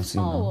who knows? It's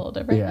all a little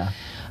different. Yeah.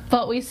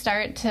 But it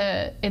starts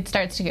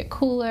to get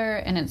cooler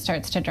and it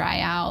starts to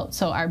dry out.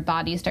 So our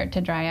bodies start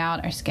to dry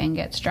out, our skin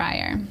gets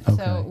drier. Okay.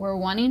 So we're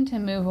wanting to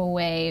move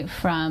away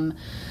from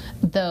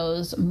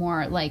those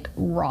more like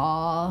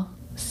raw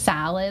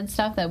salad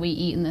stuff that we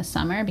eat in the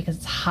summer because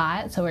it's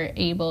hot, so we're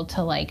able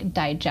to like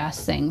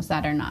digest things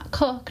that are not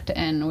cooked,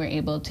 and we're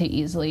able to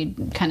easily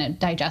kind of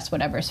digest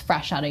whatever's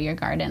fresh out of your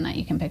garden that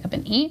you can pick up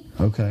and eat.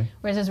 Okay.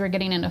 Whereas as we're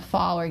getting into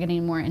fall, we're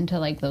getting more into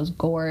like those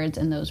gourds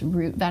and those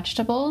root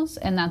vegetables,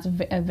 and that's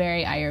a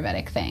very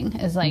Ayurvedic thing,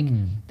 is like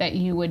that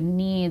you would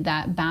need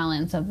that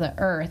balance of the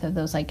earth, of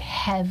those like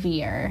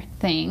heavier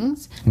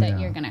things that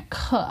you're gonna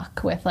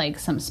cook with like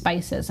some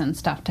spices and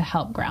stuff to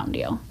help ground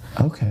you.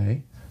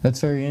 Okay, that's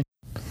very interesting.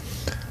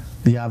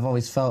 Yeah, I've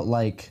always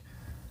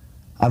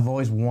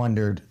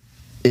wondered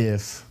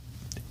if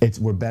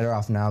we're better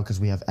off now because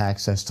we have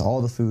access to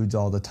all the foods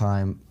all the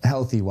time,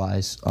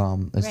 healthy-wise,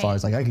 as far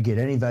as like I could get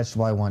any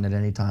vegetable I want at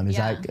any time. Is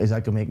that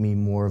going to make me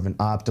more of an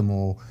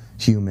optimal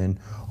human,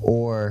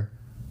 or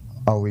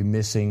are we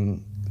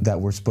missing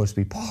that we're supposed to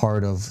be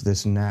part of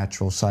this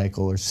natural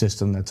cycle or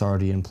system that's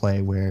already in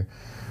play where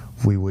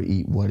we would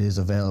eat what is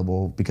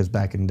available, because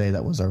back in the day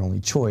that was our only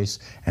choice,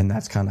 and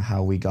that's kind of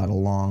how we got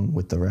along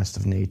with the rest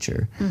of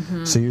nature.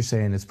 So you're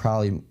saying it's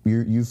probably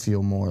you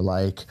feel more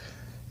like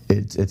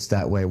it's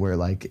that way, where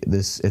like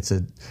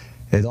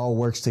it all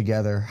works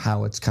together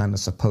how it's kind of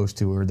supposed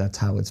to, or that's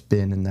how it's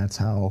been, and that's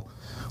how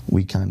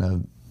we kind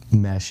of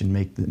mesh and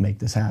make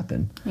this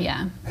happen.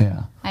 Yeah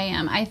I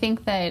am. I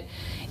think that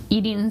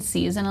eating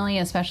seasonally,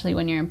 especially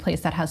when you're in a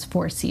place that has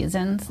 4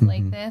 seasons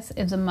like this,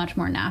 is a much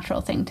more natural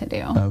thing to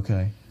do.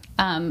 Okay.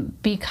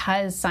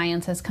 Because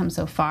science has come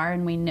so far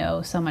and we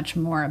know so much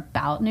more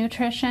about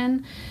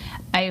nutrition,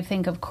 I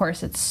think, of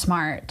course, it's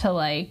smart to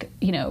like,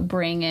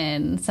 bring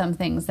in some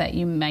things that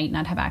you might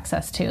not have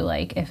access to,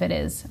 like if it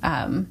is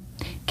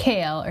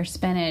kale or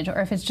spinach, or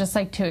if it's just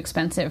like too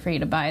expensive for you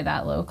to buy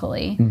that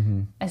locally.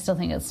 I still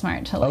think it's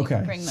smart to like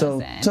bring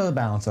those in. So the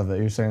balance of it,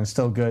 you're saying it's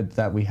still good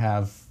that we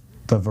have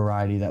the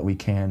variety that we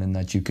can, and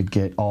that you could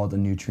get all the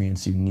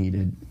nutrients you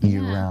needed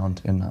year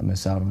round and not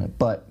miss out on it.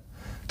 But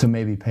to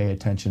maybe pay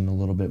attention a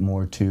little bit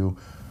more to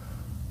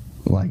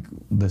like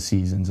the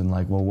seasons and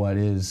like, well, what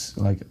is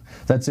like,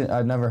 that's it.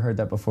 I've never heard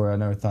that before. I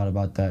never thought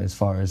about that as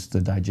far as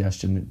the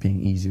digestion being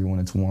easier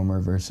when it's warmer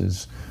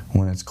versus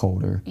when it's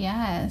colder.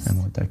 Yes.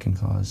 And what that can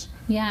cause.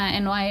 Yeah,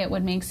 and why it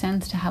would make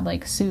sense to have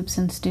like soups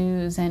and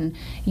stews, and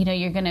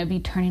you're going to be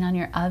turning on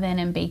your oven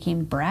and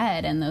baking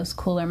bread in those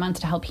cooler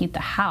months to help heat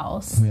the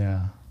house.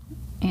 Yeah.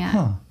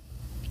 Huh.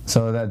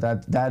 So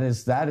that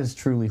is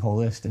truly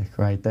holistic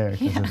right there,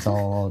 because it's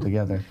all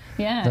together.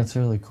 Yeah. That's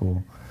really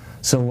cool.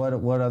 So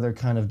what other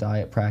kind of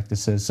diet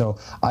practices? So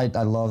I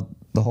love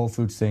the whole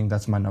foods thing.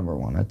 That's my number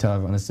one. I tell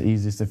everyone it's the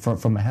easiest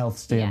from a health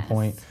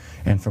standpoint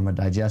and from a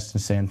digestion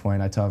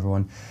standpoint. I tell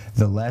everyone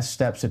the less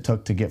steps it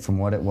took to get from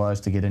what it was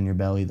to get in your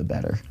belly, the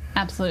better.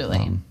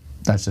 Absolutely.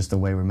 That's just the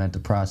way we're meant to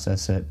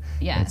process it.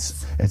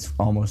 Yes. It's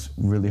almost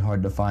really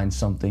hard to find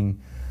something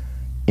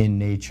in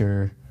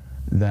nature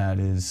that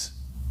is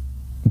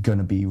going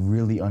to be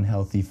really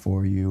unhealthy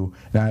for you.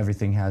 Now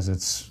everything has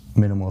its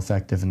minimal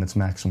effective and its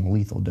maximal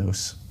lethal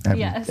dose.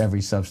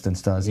 Every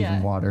substance does,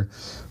 even water.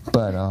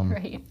 But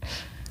right.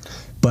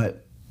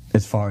 But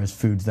as far as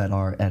foods that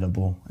are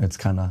edible, it's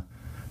kind of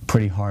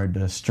pretty hard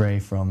to stray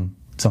from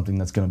something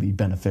that's going to be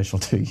beneficial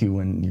to you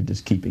when you're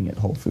just keeping it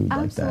whole food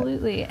like that.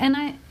 Absolutely. And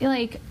I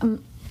like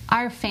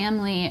our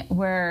family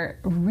were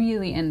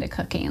really into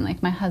cooking.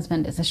 Like, my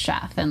husband is a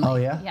chef, and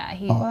like,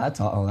 that's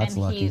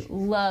lucky. He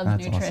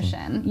loves nutrition.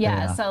 Awesome.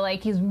 Yeah, so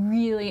like he's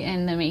really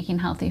into making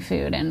healthy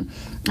food. And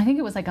I think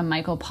it was like a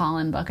Michael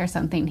Pollan book or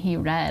something he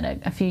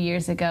read a few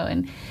years ago,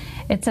 and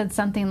it said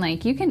something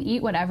like, you can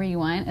eat whatever you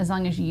want as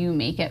long as you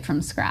make it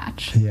from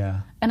scratch.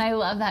 Yeah. And I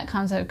love that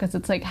concept, because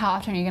it's like, how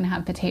often are you going to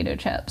have potato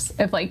chips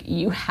if like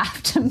you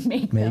have to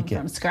make them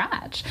from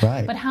scratch?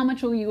 Right. But how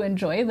much will you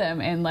enjoy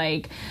them and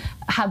like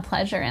have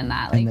pleasure in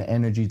that? Like, and the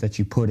energy that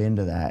you put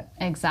into that.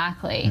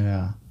 Exactly.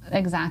 Yeah.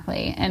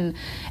 Exactly. And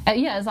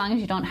as long as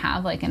you don't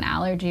have like an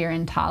allergy or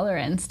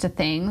intolerance to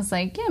things,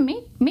 like,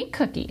 make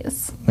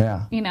cookies.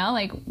 Yeah.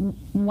 Like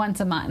once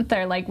a month,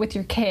 or like with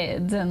your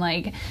kids, and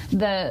like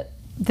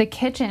the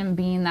kitchen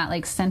being that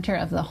like center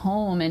of the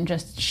home, and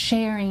just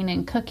sharing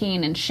and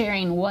cooking and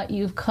sharing what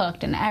you've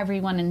cooked and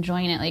everyone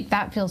enjoying it. Like,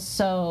 that feels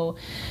so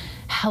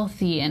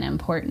healthy and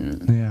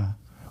important. Yeah.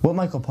 What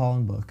Michael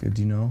Pollan book?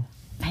 Do you know?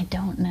 I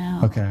don't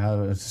know. Okay, I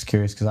was just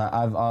curious, because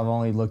I've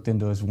only looked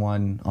into his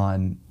one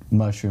on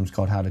mushrooms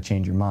called How to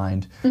Change Your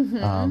Mind.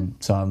 Mm-hmm.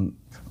 So I'm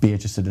be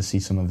interested to see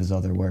some of his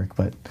other work,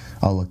 but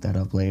I'll look that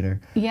up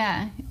later.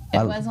 Yeah,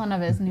 it was one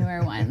of his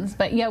newer ones.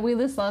 But yeah, we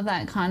just love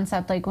that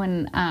concept. Like,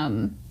 when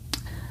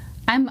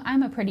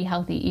I'm a pretty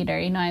healthy eater.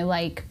 I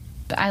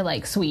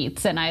like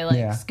sweets, and I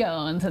like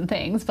scones and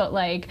things, but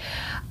like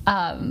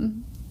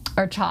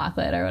or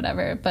chocolate or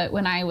whatever. But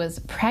when I was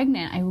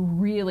pregnant, I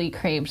really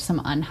craved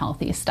some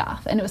unhealthy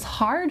stuff. And it was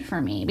hard for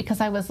me, because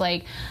I was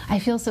like, I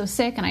feel so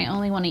sick and I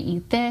only want to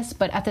eat this,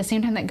 but at the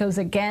same time that goes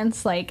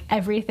against like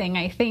everything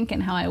I think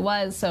and how I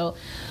was. So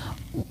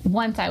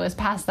once I was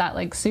past that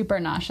like super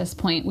nauseous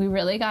point, we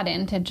really got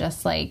into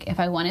just like, if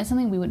I wanted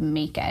something, we would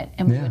make it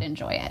and we would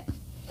enjoy it.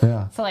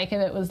 Yeah. So like,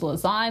 if it was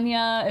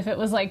lasagna, if it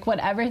was like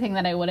whatever thing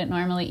that I wouldn't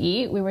normally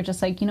eat, we were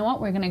just like, you know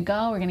what, we're going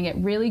to get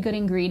really good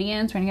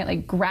ingredients. We're going to get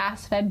like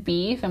grass-fed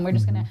beef, and we're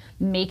just going to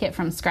make it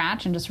from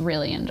scratch and just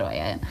really enjoy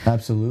it.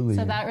 Absolutely.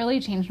 So that really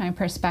changed my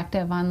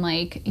perspective on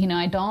like,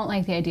 I don't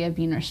like the idea of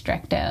being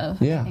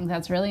restrictive. Yeah. I think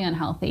that's really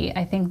unhealthy.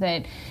 I think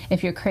that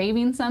if you're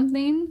craving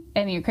something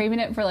and you're craving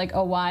it for like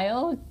a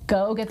while,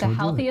 go get the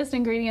healthiest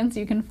ingredients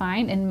you can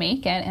find and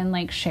make it, and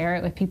like share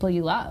it with people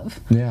you love.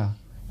 Yeah.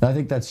 I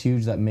think that's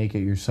huge, that make it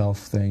yourself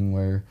thing,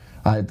 where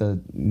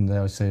they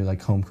always say like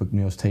home cooked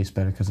meals taste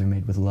better because they're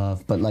made with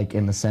love, but like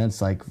in the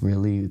sense like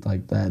really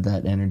like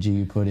that energy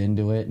you put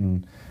into it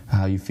and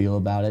how you feel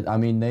about it. I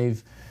mean,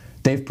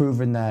 they've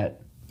proven that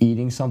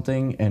eating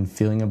something and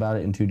feeling about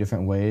it in two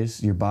different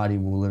ways, your body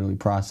will literally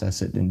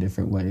process it in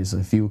different ways.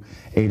 If you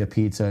ate a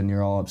pizza and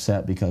you're all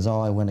upset because,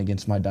 I went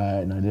against my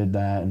diet and I did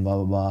that and blah,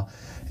 blah, blah,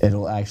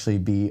 it'll actually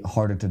be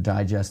harder to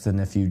digest than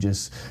if you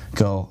just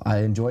go,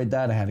 I enjoyed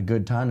that, I had a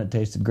good time, it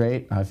tasted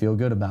great, I feel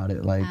good about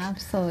it. Like,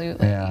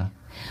 absolutely. Yeah.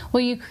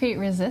 Well, you create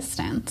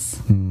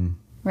resistance.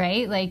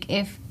 Right? Like,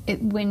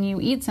 when you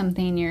eat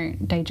something, you're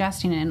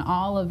digesting it, and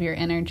all of your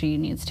energy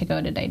needs to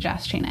go to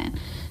digesting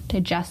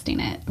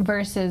it,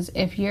 versus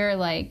if you're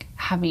like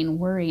having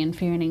worry and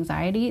fear and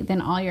anxiety, then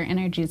all your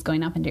energy is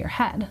going up into your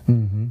head.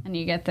 And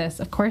you get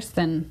this, of course,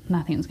 then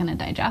nothing's going to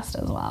digest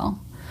as well.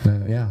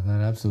 Yeah,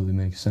 that absolutely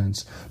makes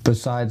sense.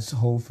 Besides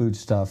whole food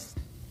stuff,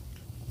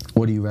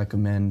 what do you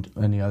recommend?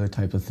 Any other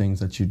type of things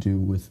that you do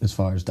with as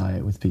far as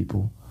diet with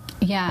people?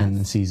 Yeah. And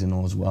then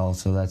seasonal as well.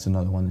 So that's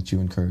another one that you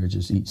encourage,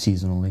 is eat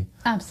seasonally.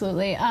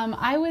 Absolutely.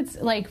 I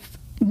would like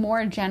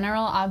more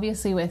general.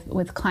 Obviously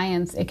with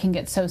clients, it can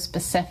get so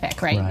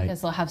specific, right?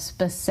 Because they'll have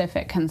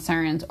specific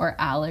concerns or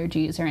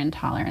allergies or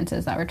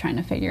intolerances that we're trying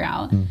to figure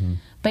out.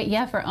 But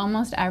yeah, for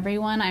almost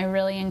everyone, I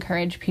really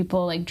encourage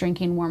people like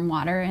drinking warm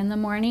water in the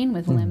morning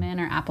with lemon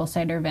or apple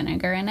cider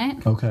vinegar in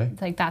it. Okay.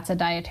 It's like, that's a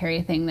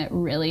dietary thing that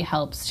really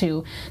helps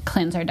to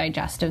cleanse our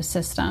digestive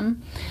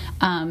system.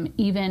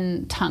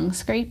 Even tongue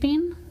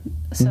scraping.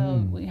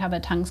 So we have a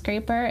tongue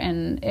scraper,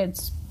 and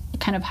it's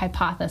kind of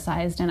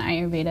hypothesized in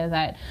Ayurveda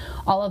that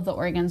all of the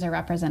organs are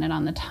represented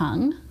on the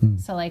tongue.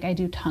 So like, I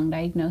do tongue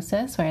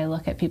diagnosis, where I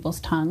look at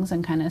people's tongues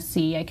and kind of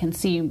I can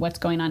see what's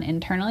going on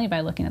internally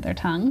by looking at their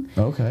tongue.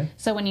 Okay.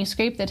 So when you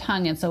scrape the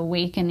tongue, it's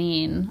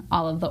awakening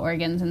all of the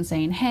organs and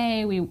saying,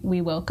 hey,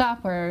 we woke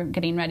up, we're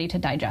getting ready to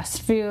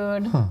digest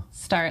food,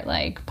 start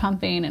like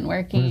pumping and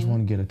working. Where does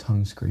one get a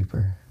tongue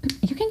scraper?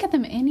 You can get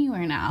them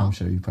anywhere now. I'm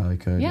sure you probably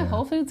could. Yeah,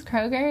 Whole Foods,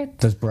 Kroger.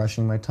 Does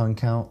brushing my tongue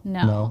count?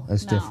 No.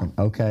 It's different.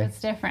 Okay.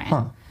 It's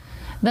different.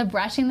 The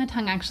brushing the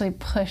tongue actually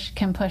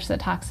can push the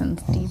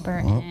toxins deeper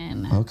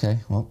in. Okay,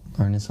 well,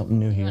 learning something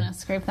new here. You want to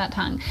scrape that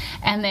tongue,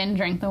 and then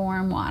drink the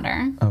warm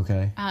water.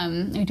 Okay.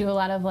 We do a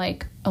lot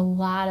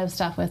of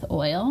stuff with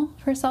oil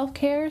for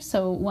self-care.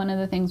 So one of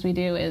the things we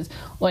do is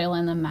oil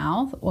in the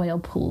mouth, oil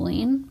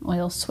pooling,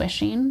 oil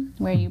swishing,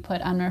 where you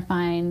put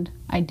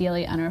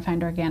ideally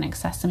unrefined organic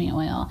sesame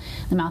oil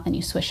in the mouth, and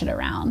you swish it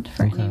around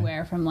for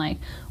anywhere from like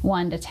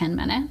 1 to 10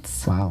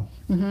 minutes. Wow.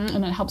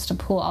 And it helps to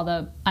pull all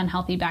the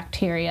unhealthy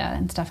bacteria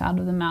and stuff out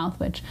of the mouth,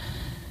 which,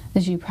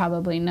 as you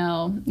probably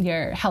know,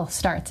 your health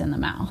starts in the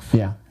mouth.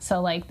 Yeah.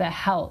 So like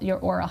your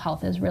oral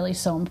health is really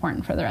so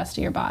important for the rest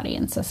of your body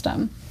and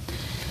system.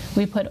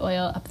 We put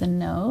oil up the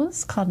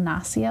nose called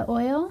Nassia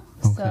oil.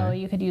 Okay. So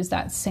you could use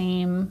that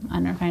same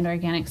unrefined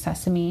organic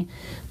sesame,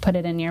 put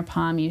it in your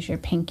palm, use your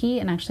pinky,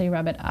 and actually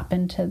rub it up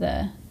into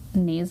the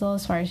nasal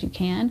as far as you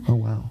can. Oh,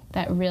 wow.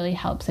 That really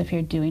helps if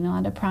you're doing a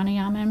lot of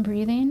pranayama and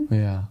breathing.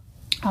 Yeah.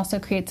 Also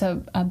creates a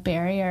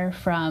barrier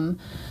from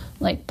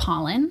like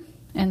pollen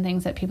and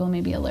things that people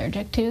may be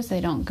allergic to, so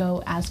they don't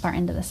go as far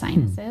into the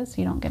sinuses,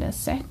 so you don't get as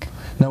sick.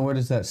 Now, where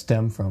does that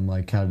stem from?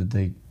 Like, how did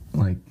they,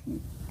 like,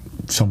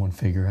 someone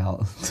figure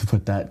out to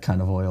put that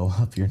kind of oil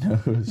up your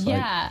nose?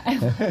 Yeah.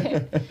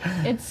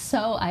 It's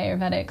so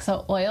Ayurvedic.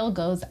 So oil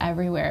goes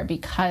everywhere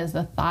because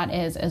the thought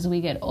is as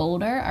we get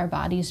older, our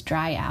bodies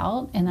dry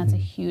out, and that's a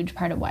huge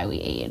part of why we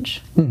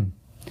age.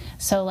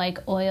 So like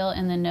oil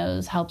in the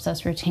nose helps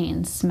us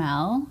retain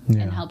smell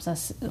and helps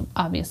us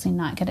obviously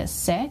not get as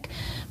sick.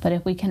 But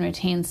if we can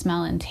retain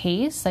smell and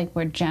taste, like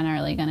we're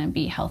generally going to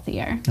be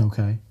healthier.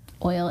 Okay.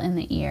 Oil in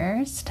the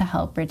ears to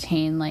help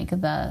retain like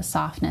the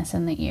softness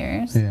in the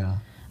ears. Yeah.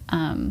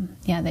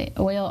 The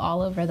oil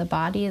all over the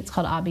body. It's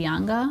called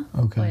Abhyanga.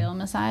 Okay. Oil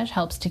massage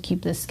helps to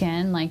keep the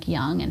skin like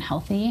young and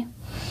healthy.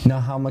 Now,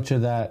 how much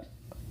of that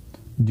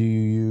do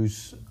you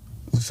use?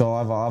 So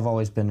I've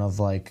always been of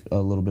like a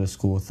little bit of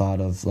school of thought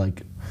of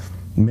like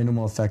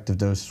minimal effective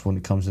doses when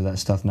it comes to that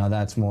stuff. Now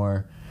that's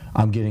more,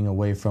 I'm getting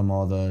away from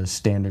all the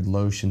standard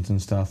lotions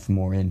and stuff,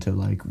 more into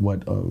like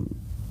what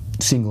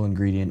single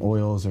ingredient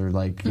oils or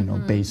like, you know,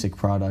 basic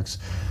products.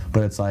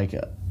 But it's like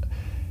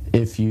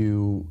I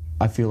feel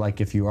like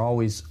if you're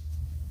always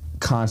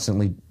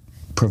constantly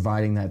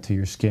providing that to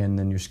your skin,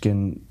 then your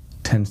skin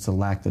tends to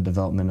lack the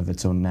development of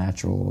its own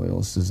natural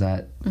oils. Is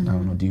that, I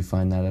don't know, do you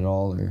find that at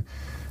all, or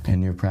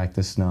in your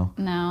practice? No.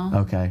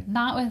 Okay.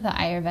 Not with the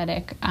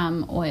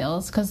Ayurvedic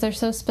oils because they're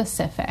so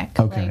specific.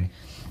 Okay.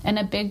 And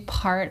a big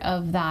part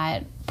of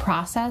that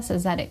process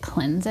is that it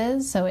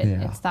cleanses. So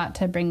it's thought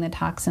to bring the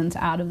toxins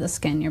out of the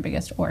skin, your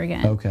biggest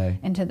organ,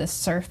 into the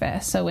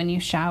surface. So when you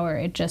shower,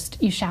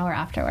 you shower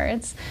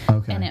afterwards.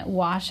 Okay. And it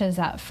washes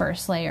that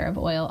first layer of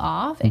oil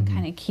off and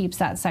kind of keeps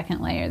that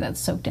second layer that's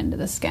soaked into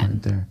the skin.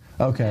 Right there.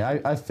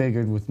 Okay. I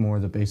figured with more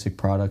of the basic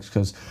products,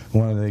 because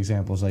one of the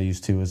examples I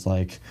used to is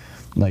like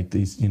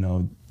these, you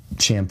know,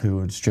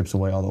 shampoo, it strips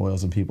away all the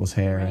oils in people's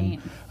hair.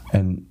 Right.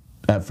 And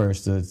at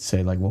first they'd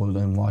say like, well,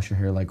 then wash your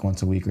hair like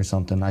once a week or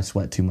something. I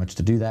sweat too much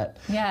to do that.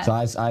 Yeah. So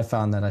I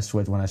found that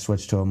when I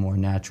switched to a more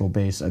natural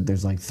base,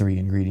 there's like 3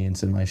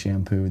 ingredients in my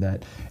shampoo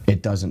that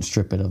it doesn't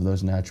strip it of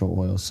those natural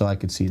oils. So I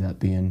could see that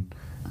being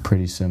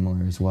pretty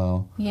similar as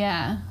well.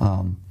 Yeah.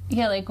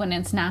 Yeah, like when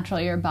it's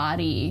natural, your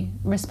body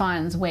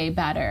responds way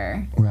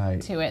better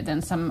to it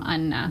than some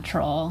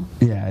unnatural.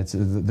 Yeah, it's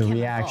the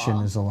reaction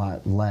is a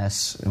lot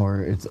less,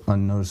 or it's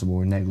unnoticeable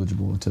or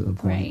negligible to the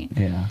point.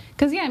 Right. Yeah.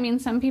 Because I mean,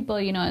 some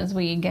people, you know, as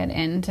we get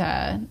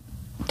into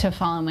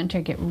fall and winter,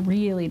 get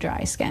really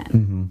dry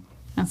skin.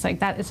 It's like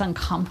that is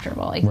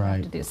uncomfortable. Like you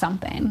have to do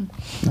something.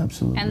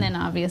 Absolutely. And then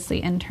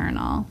obviously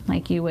internal,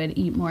 like you would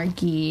eat more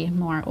ghee,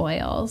 more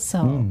oils.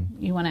 So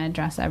you want to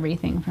address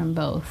everything from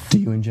both. Do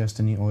you ingest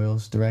any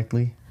oils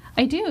directly?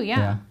 I do,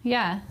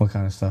 yeah. What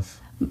kind of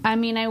stuff? I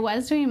mean, I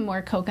was doing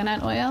more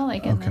coconut oil,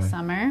 like in the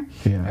summer.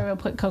 Yeah. Or we'll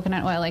put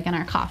coconut oil, like in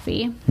our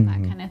coffee,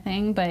 that kind of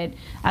thing. But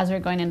as we're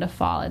going into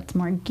fall, it's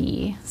more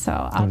ghee. So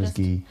I'll What is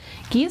ghee?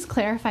 Ghee is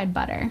clarified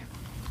butter.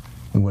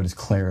 And what is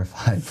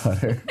clarified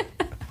butter?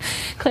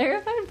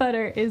 Clarified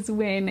butter is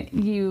when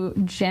you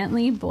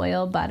gently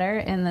boil butter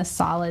and the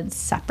solids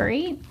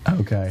separate.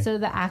 Okay. So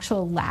the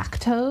actual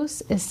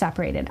lactose is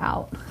separated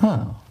out.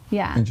 Oh.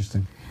 Yeah.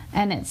 Interesting.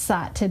 And it's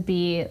thought to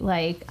be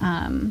like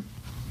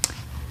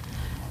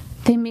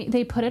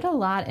they put it a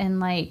lot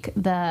in like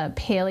the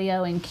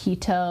paleo and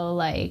keto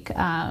like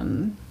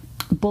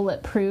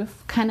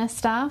bulletproof kind of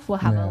stuff. We'll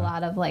have a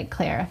lot of like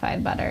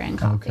clarified butter in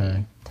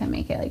coffee to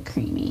make it like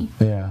creamy.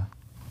 Yeah.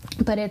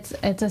 But it's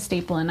a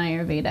staple in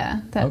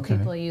Ayurveda that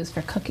people use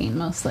for cooking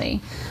mostly.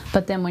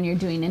 But then when you're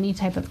doing any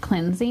type of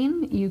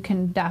cleansing, you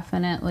can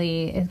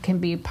definitely, it can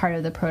be part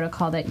of the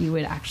protocol that you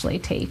would actually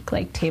take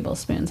like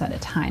tablespoons at a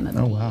time of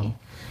ghee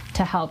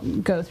to help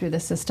go through the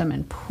system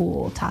and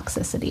pull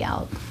toxicity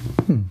out.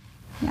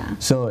 Yeah.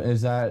 So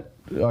is that,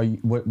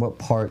 what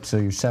part, so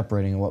you're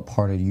separating, what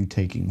part are you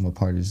taking? What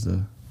part is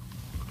the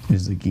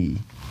ghee?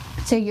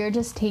 So you're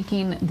just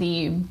taking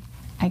the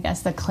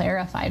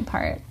clarified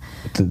part.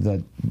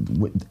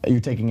 You're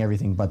taking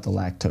everything but the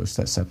lactose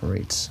that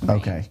separates.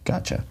 Right. Okay,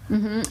 gotcha.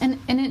 And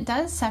it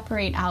does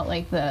separate out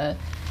like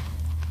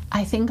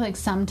I think like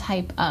some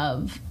type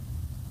of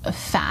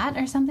fat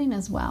or something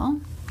as well.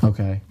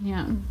 Okay.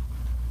 Yeah.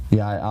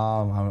 Yeah,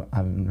 I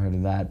haven't heard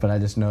of that, but I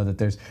just know that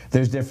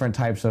there's different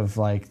types of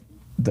like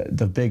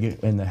the big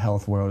in the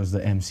health world is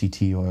the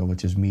MCT oil,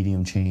 which is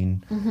medium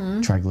chain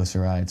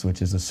triglycerides,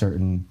 which is a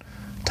certain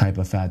type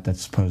of fat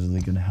that's supposedly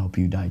going to help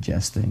you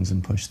digest things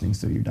and push things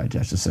through your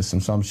digestive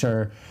system. So I'm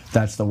sure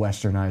that's the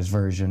westernized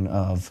version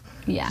of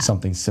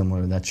something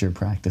similar that you're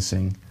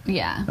practicing.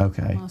 Yeah.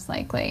 Okay. Most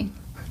likely.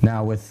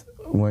 Now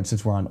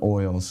since we're on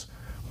oils,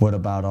 what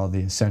about all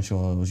the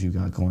essential oils you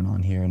got going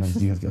on here? And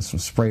then you have got some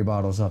spray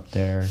bottles up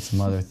there,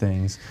 some other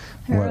things.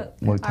 What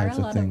types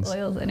of things? There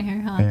are a lot of oils in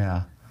here, huh?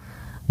 Yeah.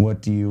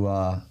 What do you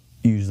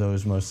use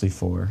those mostly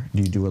for?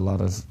 Do you do a lot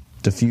of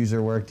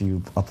diffuser work? Do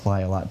you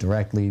apply a lot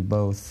directly?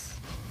 Both.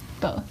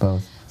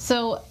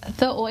 So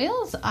the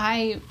oils,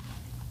 I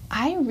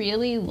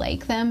really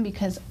like them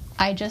because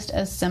I just,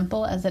 as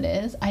simple as it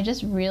is, I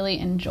just really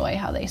enjoy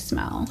how they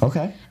smell.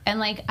 Okay. And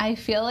like, I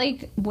feel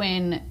like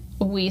when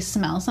we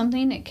smell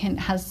something, it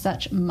has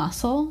such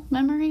muscle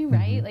memory,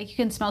 right? Mm-hmm. Like you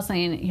can smell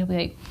something and you'll be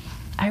like,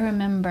 I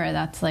remember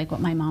that's like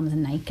what my mom's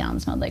nightgown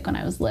smelled like when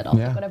I was little,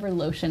 like whatever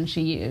lotion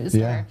she used,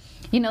 or,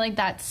 like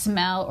that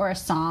smell or a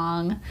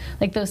song,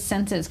 like those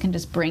senses can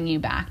just bring you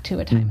back to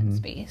a time and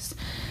space.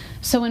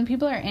 So when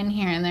people are in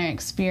here and they're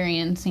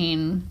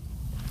experiencing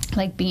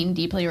like being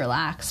deeply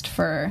relaxed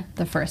for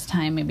the first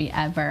time, maybe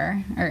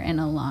ever, or in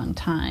a long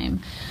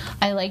time,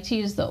 I like to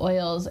use the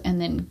oils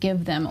and then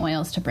give them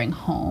oils to bring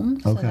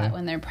home so that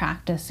when they're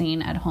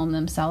practicing at home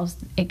themselves,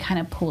 it kind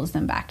of pulls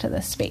them back to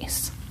this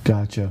space.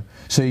 Gotcha.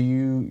 So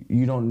you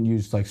don't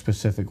use like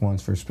specific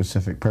ones for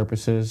specific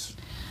purposes?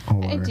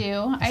 I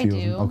do.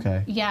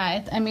 Okay.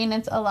 Yeah,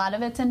 it's a lot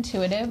of it's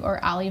intuitive, or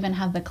I'll even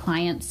have the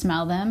client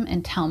smell them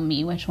and tell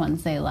me which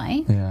ones they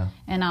like. Yeah.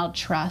 And I'll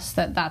trust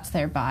that that's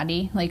their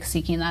body, like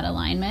seeking that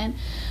alignment.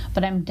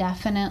 But I'm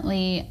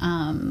definitely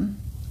don't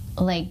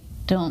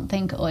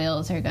think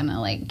oils are gonna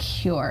like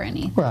cure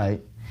anything.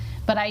 Right.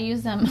 But I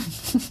use them.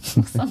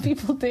 Some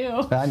people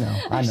do. I know.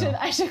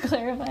 I should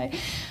clarify.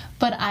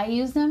 But I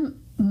use them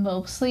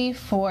mostly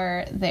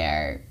for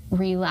their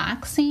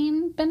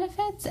relaxing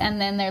benefits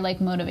and then their like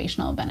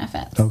motivational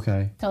benefits.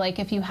 Okay. So like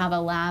if you have a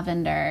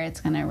lavender,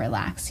 it's going to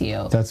relax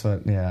you. That's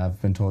what,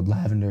 I've been told,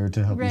 lavender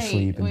to help you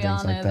sleep and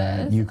things like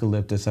that. This.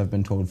 Eucalyptus I've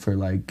been told for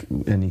like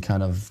any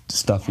kind of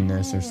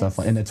stuffiness or stuff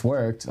like, and it's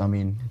worked.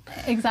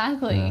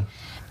 Exactly. Yeah.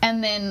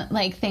 And then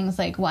like things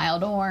like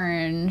wild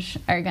orange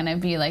are going to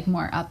be like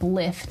more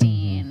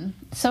uplifting.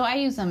 Mm-hmm. So I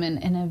use them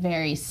in a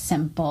very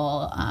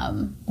simple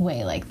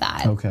way like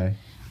that. Okay.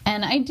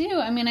 And I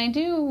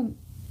do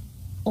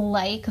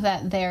like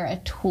that they're a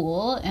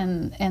tool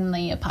in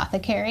the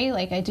apothecary.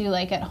 Like I do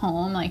like at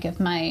home, like if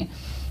my,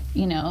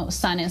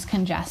 son is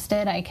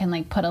congested, I can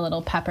like put a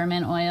little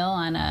peppermint oil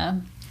on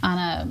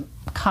a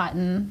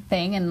cotton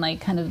thing and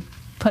like kind of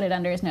put it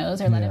under his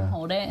nose or let him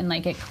hold it, and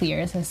like it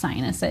clears his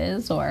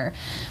sinuses, or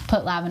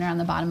put lavender on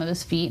the bottom of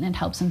his feet and it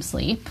helps him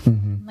sleep.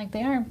 Mm-hmm. Like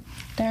they're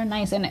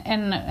nice.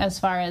 And as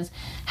far as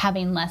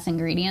having less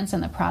ingredients in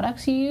the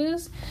products you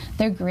use,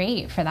 they're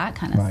great for that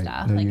kind of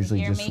stuff. They're like usually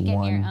if you're just making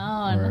one your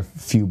own, or a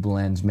few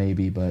blends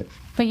maybe, but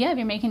yeah, if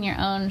you're making your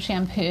own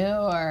shampoo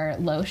or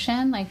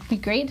lotion, like it'd be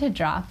great to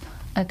drop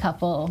a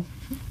couple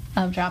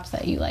of drops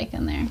that you like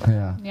in there.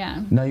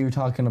 Yeah. Now you were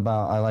talking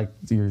about, I like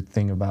your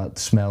thing about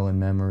smell and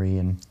memory,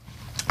 and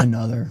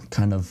another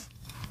kind of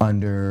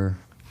undervalued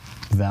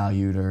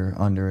or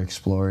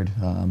underexplored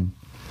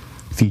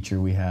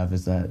feature we have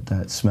is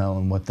that smell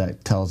and what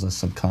that tells us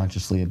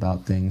subconsciously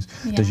about things.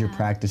 Yeah. Does your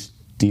practice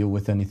deal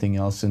with anything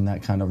else in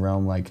that kind of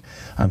realm? Like,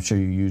 I'm sure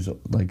you use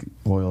like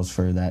oils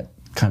for that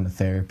kind of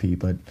therapy,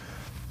 but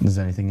does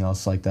anything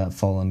else like that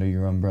fall under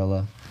your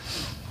umbrella?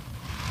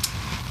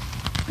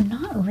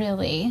 Not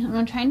really.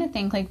 I'm trying to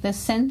think. Like the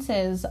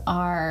senses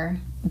are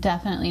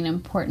definitely an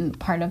important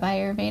part of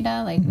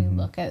Ayurveda. Like we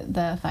look at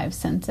the 5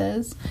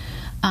 senses.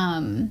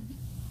 And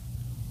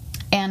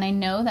I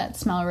know that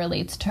smell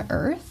relates to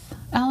earth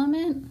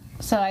element.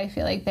 So I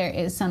feel like there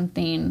is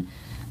something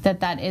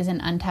that is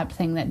an untapped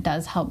thing that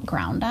does help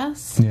ground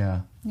us.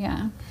 Yeah.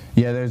 Yeah.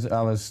 Yeah,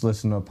 I was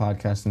listening to a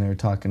podcast and they were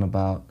talking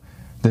about,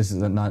 this is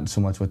not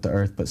so much with the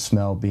earth, but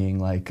smell being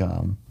like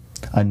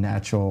a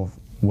natural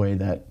way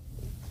that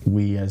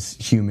we as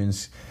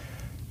humans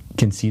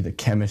can see the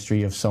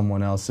chemistry of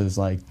someone else's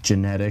like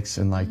genetics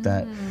and like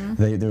that.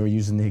 They were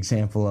using the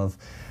example of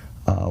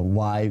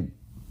why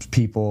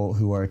people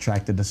who are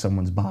attracted to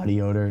someone's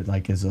body odor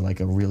like is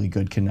a really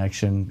good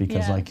connection,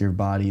 because like your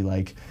body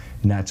like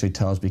naturally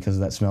tells, because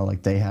of that smell,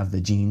 like they have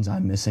the genes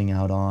I'm missing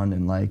out on,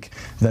 and like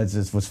that's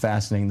just what's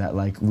fascinating, that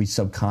like we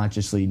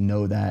subconsciously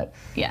know that,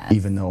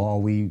 even though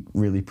all we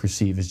really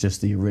perceive is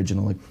just the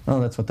original, like, oh,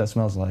 that's what that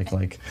smells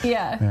like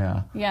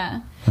yeah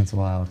that's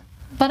wild.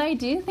 But I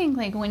do think,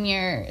 like, when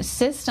your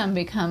system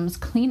becomes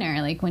cleaner,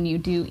 like when you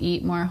do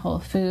eat more whole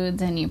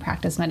foods and you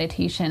practice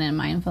meditation and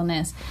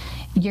mindfulness,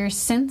 your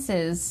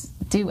senses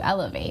do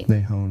elevate.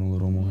 They hone a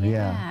little more.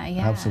 Yeah.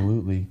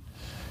 Absolutely.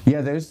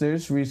 Yeah,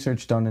 there's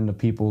research done into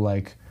people,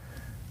 like,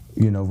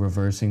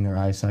 reversing their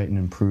eyesight and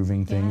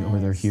improving things, or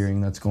their hearing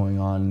that's going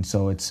on. And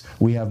so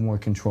we have more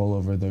control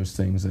over those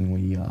things than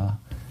we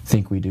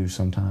think we do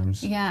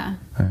sometimes. Yeah.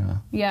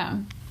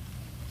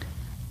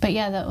 But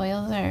yeah, the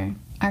oils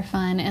are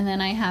fun. And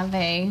then I have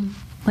a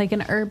like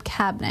an herb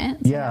cabinet.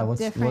 So yeah,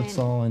 what's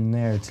all in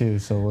there too?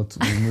 So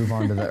we move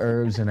on to the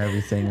herbs and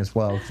everything as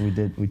well,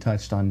 because we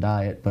touched on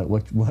diet. But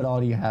what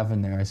all do you have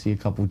in there? I see a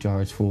couple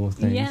jars full of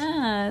things.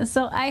 Yeah,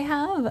 so I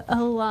have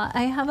a lot.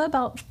 I have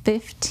about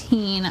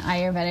 15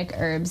 Ayurvedic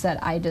herbs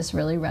that I just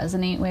really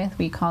resonate with.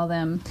 We call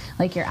them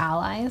like your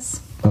allies.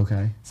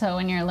 Okay. So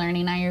when you're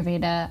learning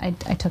Ayurveda,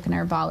 I took an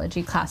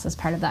herbology class as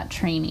part of that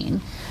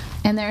training.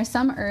 And there are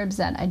some herbs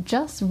that I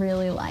just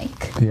really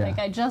like. Yeah. Like,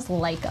 I just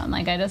like them.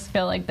 Like, I just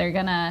feel like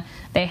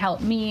they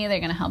help me, they're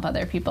going to help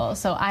other people.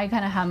 So I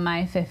kind of have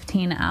my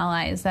 15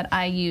 allies that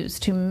I use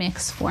to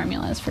mix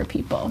formulas for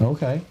people.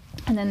 Okay.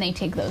 And then they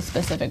take those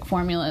specific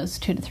formulas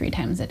 2 to 3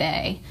 times a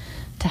day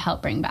to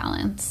help bring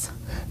balance.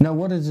 Now,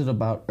 what is it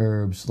about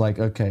herbs? Like,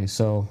 okay,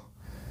 so,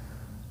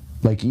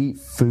 like, you eat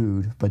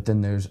food, but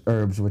then there's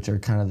herbs, which are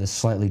kind of the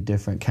slightly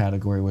different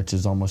category, which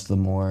is almost the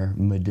more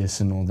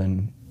medicinal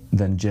than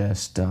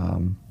just, I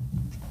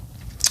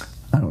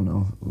don't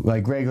know,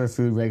 like regular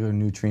food, regular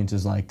nutrients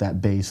is like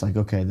that base, like,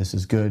 okay, this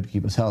is good,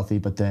 keep us healthy,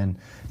 but then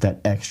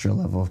that extra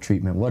level of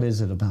treatment. What is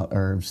it about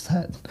herbs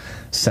that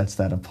sets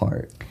that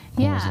apart?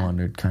 Yeah. I always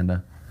wondered, kind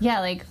of. Yeah,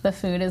 like the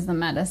food is the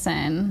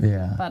medicine,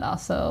 yeah, but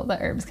also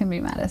the herbs can be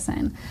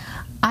medicine.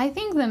 I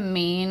think the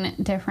main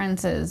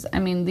difference is, I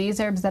mean, these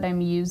herbs that I'm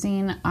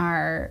using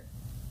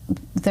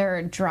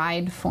they're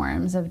dried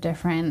forms of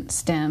different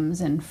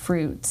stems and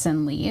fruits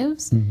and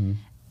leaves. Mm-hmm.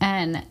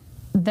 And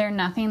they're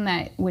nothing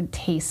that would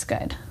taste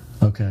good.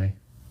 Okay.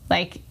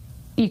 Like,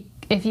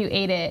 if you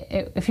ate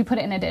it, if you put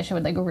it in a dish, it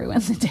would, like, ruin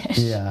the dish.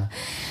 Yeah.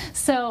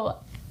 So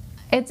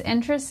it's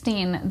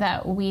interesting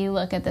that we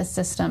look at the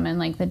system and,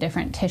 like, the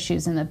different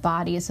tissues in the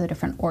body, so the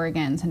different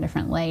organs and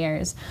different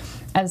layers,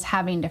 as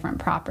having different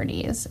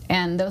properties.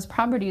 And those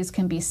properties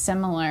can be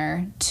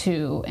similar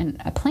to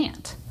a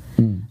plant.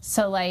 Mm.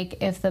 So,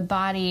 like, if the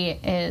body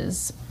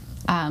is,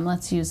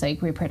 let's use,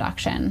 like,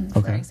 reproduction,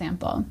 for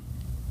example.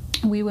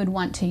 We would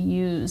want to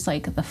use,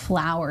 like, the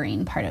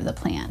flowering part of the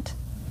plant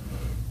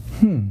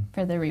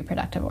for the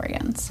reproductive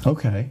organs.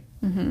 Okay.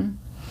 Mm-hmm.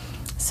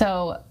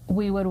 So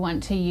we would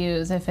want to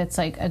use, if it's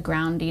like a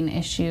grounding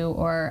issue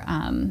or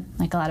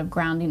like a lot of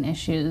grounding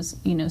issues,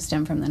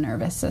 stem from the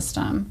nervous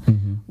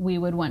system, we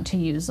would want to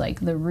use, like,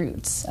 the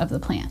roots of the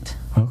plant.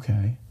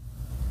 Okay.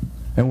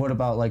 And what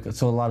about, like,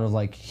 so a lot of,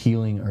 like,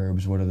 healing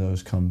herbs, where do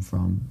those come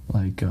from?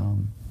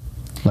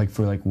 Like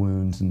for, like,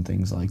 wounds and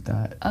things like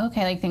that.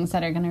 Okay, like things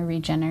that are going to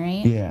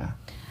regenerate? Yeah.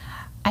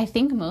 I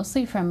think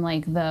mostly from,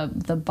 like,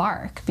 the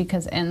bark,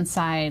 because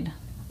inside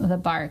the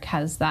bark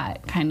has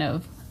that kind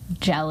of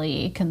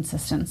jelly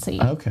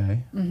consistency.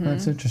 Okay. Mm-hmm.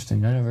 That's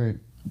interesting. I never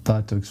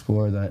thought to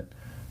explore that.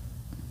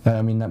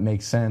 I mean, that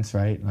makes sense,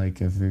 right?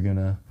 Like, if you're going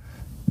to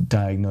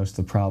diagnose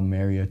the problem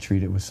area,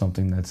 treat it with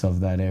something that's of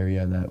that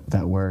area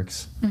that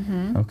works.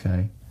 Mm-hmm.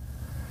 Okay.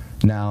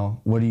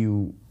 Now,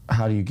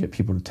 how do you get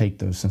people to take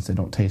those, since they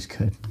don't taste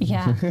good?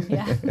 Yeah.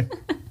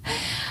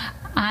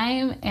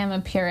 I am a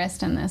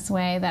purist in this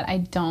way, that I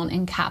don't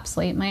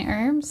encapsulate my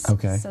herbs.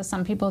 Okay. So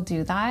some people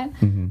do that.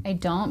 Mm-hmm. I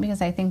don't,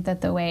 because I think that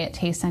the way it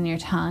tastes on your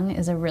tongue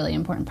is a really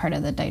important part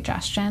of the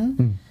digestion.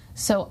 Mm.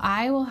 So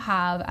I will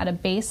have, at a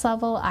base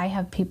level, I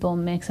have people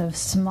mix a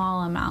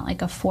small amount, like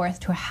 1/4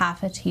 to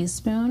 1/2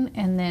 teaspoon,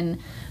 and then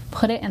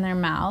put it in their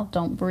mouth,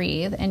 don't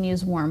breathe, and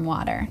use warm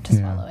water to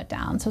swallow it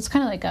down. So it's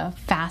kind of like a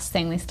fast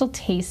thing. They still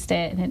taste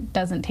it, and it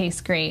doesn't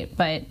taste great,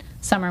 but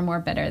some are more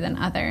bitter than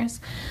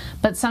others.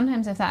 But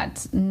sometimes if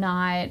that's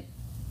not,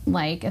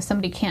 like, if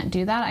somebody can't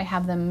do that, I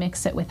have them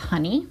mix it with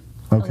honey,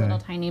 a little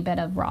tiny bit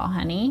of raw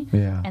honey,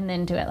 and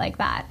then do it like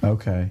that.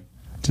 Okay.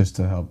 Just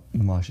to help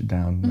wash it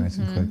down nice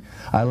and quick.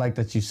 I like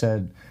that you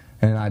said,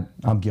 and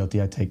I'm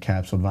guilty, I take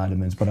capsuled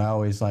vitamins, but I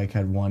always, like,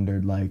 had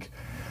wondered, like,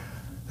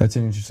 that's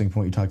an interesting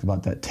point. You talked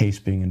about that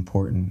taste being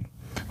important.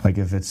 Like,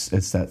 if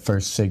it's that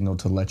first signal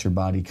to let your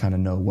body kind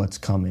of know what's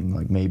coming.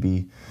 Like,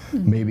 maybe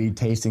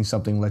tasting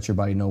something lets your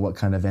body know what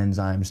kind of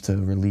enzymes to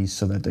release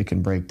so that they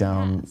can break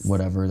down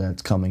whatever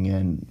that's coming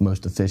in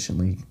most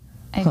efficiently.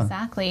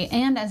 Exactly.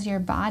 And as your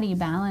body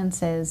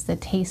balances, the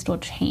taste will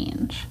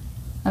change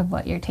of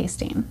what you're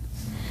tasting.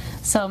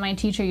 So my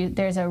teacher,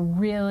 there's a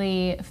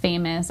really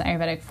famous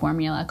Ayurvedic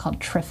formula called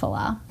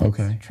Triphala.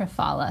 Okay.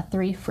 Triphala,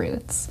 3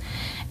 fruits.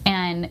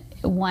 And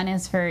one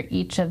is for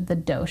each of the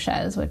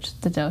doshas, which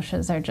the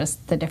doshas are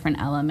just the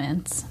different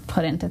elements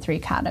put into 3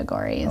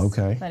 categories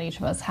that each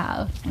of us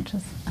have, which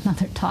is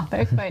another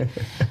topic. But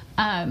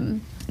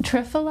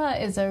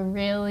Triphala is a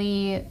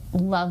really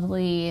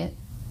lovely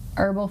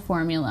herbal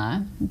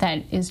formula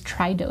that is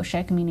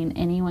tridoshic, meaning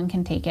anyone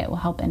can take it, will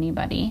help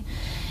anybody.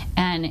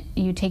 And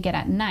you take it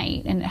at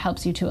night, and it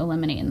helps you to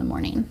eliminate in the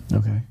morning.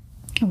 Okay.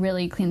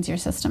 Really cleans your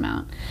system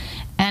out.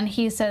 And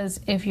he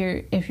says if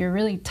you're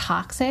really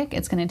toxic,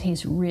 it's going to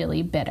taste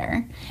really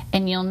bitter.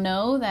 And you'll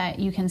know that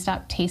you can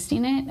stop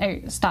tasting it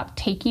or stop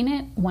taking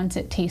it once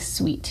it tastes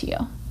sweet to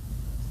you.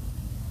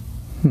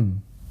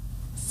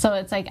 So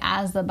it's like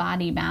as the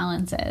body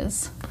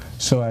balances.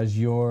 So as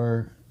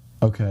you're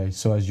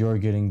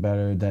getting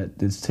better, that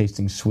it's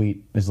tasting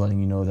sweet is letting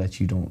you know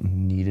that you don't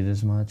need it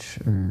as much,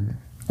 or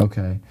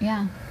Okay.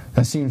 Yeah.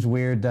 That seems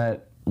weird.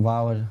 That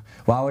why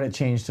would it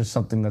change to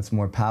something that's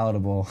more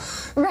palatable?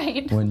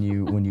 Right. when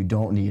you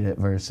don't need it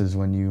versus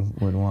when you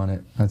would want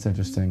it. That's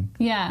interesting.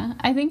 Yeah,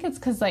 I think it's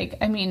because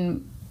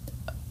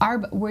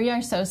we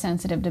are so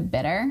sensitive to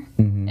bitter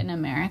in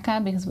America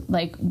because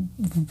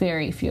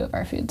very few of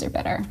our foods are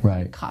bitter.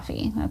 Right. Like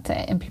coffee, that's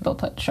it, and people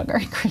put sugar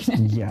and cream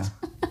in it. Yeah.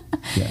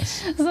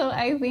 Yes. So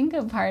I think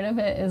a part of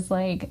it is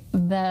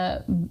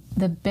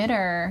the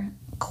bitter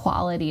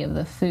quality of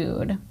the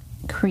food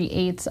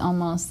creates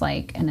almost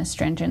like an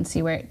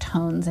astringency where it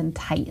tones and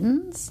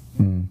tightens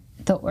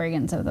the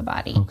organs of the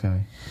body.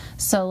 Okay.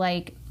 So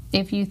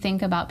if you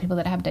think about people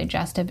that have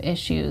digestive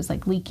issues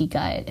like leaky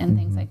gut and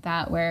things like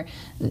that, where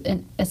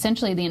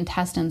essentially the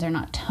intestines are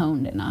not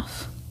toned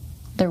enough,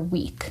 they're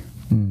weak.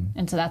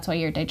 And so that's why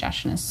your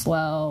digestion is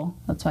slow.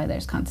 That's why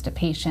there's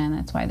constipation.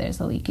 That's why there's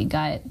a leaky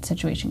gut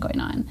situation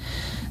going on.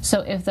 So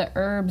if the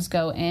herbs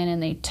go in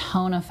and they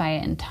tonify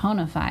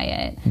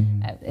it,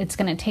 it's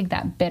going to take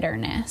that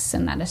bitterness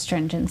and that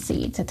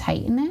astringency to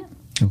tighten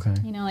it. Okay.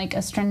 Like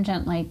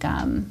astringent, like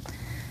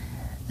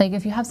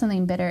if you have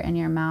something bitter in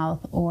your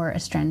mouth or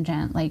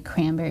astringent, like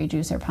cranberry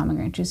juice or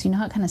pomegranate juice, you know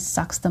how it kind of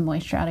sucks the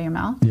moisture out of your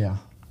mouth? Yeah.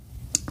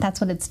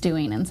 That's what it's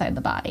doing inside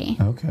the body.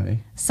 Okay.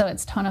 So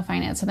it's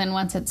tonifying it. So then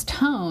once it's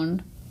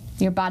toned,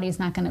 your body's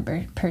not going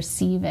to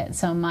perceive it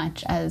so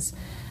much as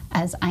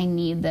I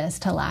need this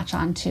to latch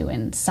onto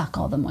and suck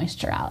all the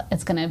moisture out.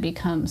 It's going to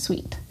become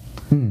sweet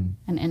and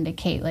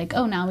indicate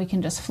now we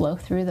can just flow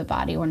through the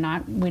body.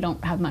 We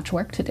don't have much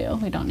work to do.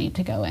 We don't need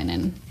to go in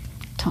and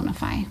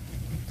tonify.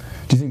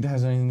 Do you think that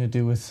has anything to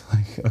do with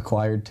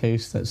acquired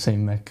taste, that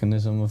same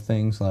mechanism of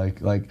things?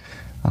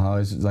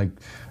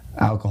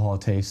 Alcohol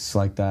tastes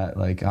like that.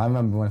 I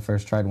remember when I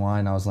first tried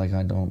wine, I was like,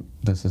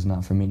 this is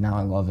not for me. Now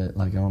I love it.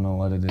 I don't know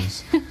what it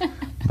is.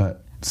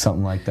 But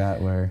something like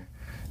that where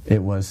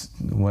it was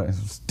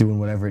doing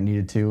whatever it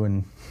needed to,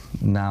 and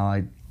now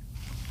I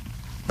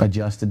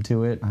adjusted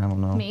to it. I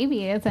don't know.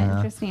 Maybe it's an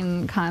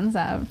interesting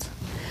concept.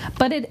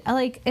 But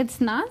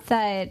it's not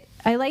that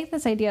I like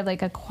this idea of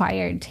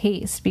acquired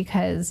taste,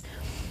 because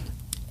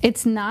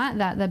it's not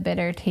that the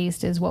bitter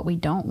taste is what we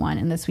don't want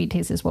and the sweet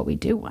taste is what we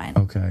do want.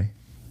 Okay.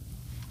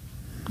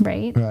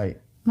 Right? Right.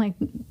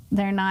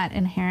 They're not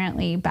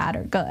inherently bad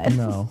or good.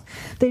 No.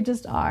 They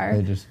just are.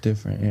 They're just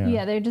different, yeah.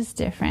 Yeah, they're just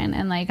different.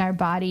 And our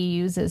body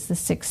uses the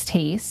 6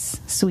 tastes,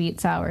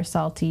 sweet, sour,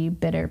 salty,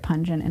 bitter,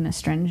 pungent, and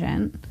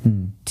astringent,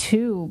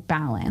 to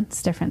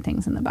balance different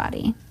things in the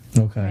body.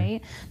 Okay.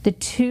 Right? The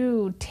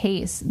 2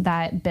 tastes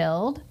that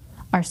build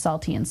are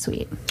salty and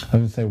sweet. I was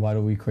going to say, why do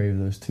we crave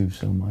those 2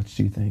 so much,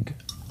 do you think?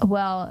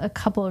 Well, a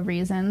couple of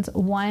reasons.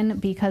 One,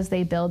 because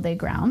they build, they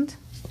ground.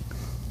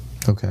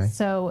 Okay.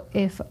 So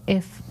if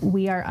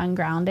we are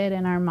ungrounded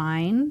in our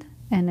mind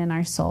and in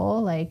our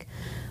soul,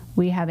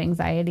 we have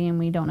anxiety and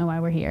we don't know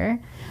why we're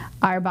here,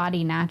 our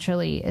body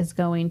naturally is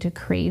going to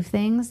crave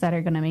things that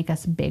are going to make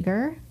us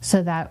bigger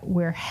so that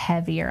we're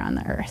heavier on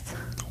the earth.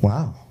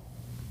 Wow.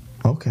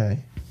 Okay.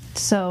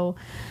 So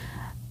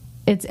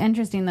it's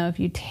interesting, though, if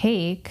you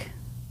take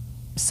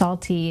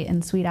salty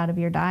and sweet out of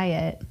your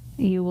diet,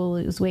 you will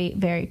lose weight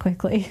very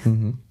quickly.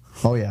 Mm-hmm.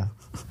 Oh, yeah.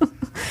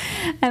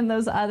 And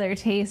those other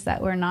tastes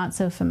that we're not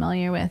so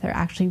familiar with are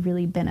actually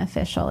really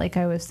beneficial. Like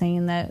I was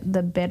saying,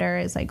 the bitter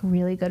is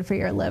really good for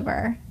your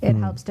liver. It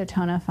helps to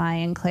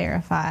tonify and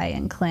clarify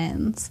and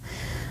cleanse.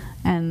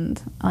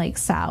 And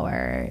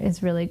sour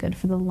is really good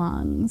for the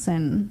lungs,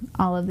 and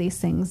all of these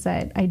things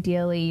that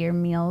ideally your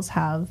meals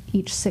have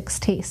each 6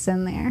 tastes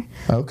in there.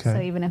 Okay. So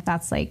even if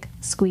that's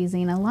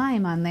squeezing a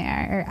lime on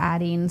there, or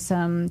adding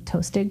some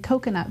toasted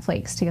coconut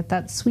flakes to get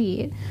that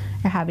sweet,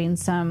 or having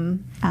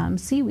some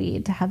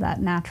seaweed to have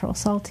that natural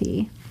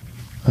salty.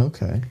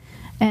 Okay.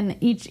 And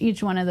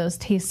each one of those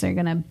tastes are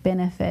going to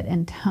benefit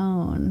and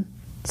tone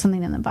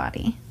something in the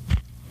body.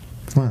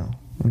 Wow.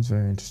 That's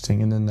very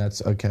interesting. And then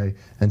that's okay.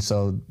 And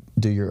so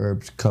do your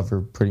herbs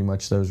cover pretty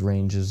much those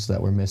ranges that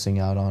we're missing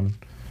out on?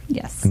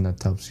 Yes. And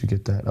that helps you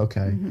get that.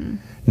 Okay. Mm-hmm.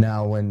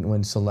 Now,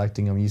 when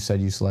selecting them, you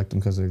said you select them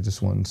because they're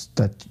just ones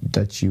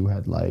that you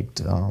had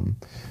liked. How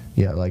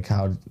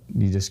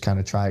you just kind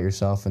of try it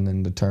yourself and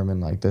then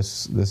determine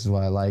this is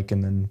what I like,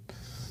 and then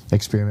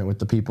experiment with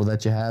the people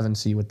that you have and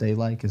see what they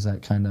like. Is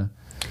that kind of...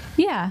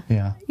 Yeah.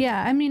 Yeah.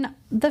 Yeah. I mean,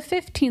 the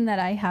 15 that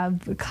I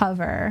have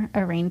cover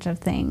a range of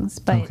things,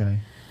 but... Okay.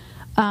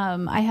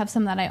 I have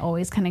some that I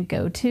always kind of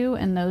go to,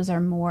 and those are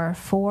more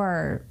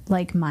for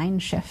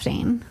mind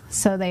shifting.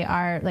 So they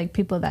are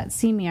people that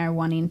see me are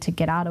wanting to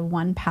get out of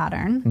one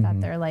pattern that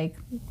they're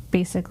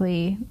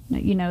basically,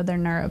 their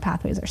neural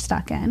pathways are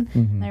stuck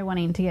in. They're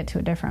wanting to get to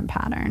a different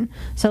pattern.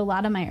 So a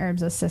lot of my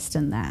herbs assist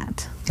in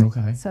that.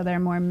 Okay. So they're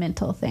more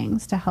mental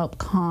things to help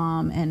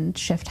calm and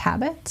shift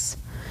habits.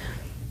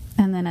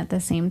 And then at the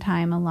same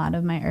time, a lot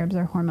of my herbs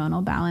are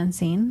hormonal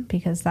balancing,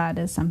 because that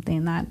is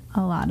something that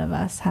a lot of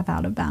us have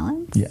out of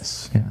balance.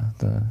 Yes, yeah.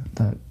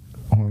 That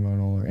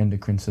hormonal or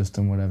endocrine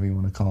system, whatever you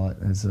want to call it,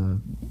 is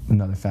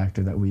another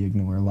factor that we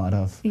ignore a lot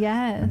of.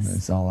 Yes. And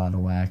it's all out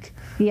of whack.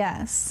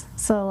 Yes.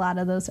 So a lot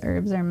of those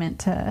herbs are meant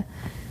to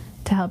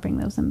to help bring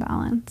those in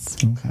balance.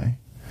 Okay.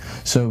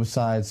 So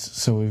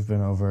we've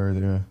been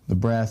over the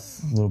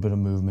breath, a little bit of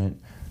movement,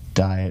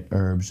 diet,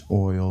 herbs,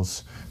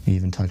 oils. You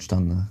even touched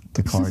on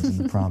the cards and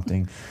the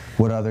prompting.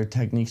 What other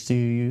techniques do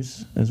you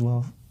use as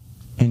well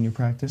in your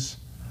practice?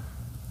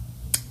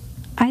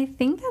 I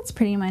think that's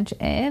pretty much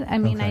it. I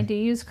mean, Okay. I do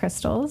use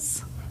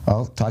crystals.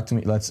 Oh, talk to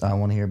me. I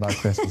want to hear about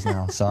crystals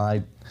now. So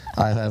I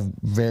have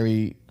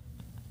very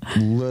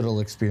little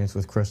experience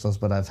with crystals,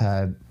 but I've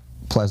had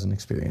pleasant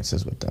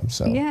experiences with them.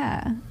 So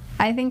Yeah.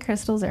 I think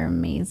crystals are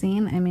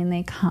amazing. I mean,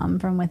 they come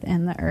from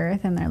within the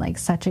earth, and they're like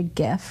such a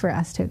gift for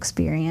us to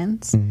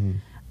experience.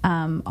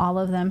 All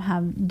of them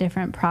have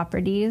different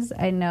properties.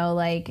 I know,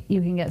 like,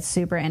 you can get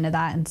super into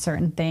that, and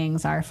certain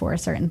things are for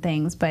certain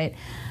things. But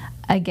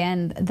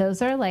again,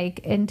 those are like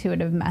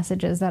intuitive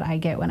messages that I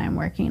get when I'm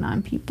working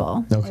on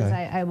people. Okay. Is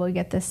I will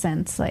get this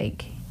sense,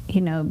 like,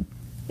 you know,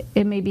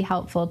 it may be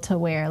helpful to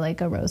wear like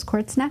a rose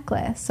quartz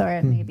necklace, or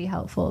it may be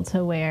helpful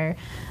to wear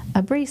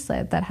a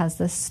bracelet that has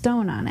this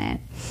stone on it.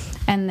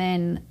 And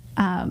then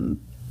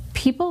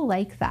people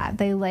like that.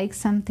 They like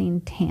something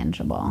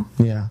tangible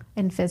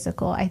and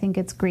physical. I think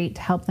it's great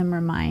to help them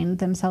remind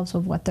themselves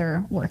of what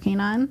they're working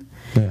on.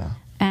 Yeah.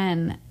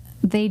 And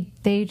they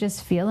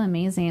just feel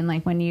amazing.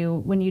 Like when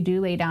you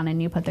do lay down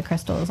and you put the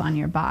crystals on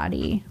your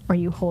body, or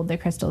you hold the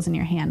crystals in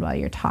your hand while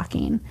you're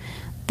talking,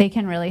 they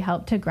can really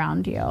help to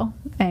ground you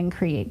and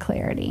create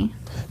clarity.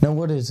 Now,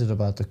 what is it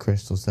about the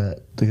crystals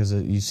because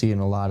you see in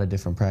a lot of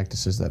different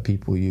practices that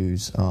people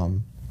use,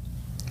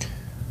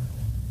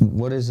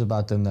 what is it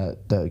about them that,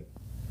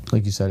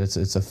 like you said,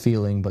 it's a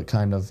feeling, but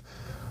kind of,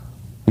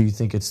 you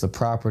think it's the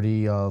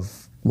property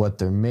of what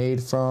they're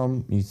made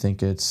from? You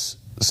think it's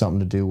something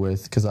to do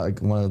with, because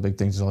one of the big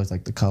things is always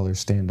like the colors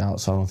stand out,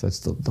 so I don't know if that's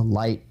the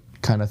light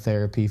kind of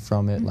therapy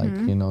from it, like,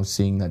 you know,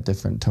 seeing that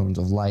different tones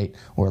of light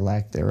or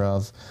lack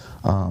thereof.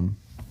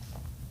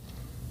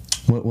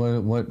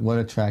 What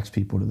attracts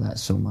people to that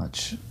so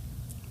much,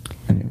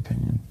 in your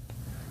opinion?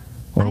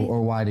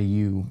 Or why do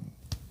you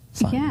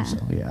find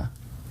yourself? Yeah.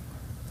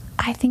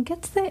 I think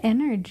it's the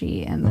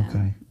energy in them.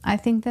 Okay. I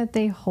think that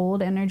they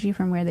hold energy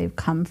from where they've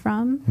come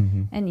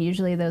from, and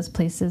usually those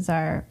places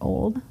are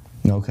old.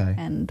 Okay.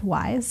 And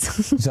wise.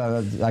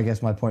 So I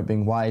guess my point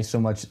being, why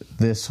so much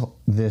this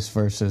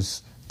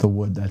versus the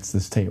wood that's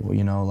this table,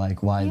 you know,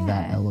 like why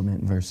that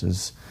element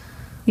versus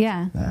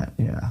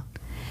that,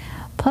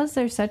 Plus,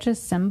 they're such a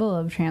symbol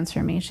of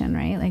transformation,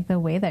 right? Like the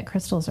way that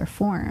crystals are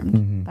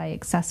formed by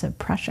excessive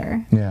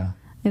pressure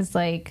is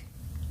like,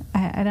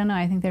 I don't know,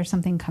 I think there's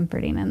something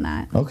comforting in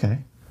that. Okay.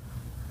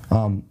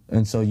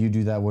 And so you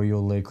do that where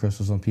you'll lay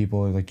crystals on people,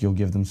 or like you'll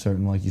give them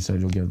certain, like you said,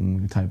 you'll give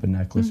them a type of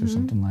necklace or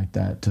something like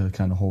that to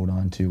kind of hold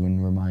on to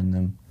and remind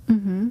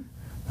them.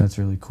 That's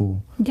really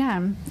cool.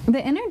 Yeah, the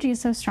energy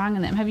is so strong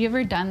in them. Have you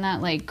ever done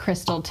that like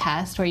crystal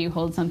test where you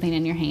hold something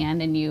in your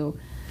hand and you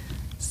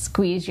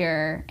squeeze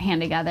your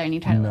hand together and you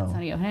try to let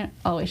somebody open it?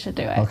 Oh, we should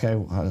do it. Okay,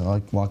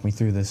 walk me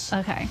through this.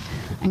 Okay,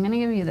 I'm going to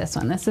give you this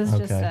one. This is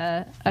just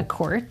a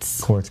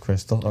quartz. Quartz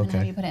crystal, okay. And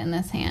then you put it in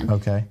this hand.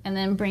 Okay. And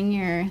then bring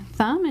your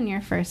thumb and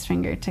your first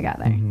finger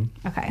together.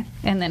 Okay,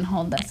 and then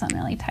hold this one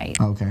really tight.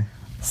 Okay.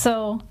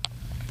 So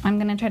I'm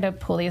going to try to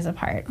pull these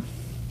apart.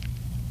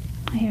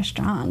 Oh, you're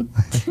strong.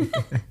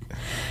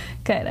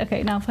 Good.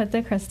 Okay, now put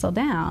the crystal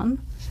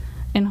down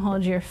and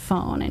hold your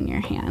phone in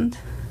your hand.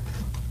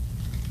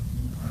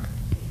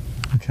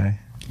 Okay.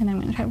 And I'm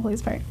going to try to pull these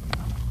apart.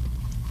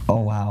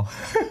 Oh, wow.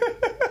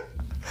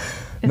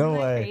 No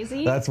way.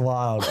 Crazy? That's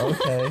wild.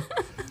 Okay.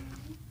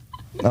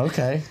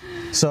 Okay.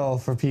 So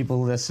for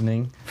people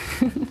listening,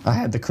 I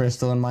had the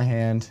crystal in my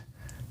hand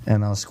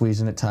and I was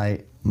squeezing it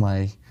tight.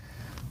 My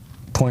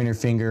pointer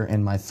finger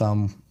and my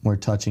thumb were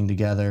touching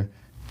together.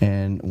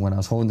 And when I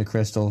was holding the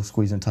crystal,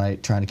 squeezing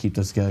tight, trying to keep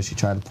those together, she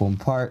tried to pull them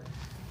apart.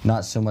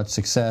 Not so much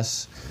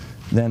success.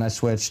 Then I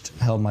switched,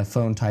 held my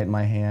phone tight in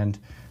my hand.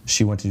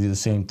 She went to do the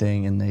same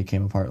thing, and they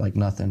came apart like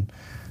nothing.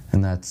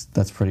 And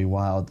that's pretty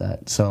wild.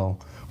 So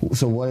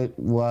what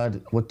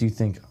do you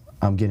think?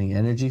 I'm getting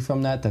energy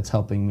from that. That's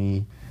helping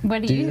me.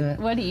 What do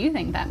you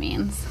think that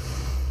means?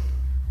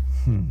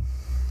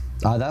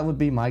 That would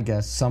be my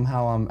guess.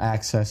 Somehow I'm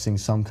accessing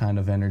some kind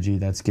of energy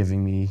that's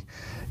giving me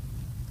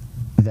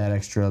that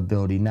extra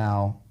ability.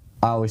 Now,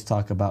 I always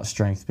talk about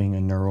strength being a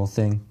neural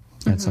thing.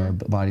 That's our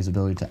body's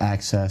ability to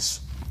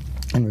access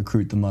and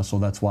recruit the muscle.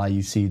 That's why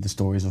you see the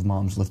stories of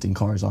moms lifting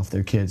cars off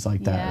their kids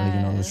like that. Yes. Like,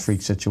 you know, those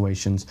freak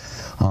situations.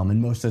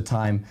 And most of the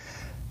time,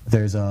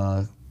 there's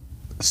a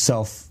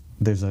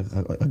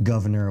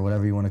governor or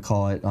whatever you want to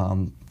call it,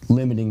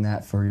 limiting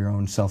that for your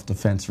own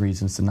self-defense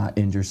reasons to not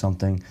injure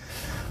something.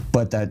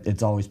 But that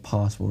it's always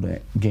possible to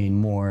gain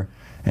more.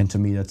 And to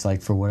me, that's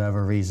like, for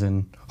whatever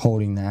reason,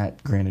 holding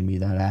that granted me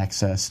that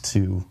access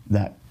to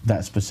that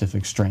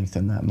specific strength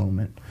in that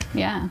moment.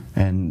 Yeah.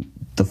 And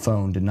the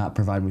phone did not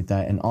provide me with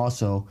that. And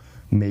also,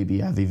 maybe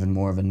have even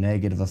more of a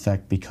negative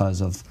effect because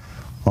of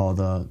all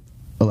the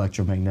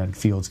electromagnetic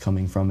fields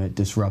coming from it,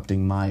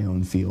 disrupting my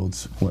own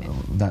fields,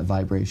 that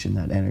vibration,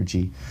 that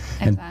energy.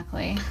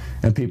 Exactly.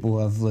 And people who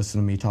have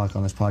listened to me talk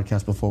on this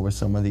podcast before with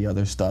some of the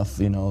other stuff,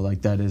 you know,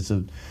 like that is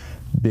a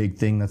big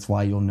thing. That's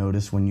why you'll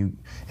notice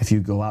if you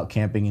go out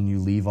camping and you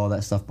leave all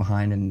that stuff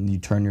behind and you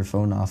turn your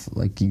phone off,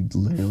 like you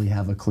literally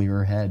have a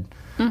clearer head.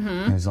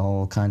 Mm-hmm. There's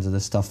all kinds of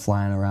this stuff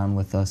flying around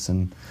with us,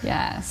 and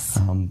yes,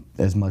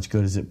 as much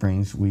good as it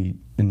brings, I'm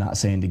not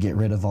saying to get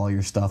rid of all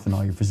your stuff and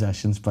all your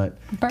possessions, but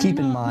keep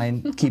in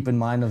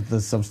mind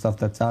of some stuff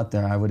that's out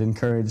there. I would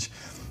encourage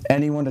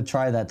anyone to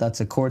try that.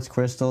 That's a quartz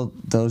crystal.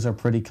 Those are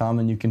pretty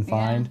common you can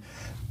find. Yeah.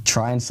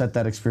 Try and set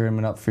that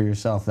experiment up for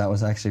yourself. That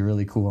was actually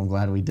really cool. I'm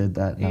glad we did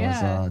that. That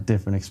was a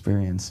different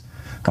experience.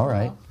 Cool. All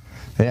right.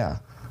 Yeah.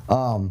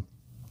 I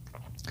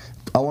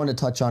want to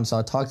touch on, so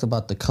I talked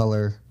about the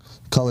colors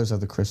of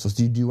the crystals.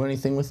 Do you do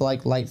anything with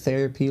like light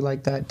therapy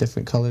like that?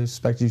 Different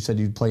colors? You said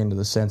you'd play into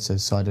the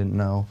senses, so I didn't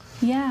know.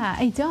 Yeah,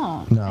 I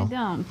don't. No. I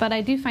don't. But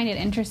I do find it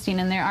interesting,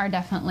 and there are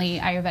definitely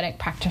Ayurvedic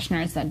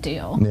practitioners that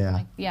do.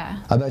 Yeah.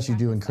 I bet you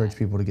do encourage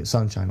people to get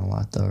sunshine a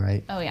lot, though,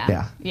 right? Oh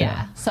yeah.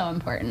 Yeah. So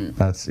important.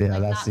 That's like,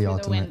 that's not the through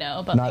ultimate. The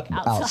window, but not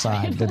like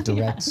outside. The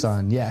direct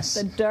sun. Yes.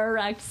 The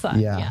direct sun.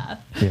 Yeah.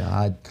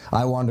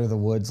 I wander the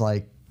woods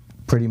like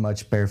pretty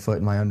much barefoot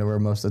in my underwear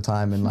most of the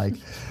time, and like.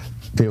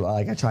 People,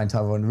 like I try and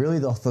tell everyone, really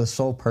the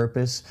sole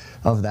purpose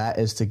of that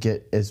is to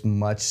get as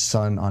much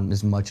sun on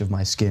as much of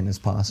my skin as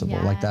possible.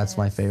 Yes. Like that's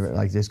my favorite.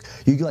 Like this,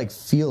 you like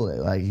feel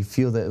it. Like you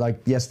feel that.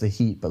 Like yes, the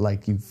heat, but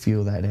like you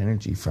feel that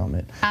energy from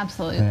it.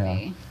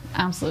 Absolutely.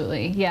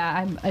 Absolutely.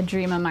 Yeah, a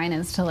dream of mine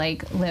is to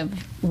like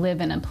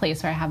live in a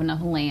place where I have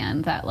enough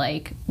land that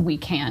like we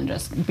can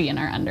just be in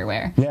our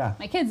underwear. Yeah.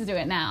 My kids do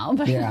it now,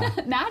 but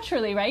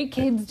naturally, right?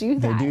 Kids do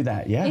that. They do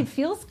that, yeah. It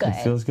feels good.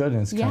 It feels good,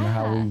 and it's kind of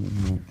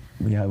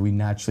how we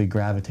naturally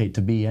gravitate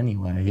to be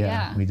anyway.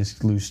 Yeah. We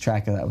just lose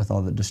track of that with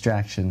all the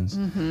distractions.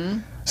 Mm-hmm.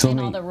 So and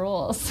all the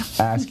rules.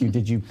 Ask you,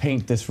 did you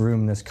paint this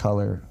room this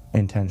color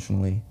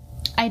intentionally?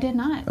 I did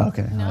not.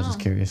 Okay, no. I was just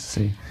curious to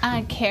see.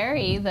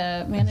 Carrie,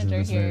 the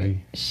manager here,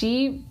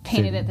 she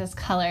painted it this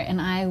color, and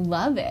I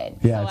love it.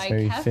 Yeah, so it's I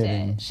very kept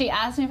fitting. it. She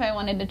asked me if I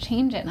wanted to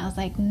change it, and I was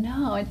like,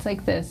 no, it's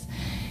like this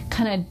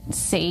kind of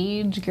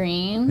sage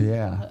green.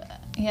 Yeah.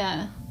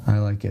 Yeah. I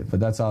like it,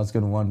 but that's all I was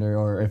going to wonder,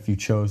 or if you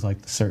chose like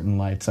certain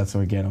lights. That's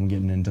what, again, I'm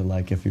getting into,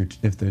 like if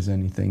there's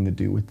anything to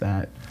do with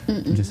that.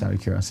 Just out of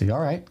curiosity.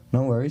 All right,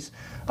 no worries.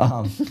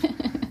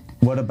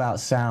 What about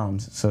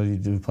sounds? So you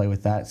do play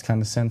with that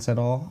kind of sense at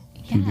all?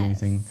 Do you do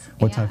anything?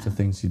 What types of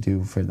things do you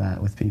do for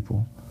that with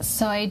people?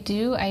 So I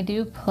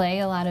do play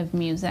a lot of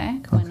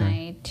music when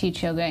I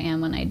teach yoga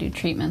and when I do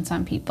treatments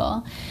on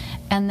people,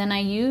 and then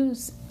I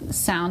use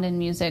sound and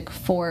music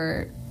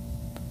for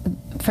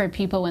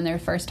people when they're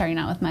first starting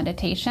out with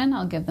meditation.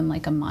 I'll give them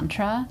like a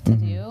mantra to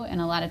do,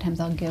 and a lot of times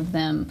I'll give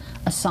them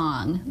a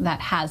song that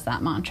has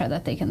that mantra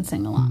that they can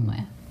sing along with.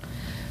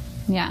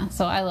 Yeah,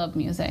 so I love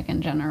music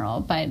in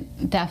general,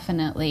 but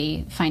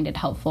definitely find it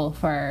helpful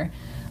for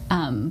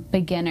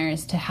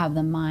beginners to have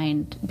the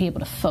mind be able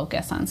to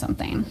focus on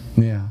something.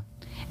 Yeah.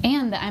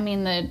 And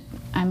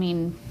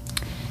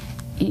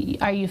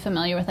are you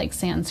familiar with like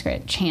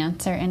Sanskrit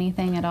chants or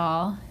anything at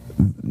all?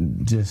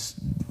 Just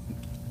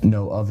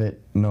know of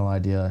it, no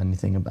idea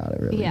anything about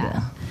it really.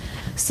 Yeah.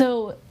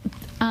 So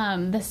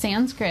the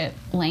Sanskrit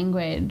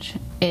language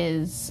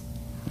is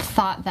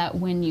thought that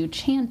when you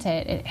chant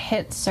it, it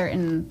hits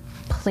certain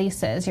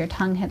places, your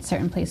tongue hits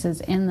certain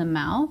places in the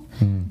mouth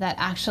that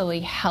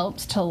actually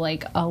helps to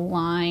like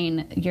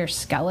align your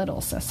skeletal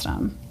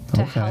system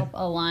to help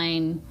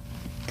align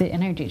the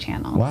energy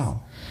channels.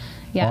 Wow.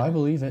 Yeah. Well, I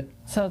believe it.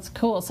 So it's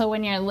cool. So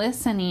when you're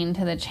listening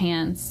to the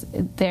chants,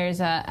 there's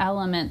a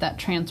element that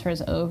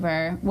transfers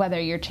over, whether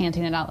you're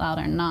chanting it out loud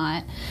or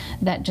not,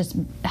 that just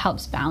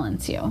helps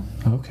balance you.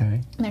 Okay.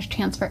 And there's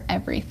chants for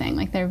everything.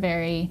 Like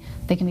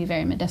they can be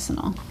very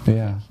medicinal.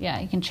 Yeah. Yeah,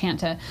 you can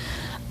chant to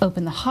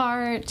open the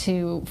heart,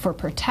 for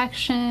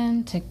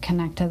protection, to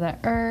connect to the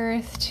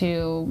earth,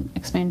 to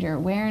expand your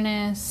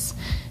awareness,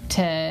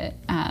 to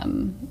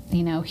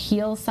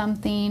heal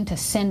something, to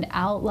send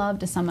out love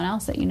to someone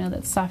else that you know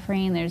that's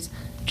suffering. There's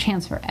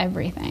chance for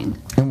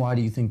everything. And why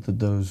do you think that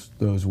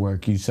those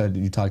work? You said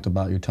you talked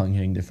about your tongue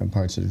hitting different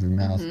parts of your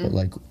mouth, but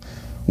like,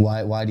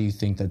 why do you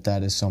think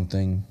that is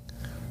something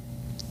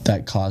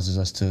that causes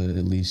us to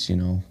at least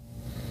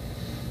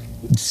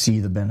see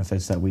the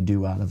benefits that we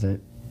do out of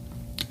it?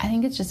 I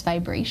think it's just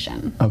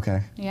vibration.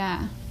 Okay.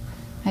 Yeah,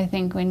 I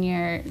think when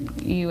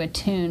you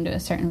attune to a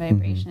certain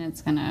vibration,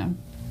 it's gonna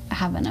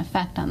have an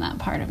effect on that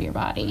part of your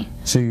body.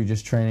 So you're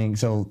just training.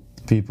 So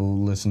people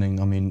listening,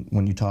 I mean,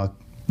 when you talk,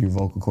 your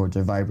vocal cords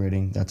are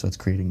vibrating. That's what's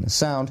creating the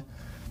sound.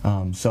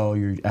 So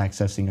you're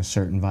accessing a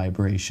certain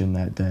vibration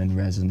that then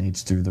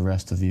resonates through the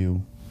rest of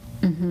you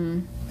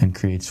and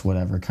creates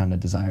whatever kind of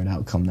desired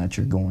outcome that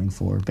you're going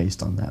for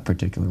based on that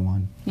particular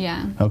one.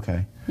 Yeah.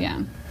 Okay.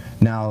 Yeah.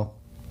 Now,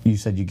 you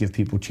said you give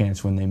people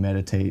chance when they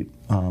meditate,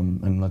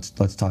 and let's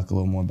talk a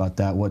little more about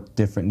that. What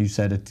different? You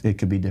said it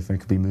could be different.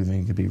 It could be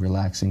moving. It could be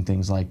relaxing.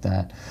 Things like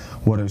that.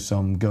 What are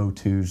some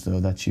go-tos though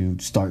that you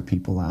start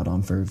people out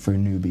on for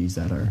newbies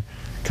that are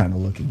kind of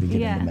looking to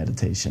get into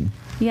meditation?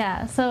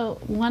 Yeah. So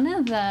one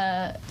of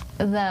the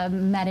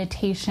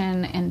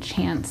meditation and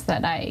chants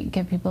that I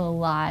give people a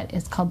lot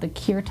is called the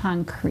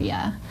Kirtan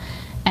Kriya.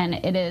 And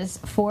it is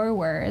 4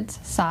 words,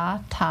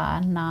 sa,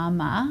 ta, na,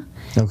 ma.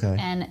 Okay.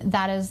 And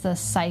that is the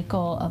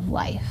cycle of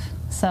life.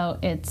 So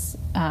it's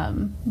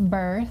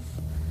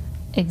birth,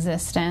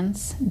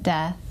 existence,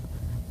 death,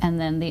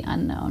 and then the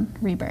unknown,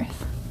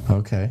 rebirth.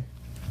 Okay.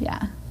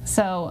 Yeah.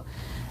 So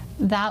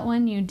that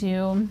one you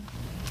do,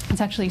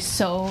 it's actually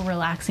so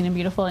relaxing and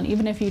beautiful. And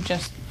even if you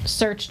just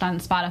searched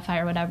on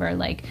Spotify or whatever,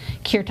 like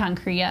Kirtan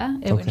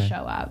Kriya, it would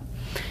show up.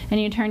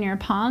 And you turn your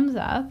palms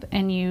up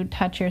and you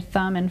touch your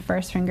thumb and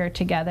first finger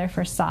together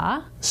for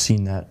sa.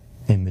 Seen that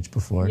image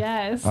before.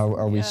 Yes.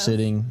 Are we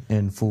sitting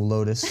in full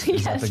lotus?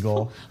 Is that the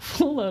goal?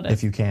 Full lotus.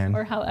 If you can.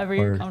 Or however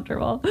you're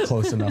comfortable.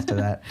 Close enough to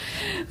that.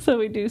 So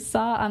we do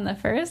sa on the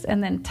first,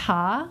 and then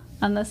ta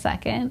on the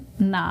second,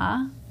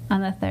 na on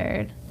the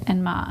third,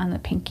 and ma on the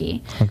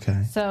pinky.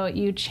 Okay. So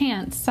you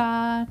chant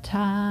sa,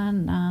 ta,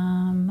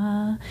 na,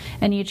 ma,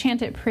 and you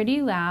chant it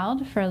pretty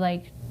loud for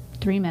like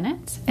 3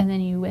 minutes, and then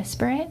you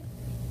whisper it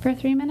for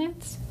 3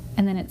 minutes,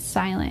 and then it's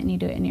silent, and you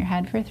do it in your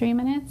head for 3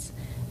 minutes,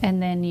 and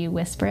then you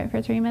whisper it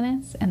for 3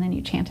 minutes, and then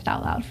you chant it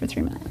out loud for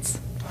 3 minutes.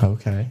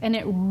 Okay. And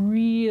it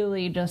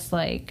really just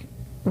like,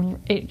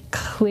 it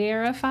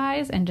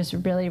clarifies and just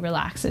really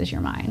relaxes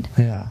your mind.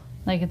 Yeah.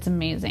 Like, it's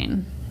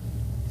amazing.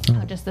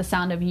 How just the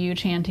sound of you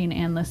chanting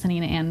and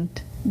listening and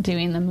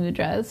doing the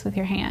mudras with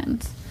your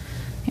hands.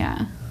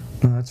 Yeah.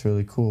 Oh, that's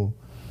really cool.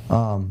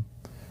 And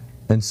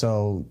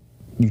so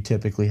you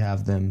typically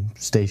have them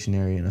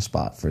stationary in a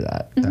spot for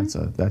that.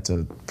 Mm-hmm. That's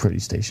a pretty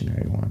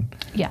stationary one.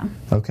 Yeah.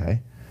 Okay.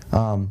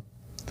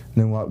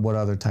 Then what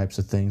other types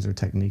of things or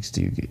techniques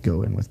do you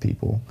go in with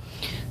people?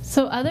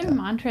 So other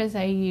mantras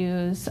I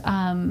use,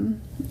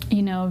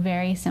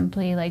 very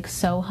simply, like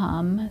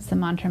So-Hum is the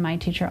mantra my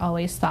teacher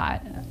always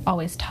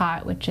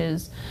taught, which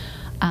is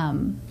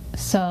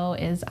So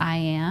is I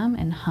am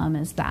and hum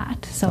is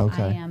that. So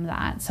I am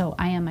that. So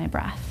I am my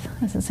breath.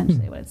 That's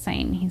essentially what it's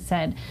saying. He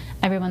said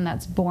everyone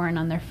that's born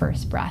on their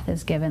first breath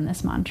is given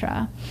this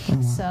mantra. Oh,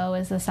 wow. So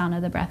is the sound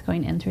of the breath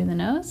going in through the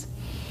nose.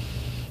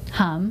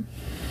 Hum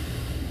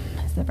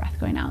is the breath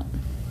going out.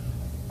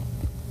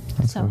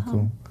 That's so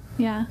cool.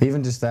 Yeah.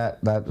 Even just that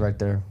right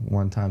there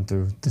one time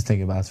through, just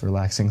thinking about it's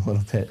relaxing a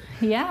little bit.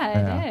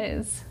 Yeah, it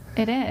is.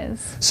 It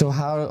is. So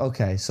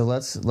so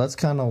let's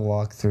kind of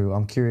walk through.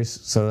 I'm curious.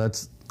 So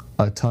that's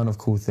a ton of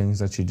cool things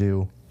that you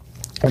do,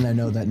 and I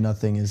know that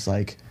nothing is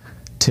like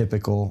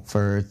typical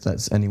for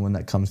anyone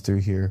that comes through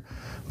here,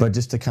 but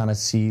just to kind of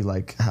see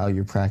like how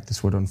your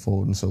practice would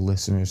unfold, and so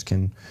listeners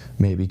can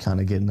maybe kind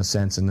of get in a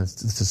sense, and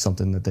this is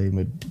something that they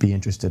would be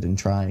interested in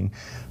trying.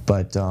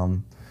 But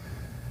so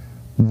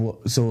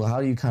how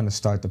do you kind of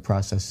start the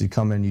process? You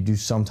come in, you do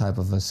some type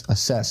of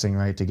assessing,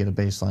 right, to get a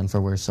baseline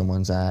for where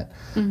someone's at.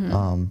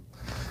 Mm-hmm.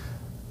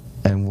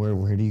 And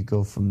where do you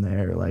go from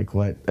there? Like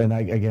what? And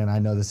I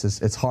know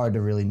it's hard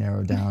to really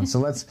narrow down. So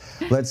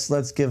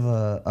let's give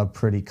a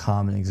pretty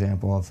common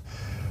example of,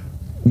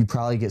 you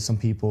probably get some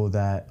people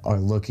that are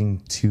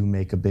looking to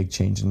make a big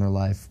change in their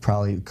life,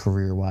 probably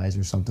career-wise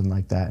or something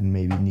like that, and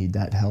maybe need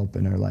that help,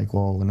 and they're like,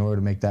 well, in order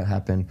to make that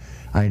happen,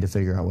 I need to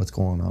figure out what's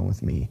going on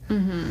with me.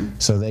 Mm-hmm.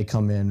 So they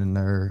come in and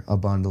they're a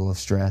bundle of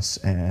stress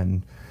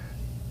and,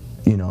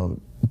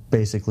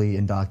 basically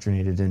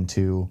indoctrinated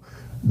into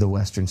the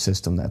Western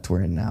system that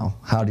we're in now.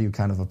 How do you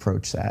kind of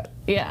approach that?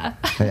 Yeah.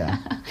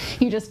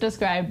 You just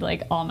described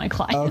like all my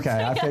clients.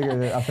 Okay, I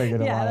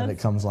figured a lot of it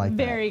comes like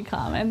that. Very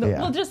common. Yeah.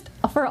 Well, just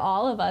for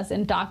all of us,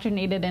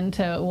 indoctrinated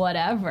into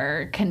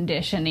whatever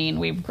conditioning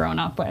we've grown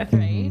up with,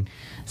 right? Mm-hmm.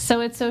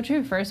 So it's so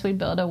true. First, we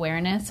build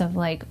awareness of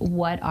like,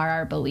 what are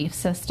our belief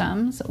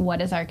systems?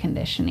 What is our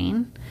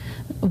conditioning?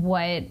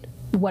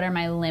 What are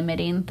my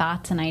limiting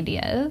thoughts and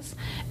ideas?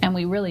 And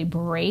we really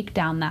break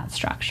down that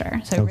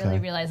structure. So I really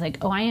realize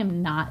like, I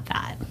am not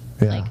that.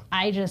 Yeah. Like,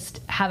 I just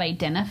have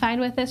identified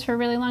with this for a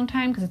really long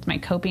time because it's my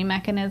coping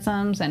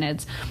mechanisms and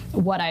it's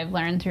what I've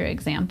learned through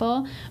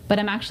example. But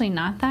I'm actually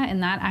not that,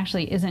 and that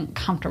actually isn't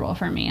comfortable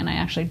for me, and I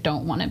actually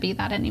don't want to be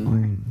that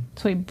anymore.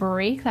 So we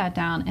break that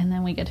down, and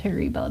then we get to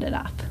rebuild it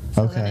up.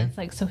 So then it's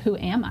like, so who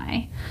am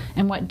I?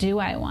 And what do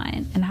I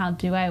want? And how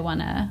do I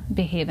want to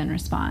behave and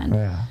respond?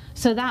 Yeah.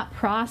 So that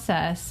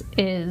process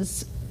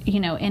is,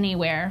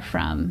 anywhere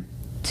from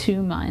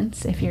 2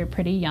 months if you're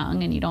pretty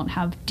young and you don't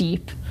have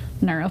deep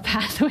neural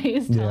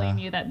pathways telling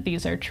you that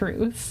these are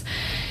truths.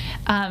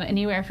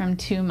 Anywhere from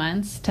 2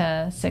 months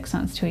to 6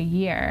 months to a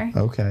year.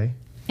 Okay.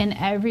 And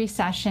every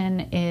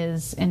session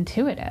is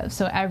intuitive.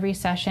 So every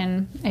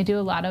session, I do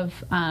a lot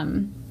of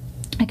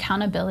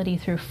accountability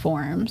through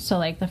forms. So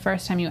like the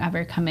first time you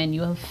ever come in,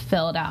 you have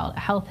filled out a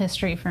health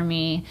history for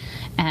me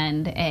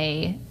and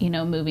a,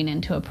 moving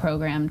into a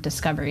program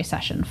discovery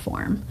session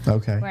form.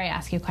 Okay. Where I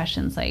ask you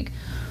questions like,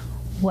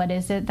 what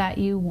is it that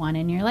you want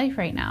in your life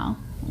right now?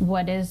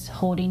 What is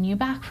holding you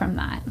back from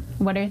that?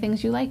 What are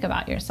things you like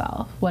about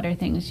yourself? What are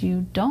things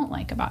you don't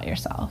like about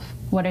yourself?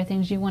 What are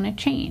things you want to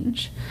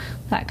change?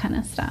 That kind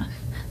of stuff.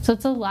 So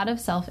it's a lot of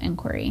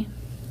self-inquiry.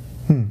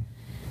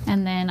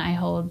 And then I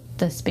hold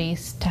the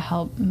space to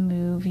help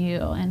move you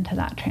into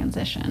that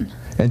transition.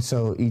 And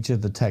so each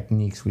of the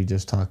techniques we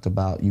just talked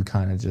about, you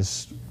kind of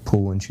just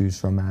pull and choose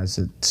from as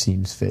it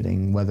seems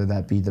fitting, whether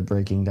that be the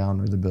breaking down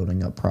or the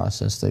building up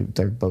process.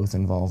 They're both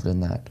involved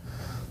in that.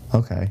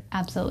 Okay.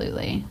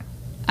 Absolutely.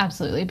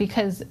 Absolutely.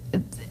 Because,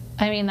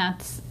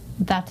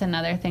 that's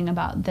another thing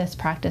about this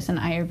practice in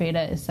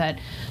Ayurveda is that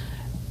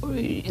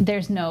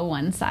there's no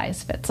one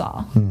size fits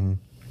all. Mm-hmm.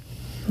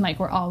 Like,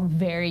 we're all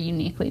very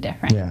uniquely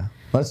different. Yeah.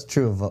 That's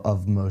true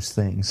of most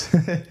things.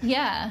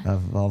 Yeah.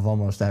 Of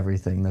almost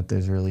everything, that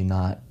there's really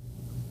not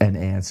an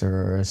answer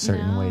or a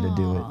certain way to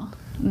do it.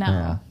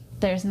 No,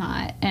 there's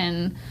not.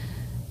 And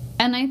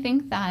I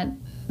think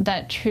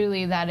that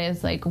truly that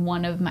is like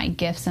one of my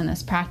gifts in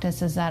this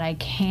practice is that I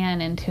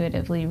can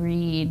intuitively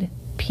read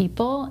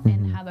people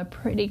and have a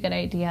pretty good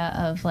idea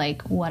of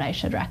like what I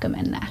should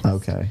recommend next.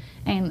 Okay.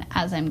 And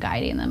as I'm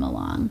guiding them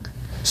along.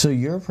 So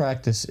your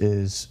practice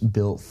is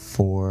built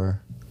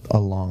for a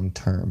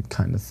long-term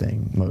kind of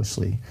thing,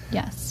 mostly.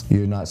 Yes.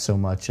 You're not so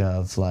much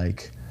of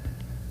like,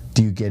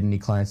 do you get any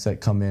clients that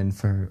come in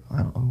for, I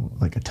don't know,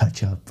 like a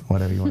touch-up,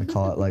 whatever you want to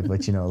call it, like,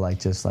 but like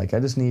just like,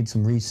 I just need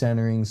some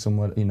recentering,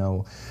 somewhat,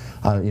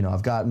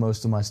 I've got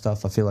most of my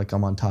stuff I feel like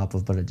I'm on top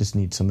of, but I just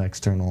need some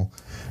external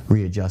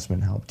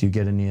readjustment help. Do you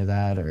get any of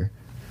that, or?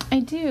 I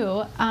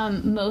do,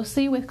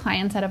 mostly with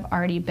clients that have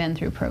already been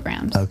through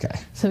programs. Okay.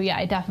 So yeah,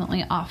 I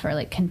definitely offer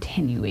like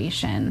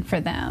continuation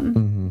for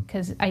them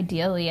because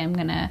ideally I'm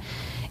going to,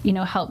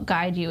 help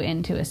guide you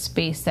into a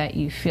space that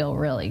you feel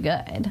really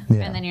good.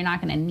 Yeah. And then you're not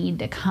going to need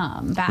to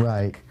come back.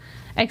 Right.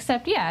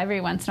 Except,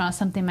 every once in a while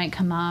something might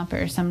come up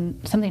or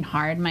something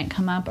hard might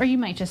come up, or you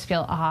might just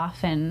feel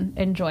off and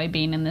enjoy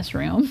being in this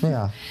room.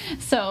 Yeah.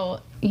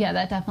 So yeah,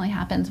 that definitely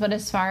happens. But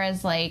as far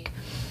as like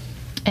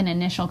an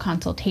initial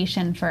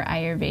consultation for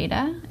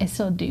Ayurveda, I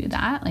still do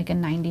that, like a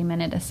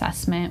 90-minute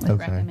assessment with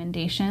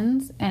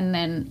recommendations. And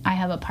then I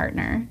have a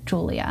partner,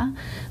 Julia,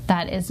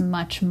 that is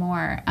much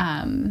more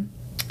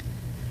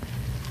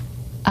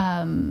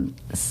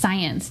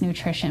science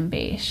nutrition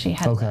based. She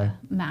has a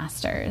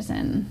master's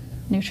in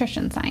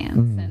nutrition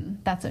science, and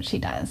that's what she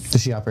does.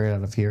 Does she operate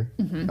out of here?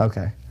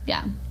 Okay.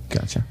 Yeah.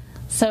 Gotcha.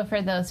 So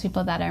for those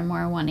people that are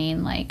more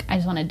wanting, like, I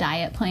just want a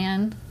diet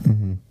plan,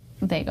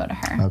 they go to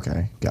her.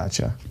 Okay,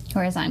 gotcha.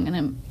 Whereas I'm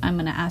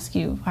gonna ask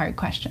you hard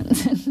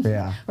questions.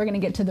 Yeah. We're gonna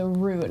get to the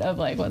root of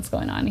like what's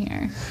going on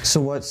here.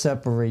 So what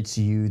separates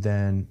you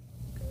then,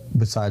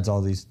 besides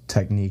all these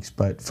techniques,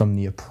 but from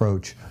the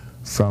approach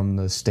from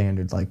the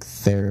standard like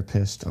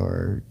therapist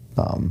or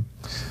I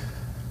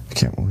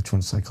can't remember which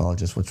one's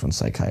psychologist, which one's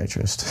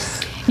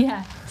psychiatrist?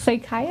 Yeah,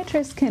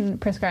 psychiatrists can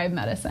prescribe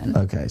medicine.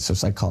 Okay, so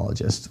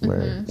psychologist.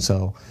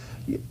 So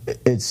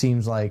it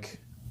seems like,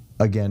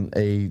 again,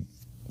 a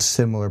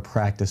similar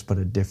practice but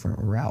a different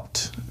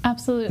route.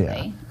 Absolutely.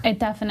 Yeah. It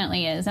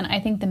definitely is. And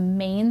I think the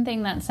main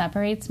thing that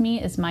separates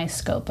me is my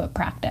scope of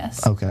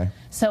practice. Okay.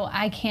 So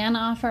I can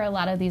offer a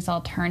lot of these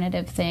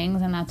alternative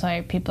things, and that's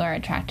why people are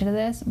attracted to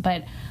this,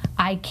 but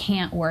I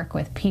can't work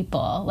with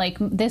people. Like,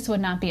 this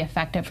would not be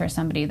effective for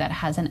somebody that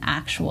has an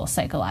actual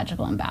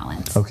psychological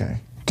imbalance. Okay.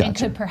 Gotcha. And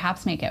could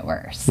perhaps make it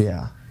worse.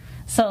 Yeah.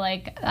 So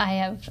like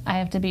I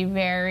have to be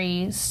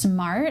very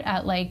smart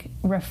at like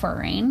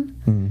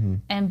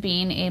referring and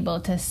being able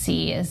to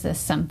see, is this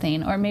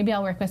something, or maybe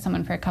I'll work with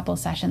someone for a couple of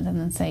sessions and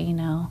then say,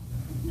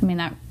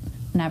 that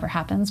never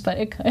happens, but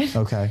it could.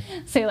 Okay.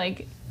 Say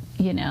like,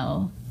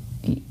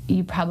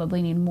 you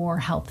probably need more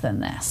help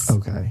than this.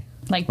 Okay.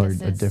 Like, or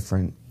this a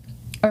different,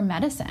 or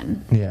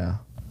medicine. Yeah.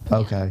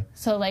 Okay. Yeah.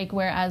 So like,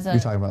 whereas you're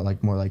talking about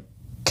like more like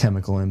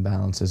chemical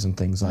imbalances and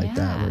things like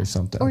that, or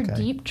something. Or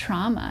deep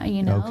trauma,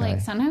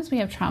 like sometimes we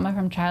have trauma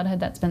from childhood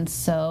that's been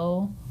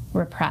so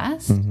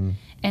repressed, and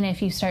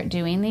if you start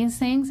doing these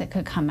things, it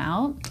could come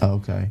out.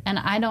 Okay. And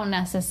I don't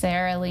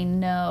necessarily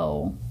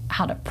know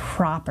how to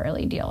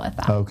properly deal with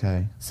that.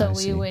 Okay. So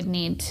we would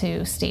need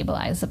to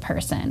stabilize the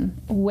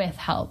person with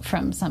help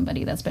from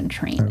somebody that's been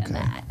trained in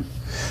that.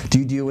 Do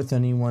you deal with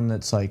anyone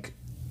that's like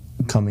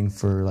coming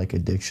for like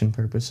addiction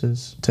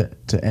purposes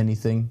to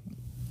anything?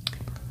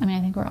 I mean,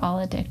 I think we're all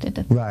addicted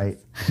to things. Right.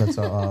 That's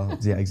all.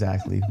 Yeah,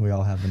 exactly. We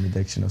all have an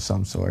addiction of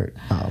some sort.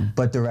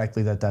 But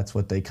directly, that's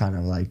what they kind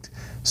of like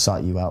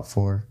sought you out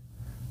for.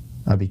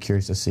 I'd be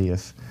curious to see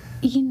if...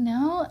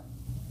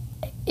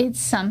 It's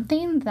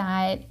something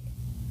that,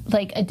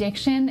 like,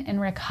 addiction and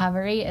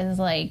recovery is,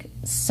 like,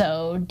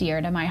 so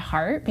dear to my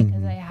heart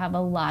because I have a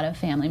lot of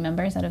family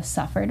members that have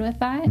suffered with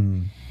that.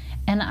 And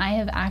I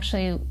have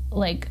actually,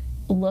 like,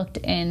 looked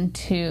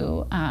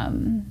into...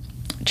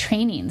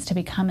 trainings to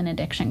become an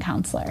addiction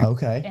counselor.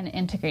 Okay. And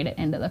integrate it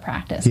into the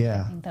practice.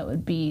 Yeah. I think that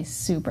would be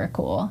super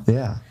cool.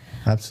 Yeah.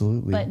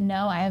 absolutely. But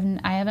no, I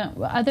haven't,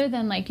 other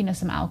than like,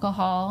 some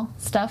alcohol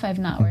stuff, I've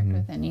not worked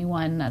with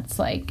anyone that's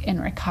like in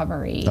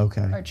recovery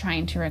or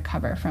trying to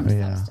recover from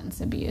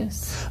substance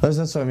abuse.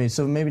 That's what I mean.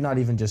 So maybe not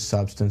even just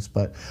substance,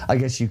 but I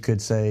guess you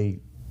could say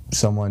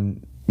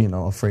someone,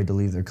 afraid to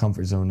leave their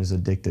comfort zone is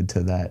addicted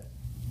to that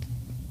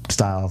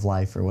style of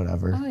life or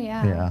whatever. Oh,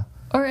 yeah. Yeah.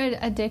 Or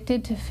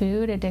addicted to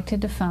food,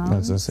 addicted to phones. I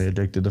was going to say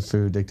addicted to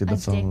food, addicted to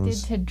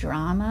phones. Addicted to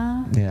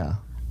drama. Yeah.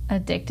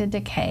 Addicted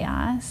to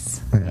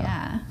chaos.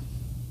 Yeah.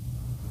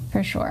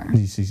 For sure. Do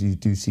you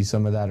see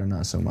some of that or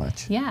not so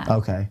much? Yeah.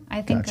 Okay.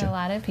 I think a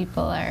lot of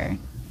people are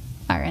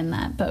in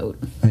that boat.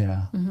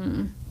 Yeah.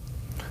 Mm-hmm.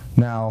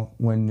 Now,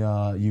 when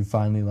you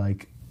finally,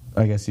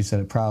 I guess you said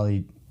it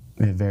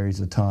varies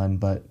a ton,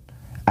 but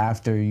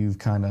after you've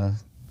kind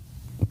of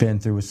been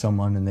through with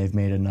someone and they've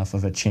made enough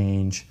of a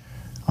change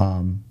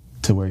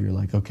to where you're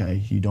like,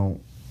 okay, you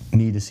don't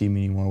need to see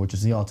me anymore, which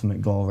is the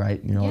ultimate goal,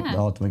 right? The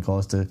ultimate goal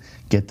is to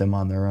get them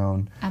on their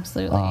own.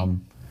 Absolutely.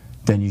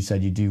 Then you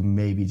said you do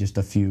maybe just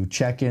a few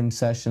check-in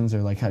sessions,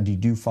 or how do you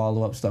do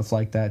follow-up stuff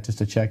like that just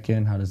to check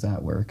in? How does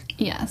that work?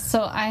 Yeah,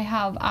 so I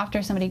have,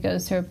 after somebody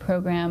goes through a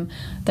program,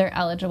 they're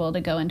eligible to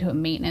go into a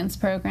maintenance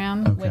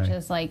program, which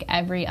is like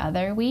every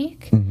other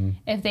week. Mm-hmm.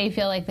 If they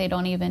feel like they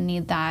don't even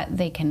need that,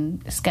 they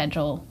can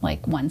schedule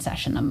like one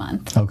session a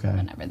month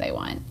whenever they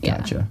want. Yeah.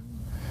 Gotcha.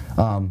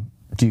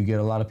 Do you get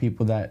a lot of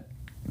people that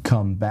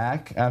come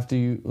back after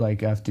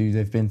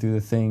they've been through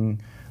the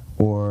thing,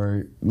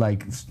 or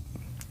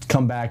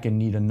come back and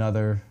need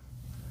another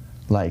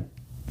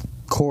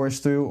course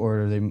through,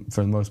 or they,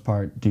 for the most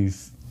part, do you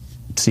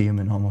see them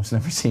and almost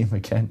never see them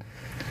again?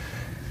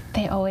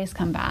 They always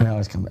come back. They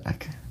always come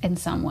back in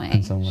some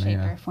way, shape,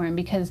 or form,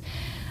 because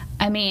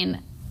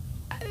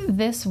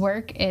this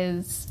work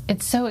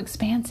it's so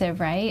expansive,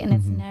 right? And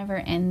it's never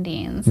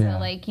ending. So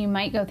you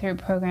might go through a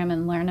program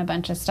and learn a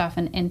bunch of stuff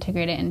and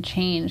integrate it and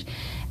change,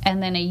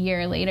 and then a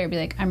year later be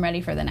like, I'm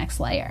ready for the next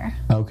layer.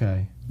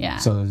 Okay. Yeah.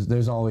 So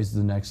there's always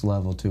the next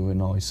level to it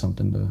and always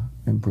something to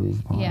improve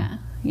upon. Yeah.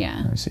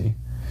 I see.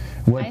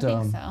 I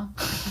think so.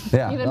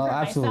 Yeah, Even for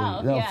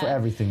absolutely. Myself, for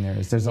everything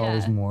there's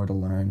always more to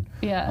learn.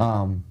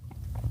 Yeah.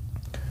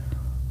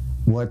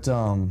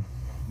 Trying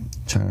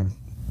to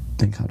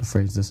think how to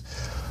phrase this.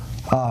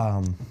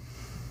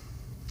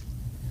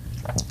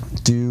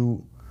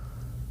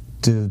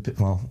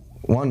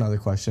 One other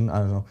question, I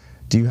don't know.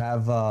 Do you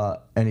have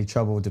any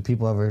trouble? Do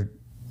people ever,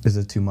 is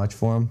it too much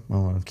for them?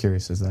 I'm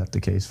curious, is that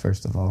the case,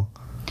 first of all?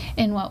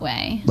 In what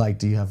way?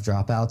 Do you have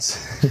dropouts?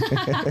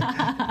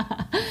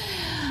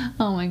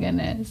 Oh my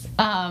goodness.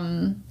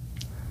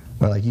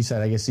 Or like you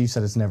said, I guess you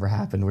said it's never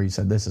happened where you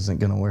said this isn't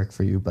going to work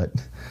for you, but...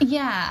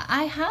 Yeah,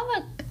 I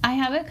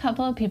have a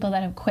couple of people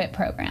that have quit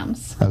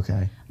programs.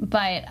 Okay.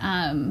 But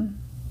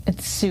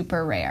it's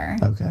super rare.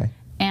 Okay.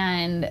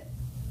 And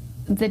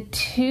the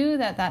two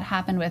that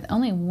happened with,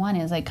 only one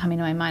is coming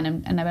to my mind,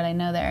 and I bet I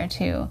know there are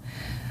two.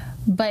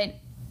 But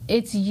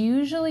it's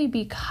usually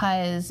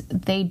because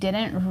they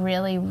didn't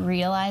really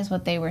realize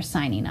what they were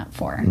signing up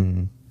for.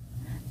 Mm-hmm.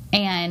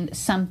 And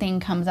something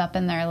comes up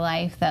in their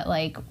life that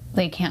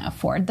they can't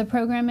afford the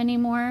program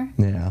anymore.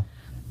 Yeah.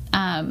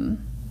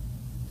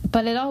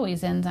 But it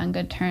always ends on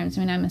good terms.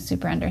 I'm a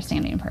super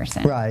understanding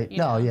person. Right.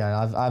 No,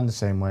 yeah, I'm the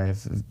same way.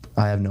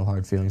 I have no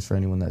hard feelings for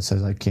anyone that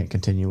says I can't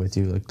continue with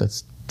you.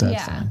 That's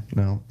fine.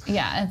 No.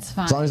 Yeah, it's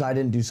fine. As long as I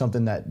didn't do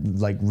something that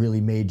really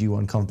made you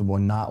uncomfortable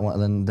and not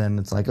want, then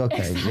it's okay.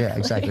 Exactly. Yeah,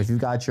 exactly. If you've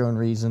got your own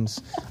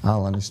reasons,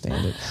 I'll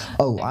understand it.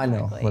 Oh, exactly. I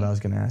know what I was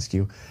going to ask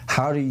you.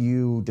 How do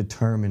you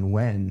determine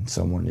when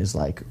someone is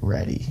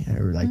ready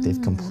or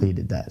they've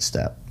completed that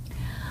step?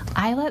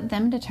 I let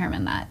them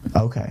determine that.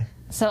 Okay.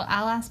 So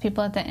I'll ask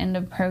people at the end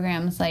of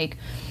programs,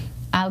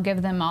 I'll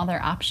give them all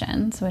their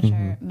options, which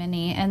are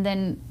many, and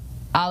then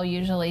I'll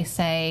usually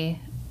say,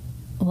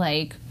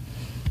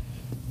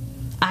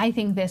 I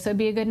think this would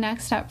be a good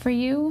next step for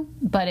you,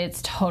 but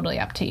it's totally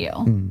up to you.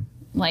 Mm.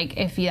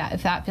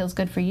 If that feels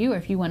good for you, or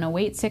if you want to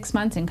wait 6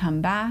 months and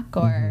come back,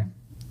 or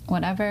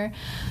whatever.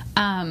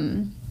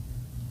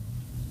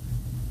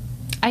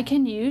 I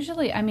can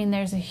usually,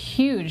 there's a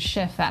huge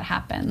shift that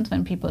happens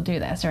when people do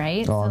this,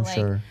 right? Oh, I'm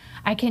sure.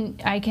 I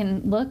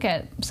can look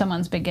at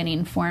someone's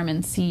beginning form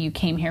and see you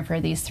came here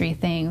for these 3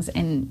 things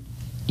and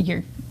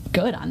you're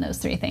good on those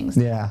 3 things.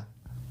 Yeah.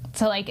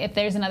 So if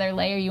there's another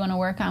layer you want to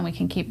work on, we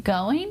can keep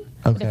going.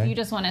 Okay. But if you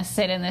just want to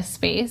sit in this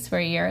space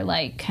where you're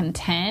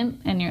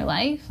content in your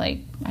life,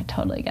 I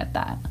totally get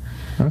that.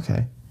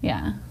 Okay.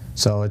 Yeah.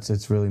 So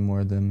it's really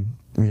more than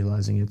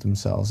realizing it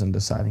themselves and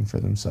deciding for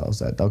themselves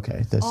that,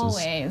 okay, this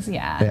always,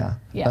 yeah.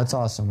 That's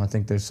awesome. I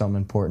think there's something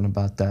important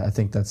about that. I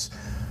think that's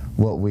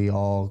what we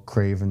all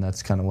crave, and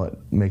that's kind of what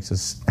makes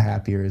us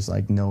happier, is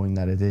knowing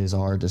that it is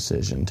our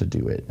decision to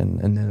do it, and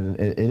then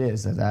it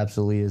is. It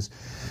absolutely is.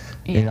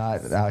 Yes. You're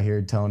not out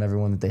here telling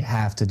everyone that they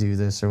have to do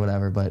this or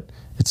whatever, but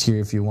it's here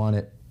if you want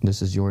it.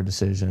 This is your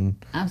decision.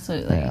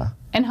 Absolutely. Yeah.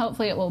 And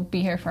hopefully it will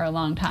be here for a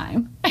long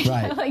time.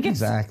 Right.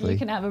 Exactly. You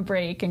can have a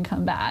break and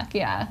come back.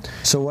 Yeah.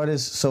 So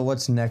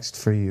what's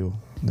next for you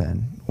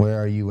then?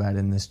 Where are you at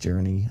in this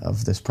journey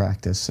of this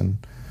practice, and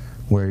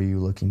where are you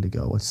looking to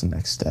go? What's the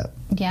next step?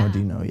 Yeah. Or do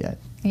you know yet?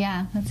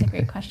 Yeah, that's a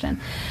great question.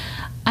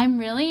 I'm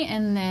really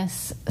in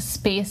this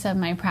space of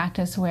my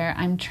practice where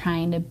I'm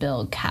trying to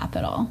build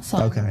capital. So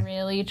I'm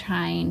really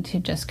trying to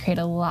just create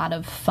a lot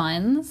of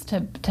funds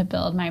to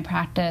build my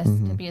practice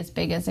to be as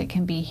big as it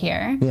can be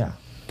here. Yeah.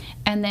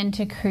 And then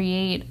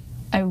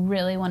I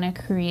really want to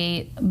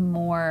create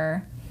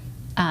more,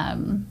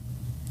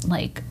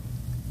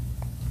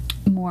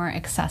 more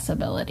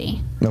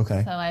accessibility.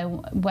 Okay.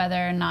 So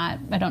whether or not,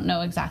 I don't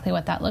know exactly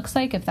what that looks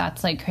like, if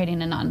that's like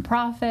creating a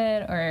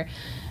nonprofit or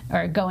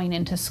going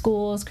into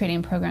schools,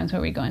 creating programs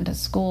where we go into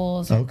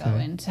schools or go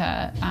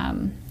into,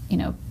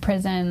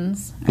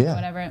 prisons or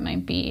whatever it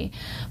might be.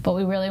 But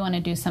we really want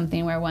to do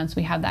something where once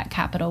we have that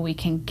capital, we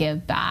can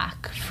give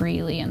back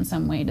freely in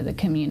some way to the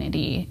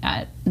community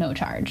at no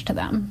charge to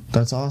them.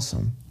 That's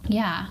awesome.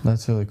 Yeah.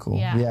 That's really cool.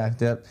 Yeah.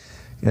 That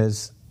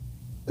is,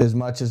 as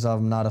much as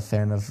I'm not a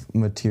fan of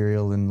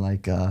material and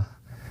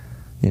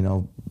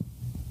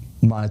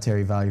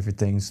monetary value for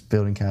things,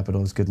 building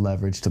capital is good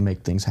leverage to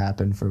make things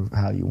happen for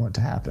how you want to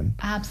happen.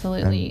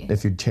 Absolutely. And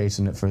if you're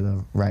chasing it for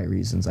the right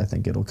reasons, I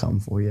think it'll come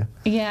for you.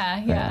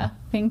 Yeah.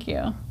 Thank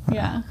you.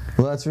 Yeah.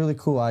 Well, that's really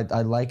cool. I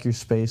like your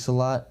space a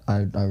lot.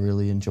 I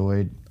really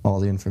enjoyed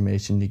all the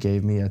information you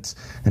gave me. It's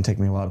going to take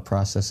me a while to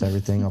process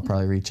everything. I'll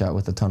probably reach out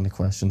with a ton of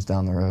questions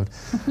down the road.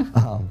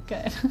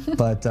 Good.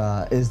 But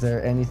is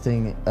there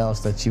anything else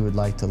that you would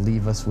like to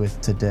leave us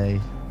with today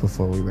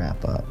before we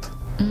wrap up?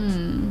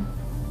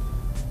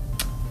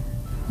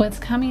 What's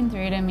coming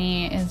through to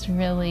me is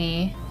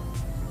really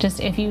just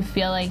if you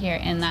feel like you're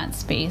in that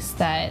space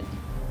that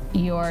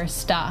you're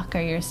stuck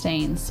or you're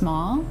staying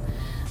small,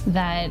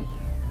 that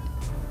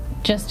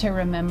just to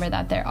remember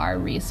that there are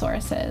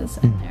resources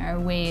and there are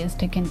ways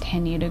to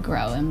continue to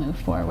grow and move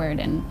forward.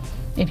 And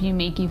if you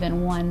make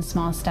even one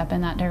small step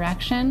in that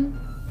direction,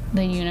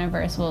 the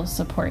universe will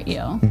support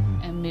you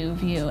and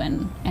move you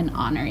and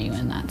honor you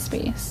in that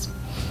space.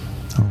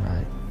 All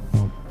right.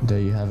 Well, there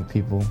you have it,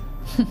 people.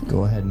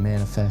 Go ahead and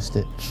manifest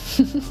it.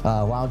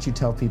 Why don't you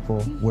tell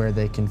people where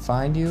they can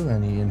find you,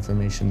 any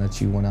information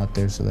that you want out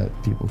there so that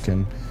people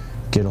can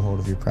get a hold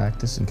of your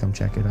practice and come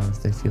check it out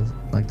if they feel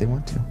like they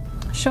want to.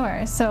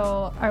 Sure.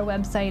 So our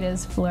website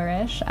is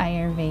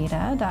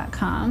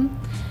flourishayurveda.com,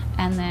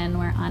 and then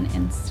we're on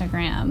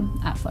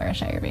Instagram at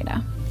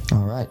flourishayurveda.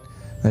 All right.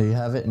 There you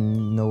have it, and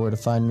you know where to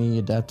find me,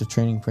 Adaptive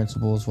Training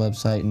Principles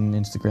website and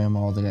Instagram,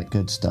 all that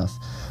good stuff.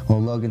 Well,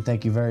 Logan,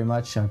 thank you very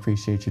much. I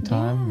appreciate your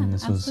time, and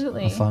this was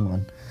a fun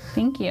one.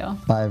 Thank you.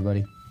 Bye,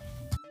 everybody.